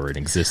time that they were in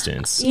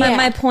existence. Yeah.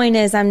 My point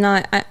is, I'm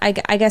not. I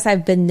guess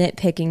I've been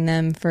nitpicking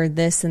them for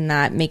this and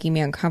that, making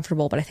me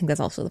uncomfortable. But I think that's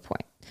also the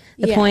point.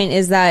 The point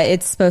is that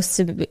it's supposed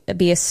to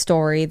be a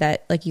story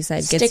that, like you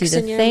said, gets you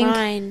to think.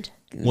 Mind.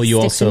 Well, you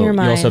also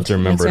have to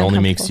remember it only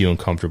makes you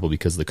uncomfortable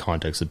because of the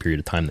context of the period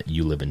of time that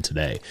you live in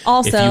today.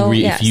 Also,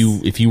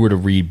 if you were to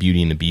read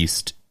Beauty and the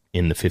Beast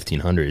in the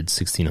 1500s,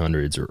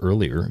 1600s, or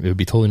earlier, it would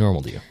be totally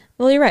normal to you.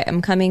 Well, you're right.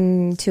 I'm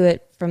coming to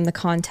it from the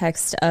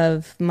context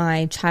of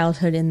my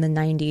childhood in the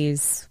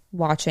 90s,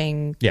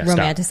 watching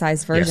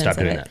romanticized versions of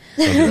it.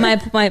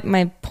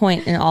 My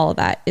point in all of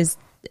that is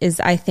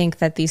I think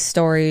that these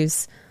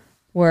stories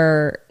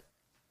were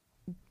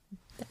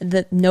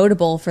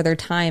notable for their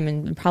time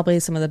and probably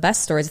some of the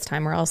best stories of the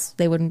time, or else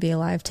they wouldn't be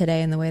alive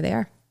today in the way they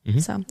are. Mm-hmm.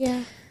 So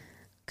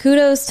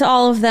kudos to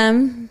all of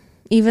them,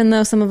 even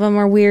though some of them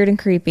are weird and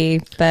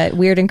creepy, but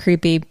weird and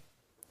creepy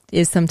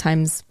is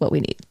sometimes what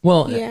we need.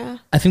 Well,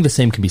 I think the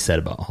same can be said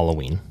about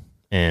Halloween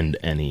and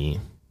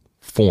any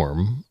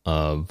form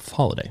of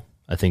holiday.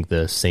 I think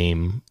the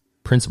same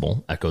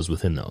principle echoes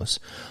within those.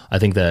 I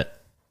think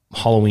that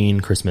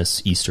Halloween,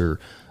 Christmas, Easter,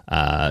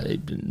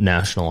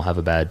 National Have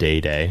a Bad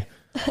Day,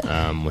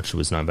 which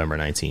was November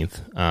 19th.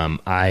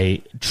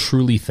 I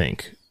truly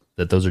think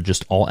that those are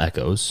just all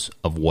echoes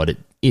of what it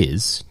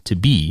is to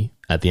be,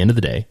 at the end of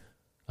the day,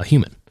 a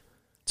human.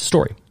 It's a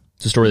story.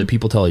 It's a story that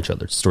people tell each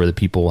other. It's a story that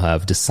people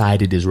have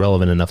decided is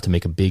relevant enough to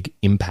make a big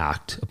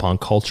impact upon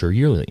culture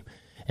yearly.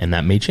 And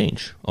that may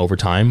change. Over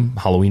time,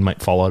 Halloween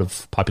might fall out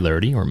of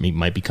popularity or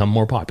might become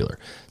more popular.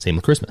 Same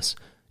with Christmas.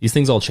 These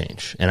things all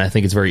change. And I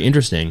think it's very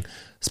interesting,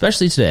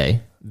 especially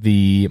today,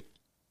 the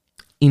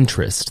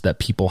interest that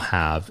people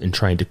have in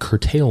trying to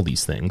curtail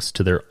these things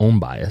to their own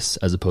bias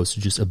as opposed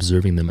to just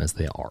observing them as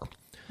they are.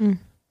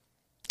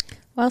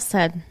 Well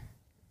said.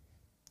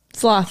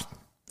 Sloth,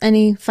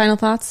 any final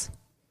thoughts?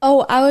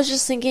 Oh, I was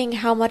just thinking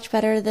how much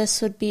better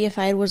this would be if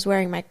I was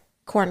wearing my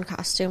corn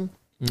costume.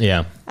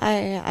 Yeah.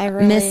 I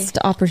really missed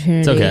opportunity.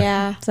 It's okay.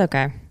 Yeah. It's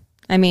okay.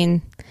 I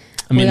mean,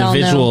 I mean, all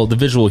know. the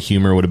visual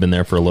humor would have been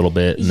there for a little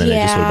bit, and then it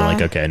just would have been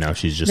like, okay, now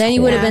she's just. Then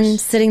you would have Corn. been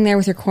sitting there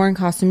with your corn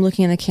costume,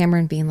 looking at the camera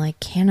and being like,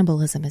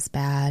 "Cannibalism is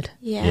bad."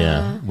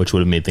 Yeah. which would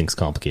have made things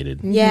complicated.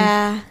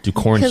 Yeah. Do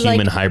corn 'Cause,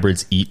 human like,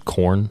 hybrids eat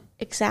corn?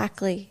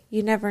 exactly.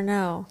 You never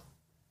know.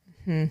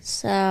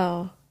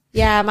 So,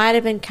 yeah, it might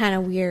have been kind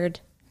of weird.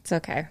 It's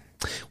okay.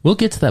 We'll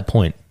get to that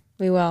point.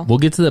 We will. We'll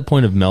get to that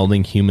point of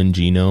melding human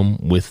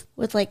genome with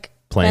With like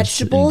plants.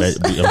 vegetables.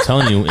 I'm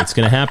telling you, it's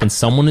going to happen.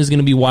 Someone is going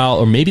to be wild,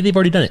 or maybe they've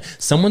already done it.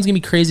 Someone's going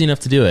to be crazy enough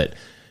to do it.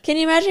 Can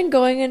you imagine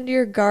going into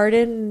your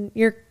garden and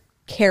your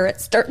carrot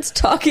starts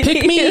talking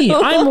Pick to me. you?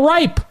 I'm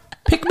ripe.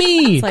 Pick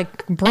me. It's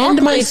like end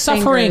broccoli my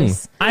suffering.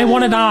 fingers. I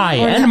want to die.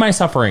 End my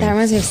suffering. That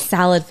reminds me of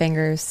salad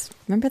fingers.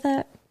 Remember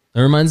that? It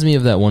reminds me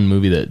of that one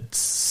movie that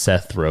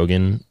Seth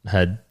Rogen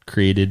had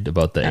created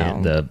about the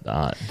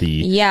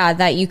Yeah,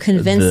 that you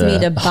convinced me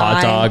to buy.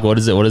 hot dog. What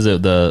is it?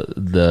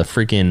 The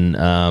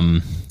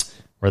freaking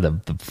where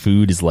the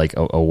food is like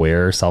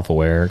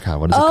self-aware. God,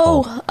 what is it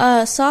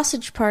called?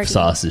 Sausage Party.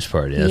 Sausage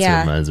Party. That's what it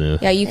reminds me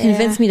of. Yeah, you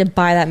convinced me to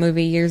buy that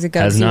movie years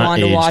ago Has because you not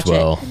wanted to aged watch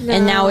well. it.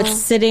 And now it's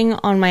sitting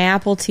on my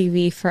Apple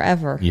TV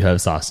forever. You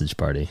have Sausage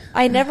Party.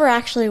 I never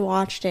actually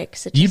watched it.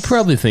 'Cause it You'd just-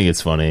 probably think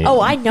it's funny.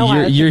 Oh, I know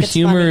I would Your think it's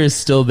humor funny. is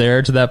still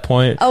there to that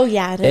point. Oh,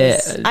 yeah, it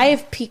is. I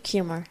have peak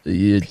humor.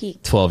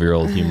 Peak.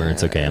 12-year-old humor.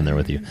 It's okay. I'm there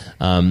with you.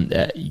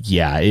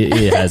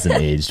 It hasn't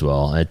aged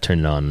well. I turned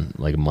it on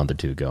like a month or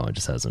two ago. It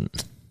just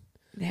hasn't.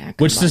 Yeah,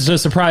 Which is a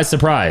surprise.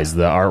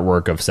 The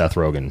artwork of Seth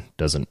Rogen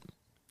doesn't.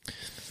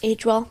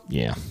 Age well.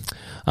 Yeah.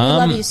 We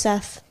love you,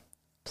 Seth.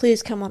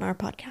 Please come on our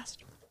podcast.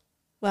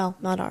 Well,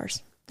 not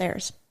ours.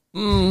 Theirs. I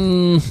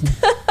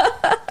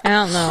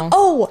don't know.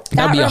 Oh, that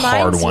That'd be a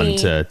hard reminds one me.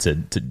 to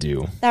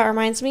do. That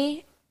reminds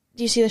me.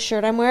 Do you see the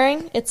shirt I'm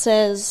wearing? It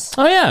says...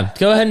 Oh yeah,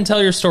 go ahead and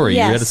tell your story.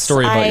 Yes, You had a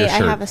story about your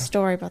shirt. I have a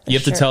story about this You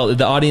have to shirt. tell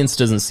the audience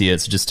doesn't see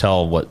it, so just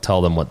tell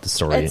them what the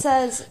story. It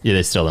says... Yeah,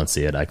 they still don't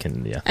see it. I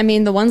can. Yeah. I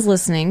mean, the ones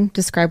listening,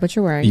 describe what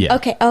you're wearing. Yeah.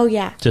 Okay, oh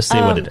yeah. Just say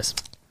what it is.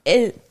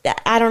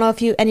 I don't know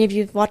if any of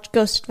you have watched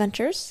Ghost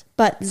Adventures,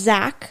 but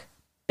Zach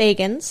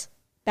Bagans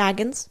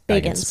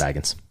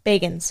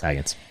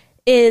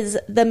is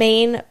the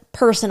main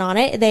person on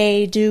it.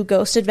 They do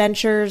ghost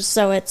adventures,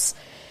 so it's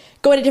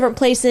going to different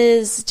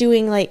places,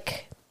 doing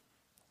like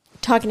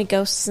talking to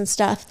ghosts and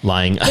stuff.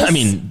 Lying.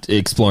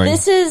 Exploring.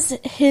 This is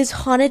his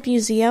haunted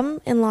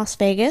museum in Las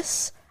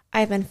Vegas.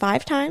 I've been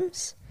 5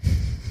 times.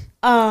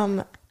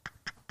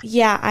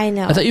 Yeah, I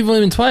know. I thought you've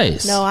only been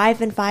twice. No, I've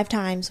been 5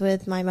 times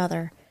with my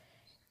mother.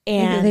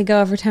 And they go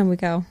every time we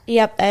go.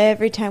 Yep,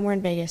 every time we're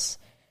in Vegas.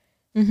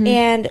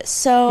 And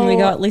so... And we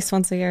go at least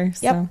once a year.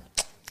 So. Yep.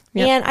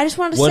 Yep. And I just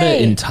wanted to What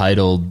say... an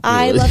entitled...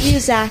 I love you,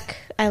 Zach.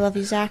 I love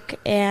you, Zach.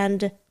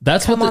 And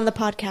That's come what on the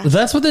podcast.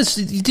 That's what this...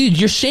 Dude,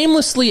 you're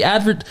shamelessly I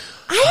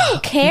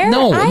don't care. I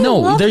No.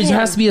 love There him.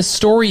 has to be a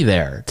story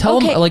there. Tell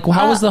them, like,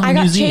 how was the I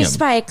museum? got chased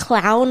by a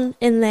clown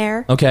in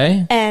there.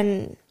 Okay.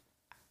 And...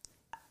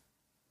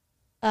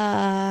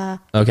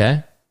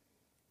 Okay.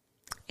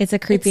 It's a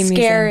creepy it's museum.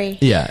 scary.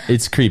 Yeah,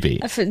 it's creepy.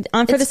 For the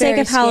It's sake very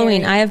of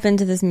Halloween, scary. I have been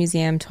to this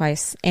museum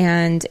twice,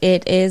 and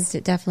it is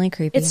definitely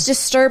creepy. It's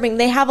disturbing.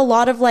 They have a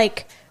lot of,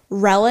 like,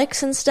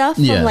 relics and stuff.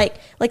 Yeah. From,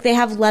 like they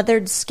have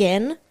leathered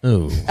skin.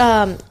 Ooh.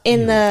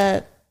 In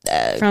the...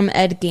 from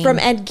Ed Gein. From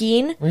Ed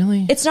Gein.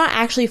 Really? It's not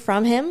actually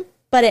from him,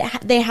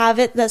 but they have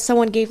it that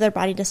someone gave their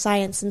body to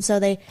science, and so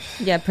they...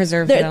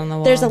 preserved it on the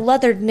wall. There's a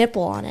leathered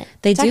nipple on it.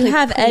 They It's do actually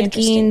have pretty Ed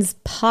interesting. Gein's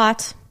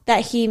pot,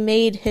 That he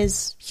made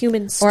his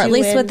human stew or at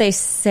least in. what they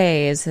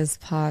say is his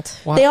pot.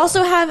 They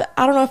also have...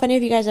 I don't know if any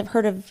of you guys have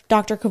heard of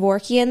Dr.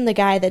 Kevorkian, the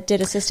guy that did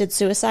assisted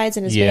suicides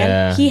in his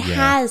van. He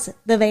has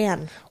the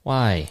van.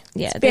 Why?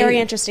 Yeah, Very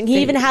interesting.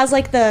 He even has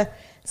like the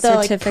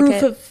like,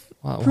 certificate.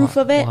 proof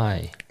of it.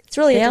 Why? It's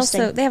really They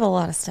interesting. they have a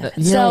lot of stuff.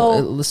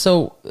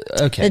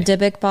 Okay. The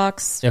Dybbuk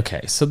box.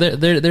 Okay, so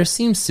there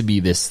seems to be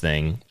this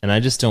thing, and I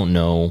just don't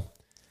know.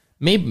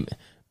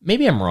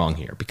 Maybe I'm wrong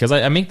here because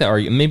I make the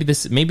argument.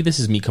 Maybe this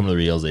is me coming to the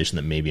realization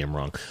that maybe I'm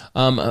wrong.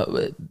 I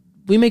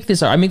make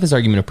this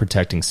argument of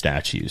protecting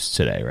statues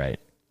today, right?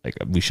 Like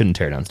we shouldn't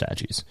tear down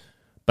statues,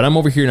 but I'm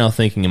over here now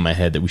thinking in my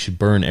head that we should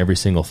burn every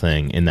single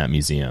thing in that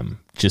museum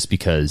just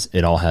because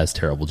it all has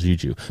terrible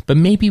juju. But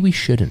maybe we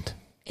shouldn't.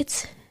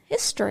 It's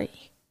history.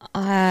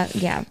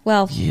 Yeah.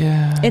 Well,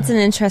 Yeah. it's an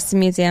interesting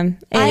museum.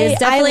 I It's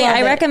definitely. love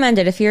I it. recommend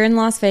it if you're in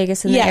Las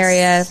Vegas in Yes. the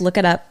area. Look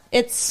it up.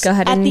 It's Go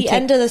ahead at and the take-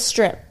 end of the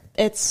strip.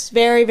 It's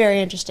very, very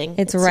interesting.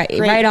 It's a right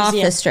great off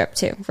museum. the strip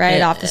too.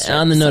 Right off the strip.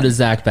 On the note of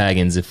Zach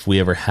Baggins, if we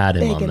ever had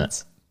him on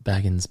Baggins.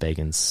 that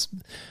Baggins.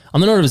 On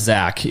the note of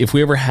Zach, if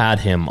we ever had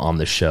him on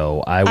the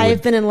show, I would.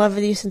 I've been in love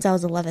with you since I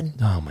was 11.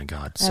 Oh my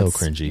god, so That's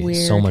cringy,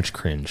 weird. so much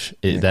cringe.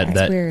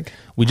 That's weird.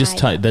 We just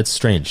that's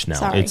strange now.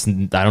 Sorry.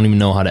 I don't even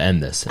know how to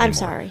end this. I'm anymore.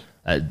 sorry.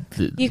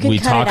 You can we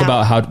cut talk it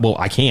about out. how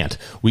I can't.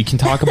 We can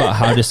talk about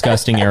how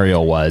disgusting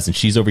Ariel was, and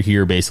she's over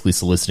here basically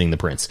soliciting the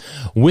prince.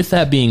 With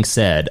that being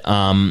said,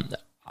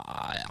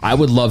 I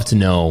would love to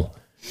know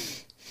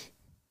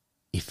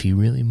if he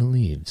really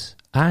believes.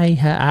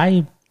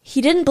 he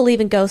didn't believe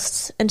in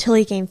ghosts until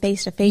he came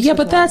face to face. Yeah, with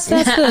but one. that's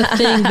the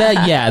thing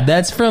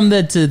that's from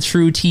the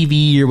True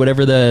TV or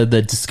whatever the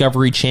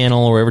Discovery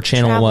Channel or whatever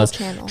channel Travel it was.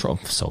 Channel.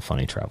 So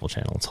funny, Travel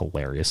Channel. It's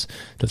hilarious.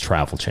 The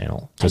Travel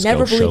Channel. I Just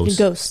never ghost believed in shows.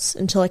 ghosts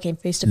until I came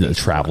face to face. The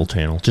Travel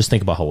Channel. Just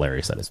think about how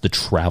hilarious that is. The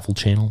Travel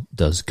Channel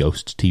does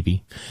ghost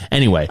TV.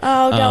 Anyway,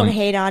 Oh, don't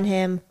hate on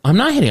him. I'm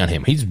not hitting on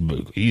him.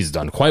 He's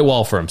done quite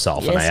well for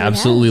himself, and Yes, I he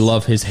absolutely has.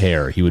 love his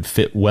hair. He would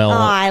fit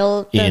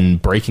well in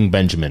Breaking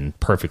Benjamin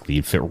perfectly.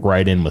 He'd fit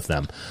right in with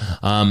them.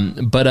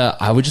 But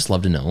I would just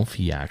love to know if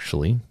he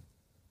actually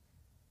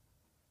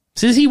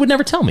says he would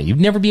never tell me. You'd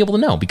never be able to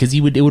know because it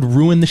would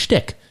ruin the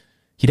shtick.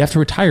 He'd have to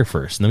retire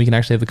first, and then we can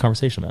actually have the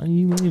conversation about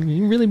you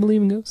really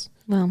believe in ghosts?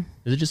 Well,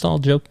 Is it just all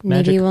joke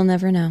magic? maybe we'll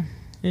never know.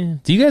 Yeah.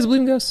 Do you guys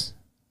believe in ghosts?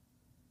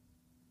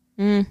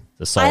 It's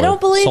a solid, I don't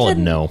believe solid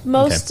in no.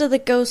 most of the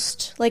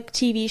ghost like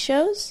TV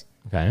shows,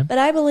 Okay. but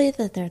I believe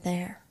that they're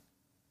there.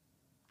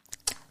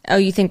 Oh,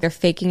 you think they're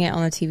faking it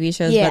on the TV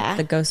shows, Yeah. but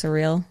the ghosts are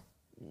real?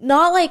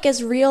 Not like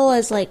as real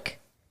as like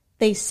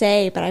they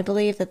say, but I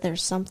believe that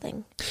there's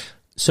something.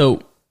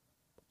 So,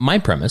 my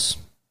premise,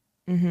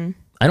 I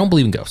don't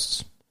believe in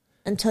ghosts.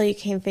 Until you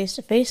came face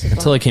to face with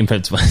Until one. I came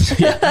face to face.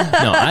 Yeah.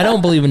 No, I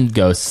don't believe in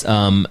ghosts.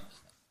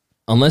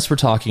 Unless we're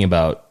talking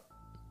about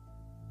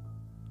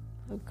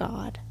Oh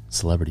God.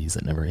 celebrities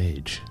that never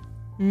age,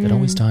 that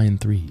always die in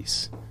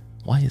threes.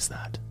 Why is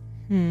that?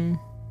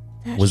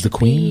 That Was the should be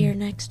queen your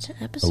next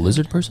A episode?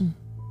 lizard person?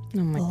 Oh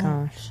my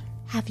gosh.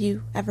 Have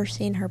you ever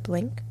seen her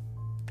blink?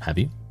 Have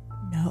you?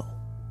 No.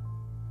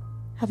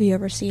 Have you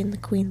ever seen the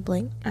queen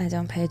blink? I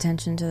don't pay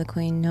attention to the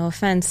queen. No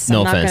offense. No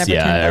I'm not offense. gonna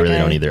Yeah, pretend I really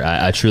like don't either.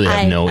 I truly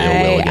have no ill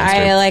will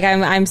against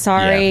her. I'm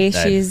sorry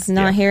Yeah, she's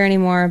not yeah. here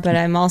anymore, but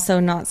I'm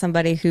also not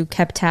somebody who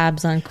kept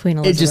tabs on Queen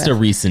Elizabeth. It's just a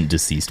recent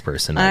deceased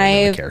person. I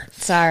don't really care.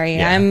 Sorry,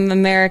 Yeah. I'm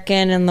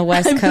American in the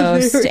West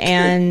Coast,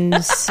 and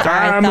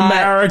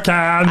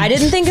I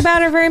didn't think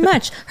about her very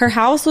much. Her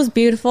house was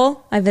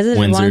beautiful. I visited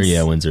Windsor, once.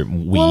 yeah, Windsor.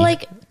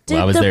 Did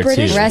I was the there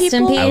British too. Rest in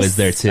people- peace. I was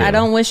there too. I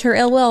don't wish her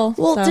ill will.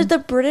 Well, so. did the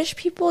British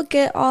people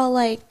get all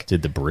like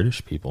Did the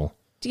British people?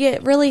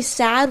 get really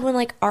sad when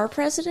like our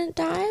president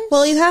dies?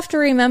 Well, you have to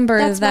remember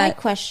That's my that.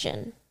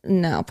 question.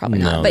 No, probably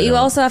No, not. But they you don't.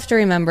 also have to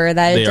remember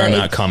that They are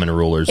not common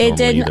rulers. It normally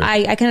didn't.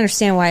 either. I can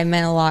understand why it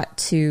meant a lot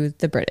to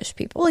the British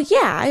people. Well, yeah,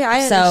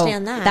 I So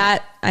understand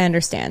that. I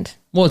understand.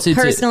 Well, it's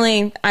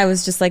Personally, I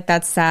was just like,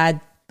 that's sad,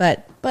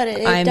 but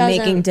it I'm doesn't-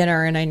 making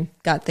dinner and I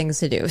got things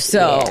to do.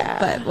 So, Yeah.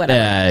 but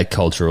whatever.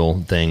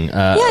 cultural thing.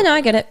 Yeah, no,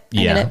 I get it.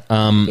 I get it.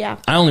 Yeah.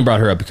 I only brought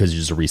her up because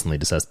she's a recently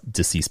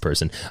deceased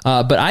person.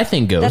 But I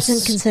think ghosts. That's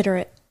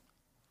inconsiderate.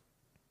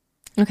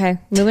 Okay,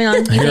 moving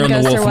on. You Here think on the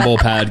ghosts Wolf are and Bull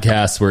what?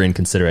 podcast, we're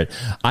inconsiderate.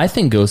 I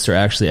think ghosts are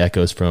actually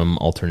echoes from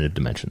alternative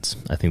dimensions.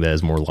 I think that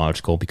is more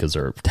logical because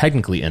they're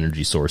technically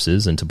energy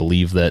sources, and to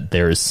believe that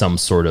there is some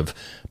sort of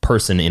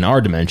person in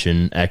our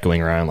dimension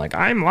echoing around like,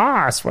 I'm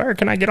lost, where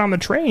can I get on the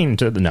train?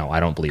 No, I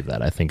don't believe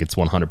that. I think it's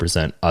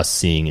 100% us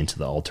seeing into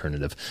the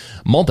alternative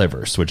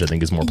multiverse, which I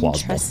think is more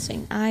plausible.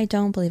 Interesting. I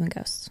don't believe in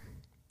ghosts.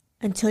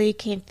 Until you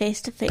came face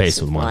to Face face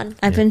with with one. one.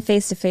 I've been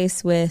face to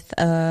face with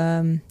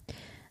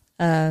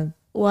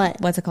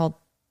What? what's it called?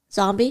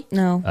 Zombie?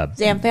 No,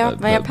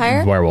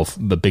 Vampire? Werewolf,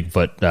 the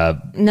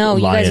Bigfoot, no,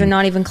 you guys lion, are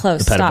not even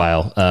close. the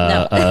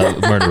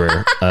pedophile,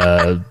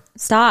 murderer,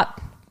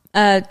 Stop.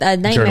 A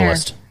nightmare.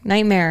 Journalist.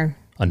 Nightmare.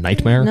 a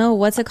nightmare. No,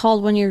 what's it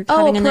called when you're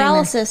Oh, having a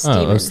paralysis Oh,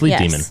 demon. a sleep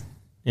nightmare? demon. Yes.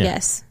 Yeah.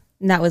 Yes.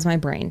 And that was my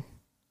brain.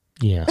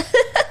 Yeah.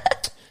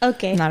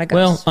 Okay. Not a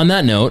Well, ghost. on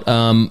that note,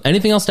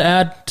 anything else to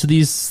add to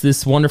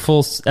this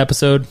wonderful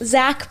episode?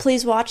 Zach,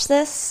 please watch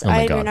this. Oh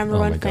my I'm god! your number oh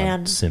one my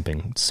fan. god!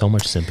 Simping, so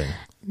much simping.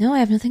 No, I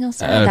have nothing else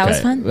to add. That was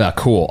Okay. fun.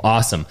 Cool.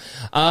 Awesome.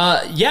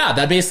 Yeah,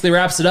 that basically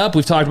wraps it up.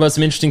 We've talked about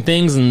some interesting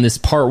things in this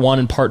part 1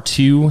 and part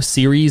 2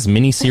 series,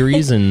 mini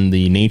series, and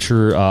the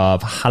nature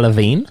of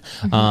Halloween.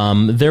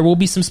 There will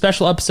be some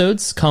special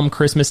episodes come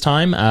Christmas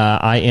time.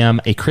 I am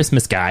a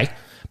Christmas guy.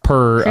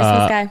 Per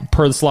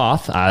the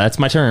Sloth. That's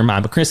my term.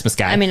 I'm a Christmas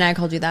guy. I mean, I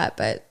called you that,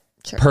 but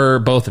sure. Per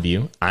both of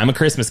you. I'm a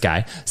Christmas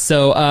guy.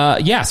 So,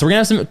 yeah, so we're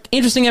going to have some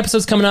interesting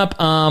episodes coming up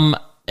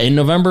in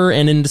November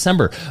and in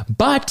December.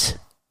 But,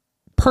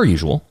 per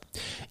usual,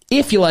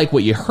 if you like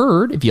what you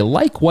heard, if you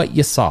like what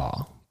you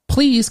saw,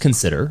 please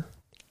consider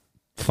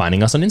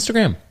finding us on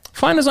Instagram.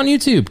 Find us on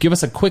YouTube. Give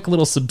us a quick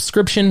little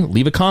subscription.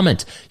 Leave a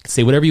comment. You can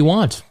say whatever you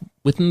want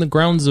within the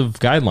grounds of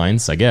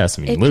guidelines, I guess.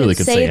 I mean, It literally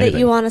could could say anything. that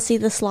you want to see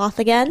the sloth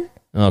again.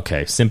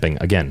 Okay, simping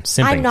again.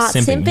 Simping. I'm not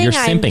simping. simping, You're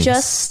I'm simping.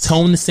 just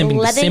tone the simping.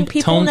 letting simp,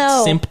 people tone,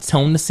 know.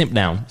 Tone the simp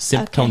down.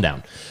 Simp. Okay. Tone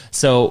down.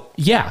 So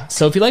yeah.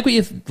 So if you like what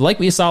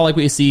you saw, like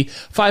what you see,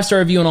 5-star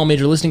review on all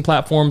major listening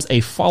platforms, a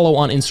follow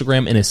on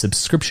Instagram, and a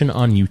subscription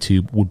on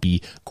YouTube would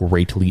be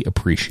greatly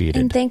appreciated.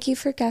 And thank you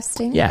for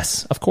guesting.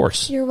 Yes, of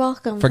course. You're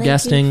welcome. For Thank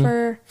guesting,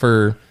 you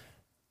for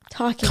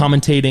talking.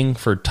 commentating,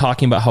 for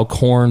talking about how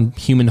corn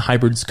human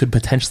hybrids could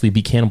potentially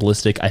be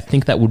cannibalistic. I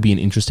think that would be an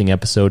interesting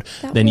episode.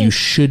 That Then you would.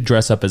 should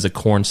dress up as a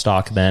corn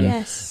stalk then.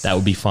 Yes. That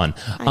would be fun.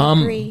 I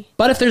agree.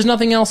 But if there's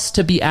nothing else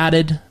to be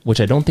added,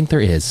 which I don't think there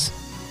is,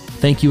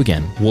 Thank you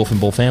again, Wolf and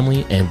Bull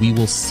family, and we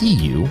will see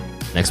you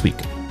next week.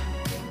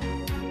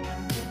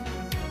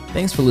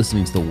 Thanks for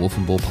listening to the Wolf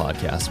and Bull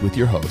podcast with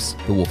your hosts,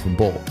 the Wolf and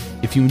Bull.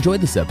 If you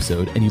enjoyed this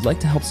episode and you'd like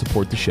to help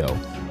support the show,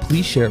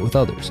 please share it with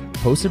others,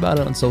 post about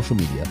it on social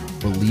media,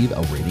 or leave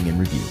a rating and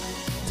review.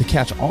 To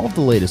catch all of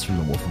the latest from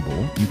the Wolf and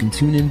Bull, you can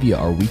tune in via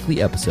our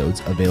weekly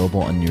episodes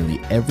available on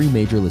nearly every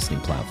major listening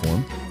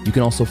platform. You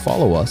can also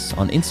follow us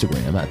on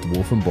Instagram at The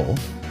Wolf and Bull.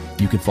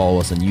 You can follow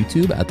us on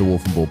YouTube at The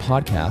Wolf and Bull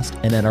Podcast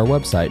and at our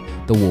website,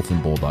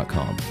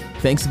 thewolfandbull.com.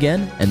 Thanks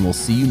again, and we'll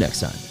see you next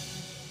time.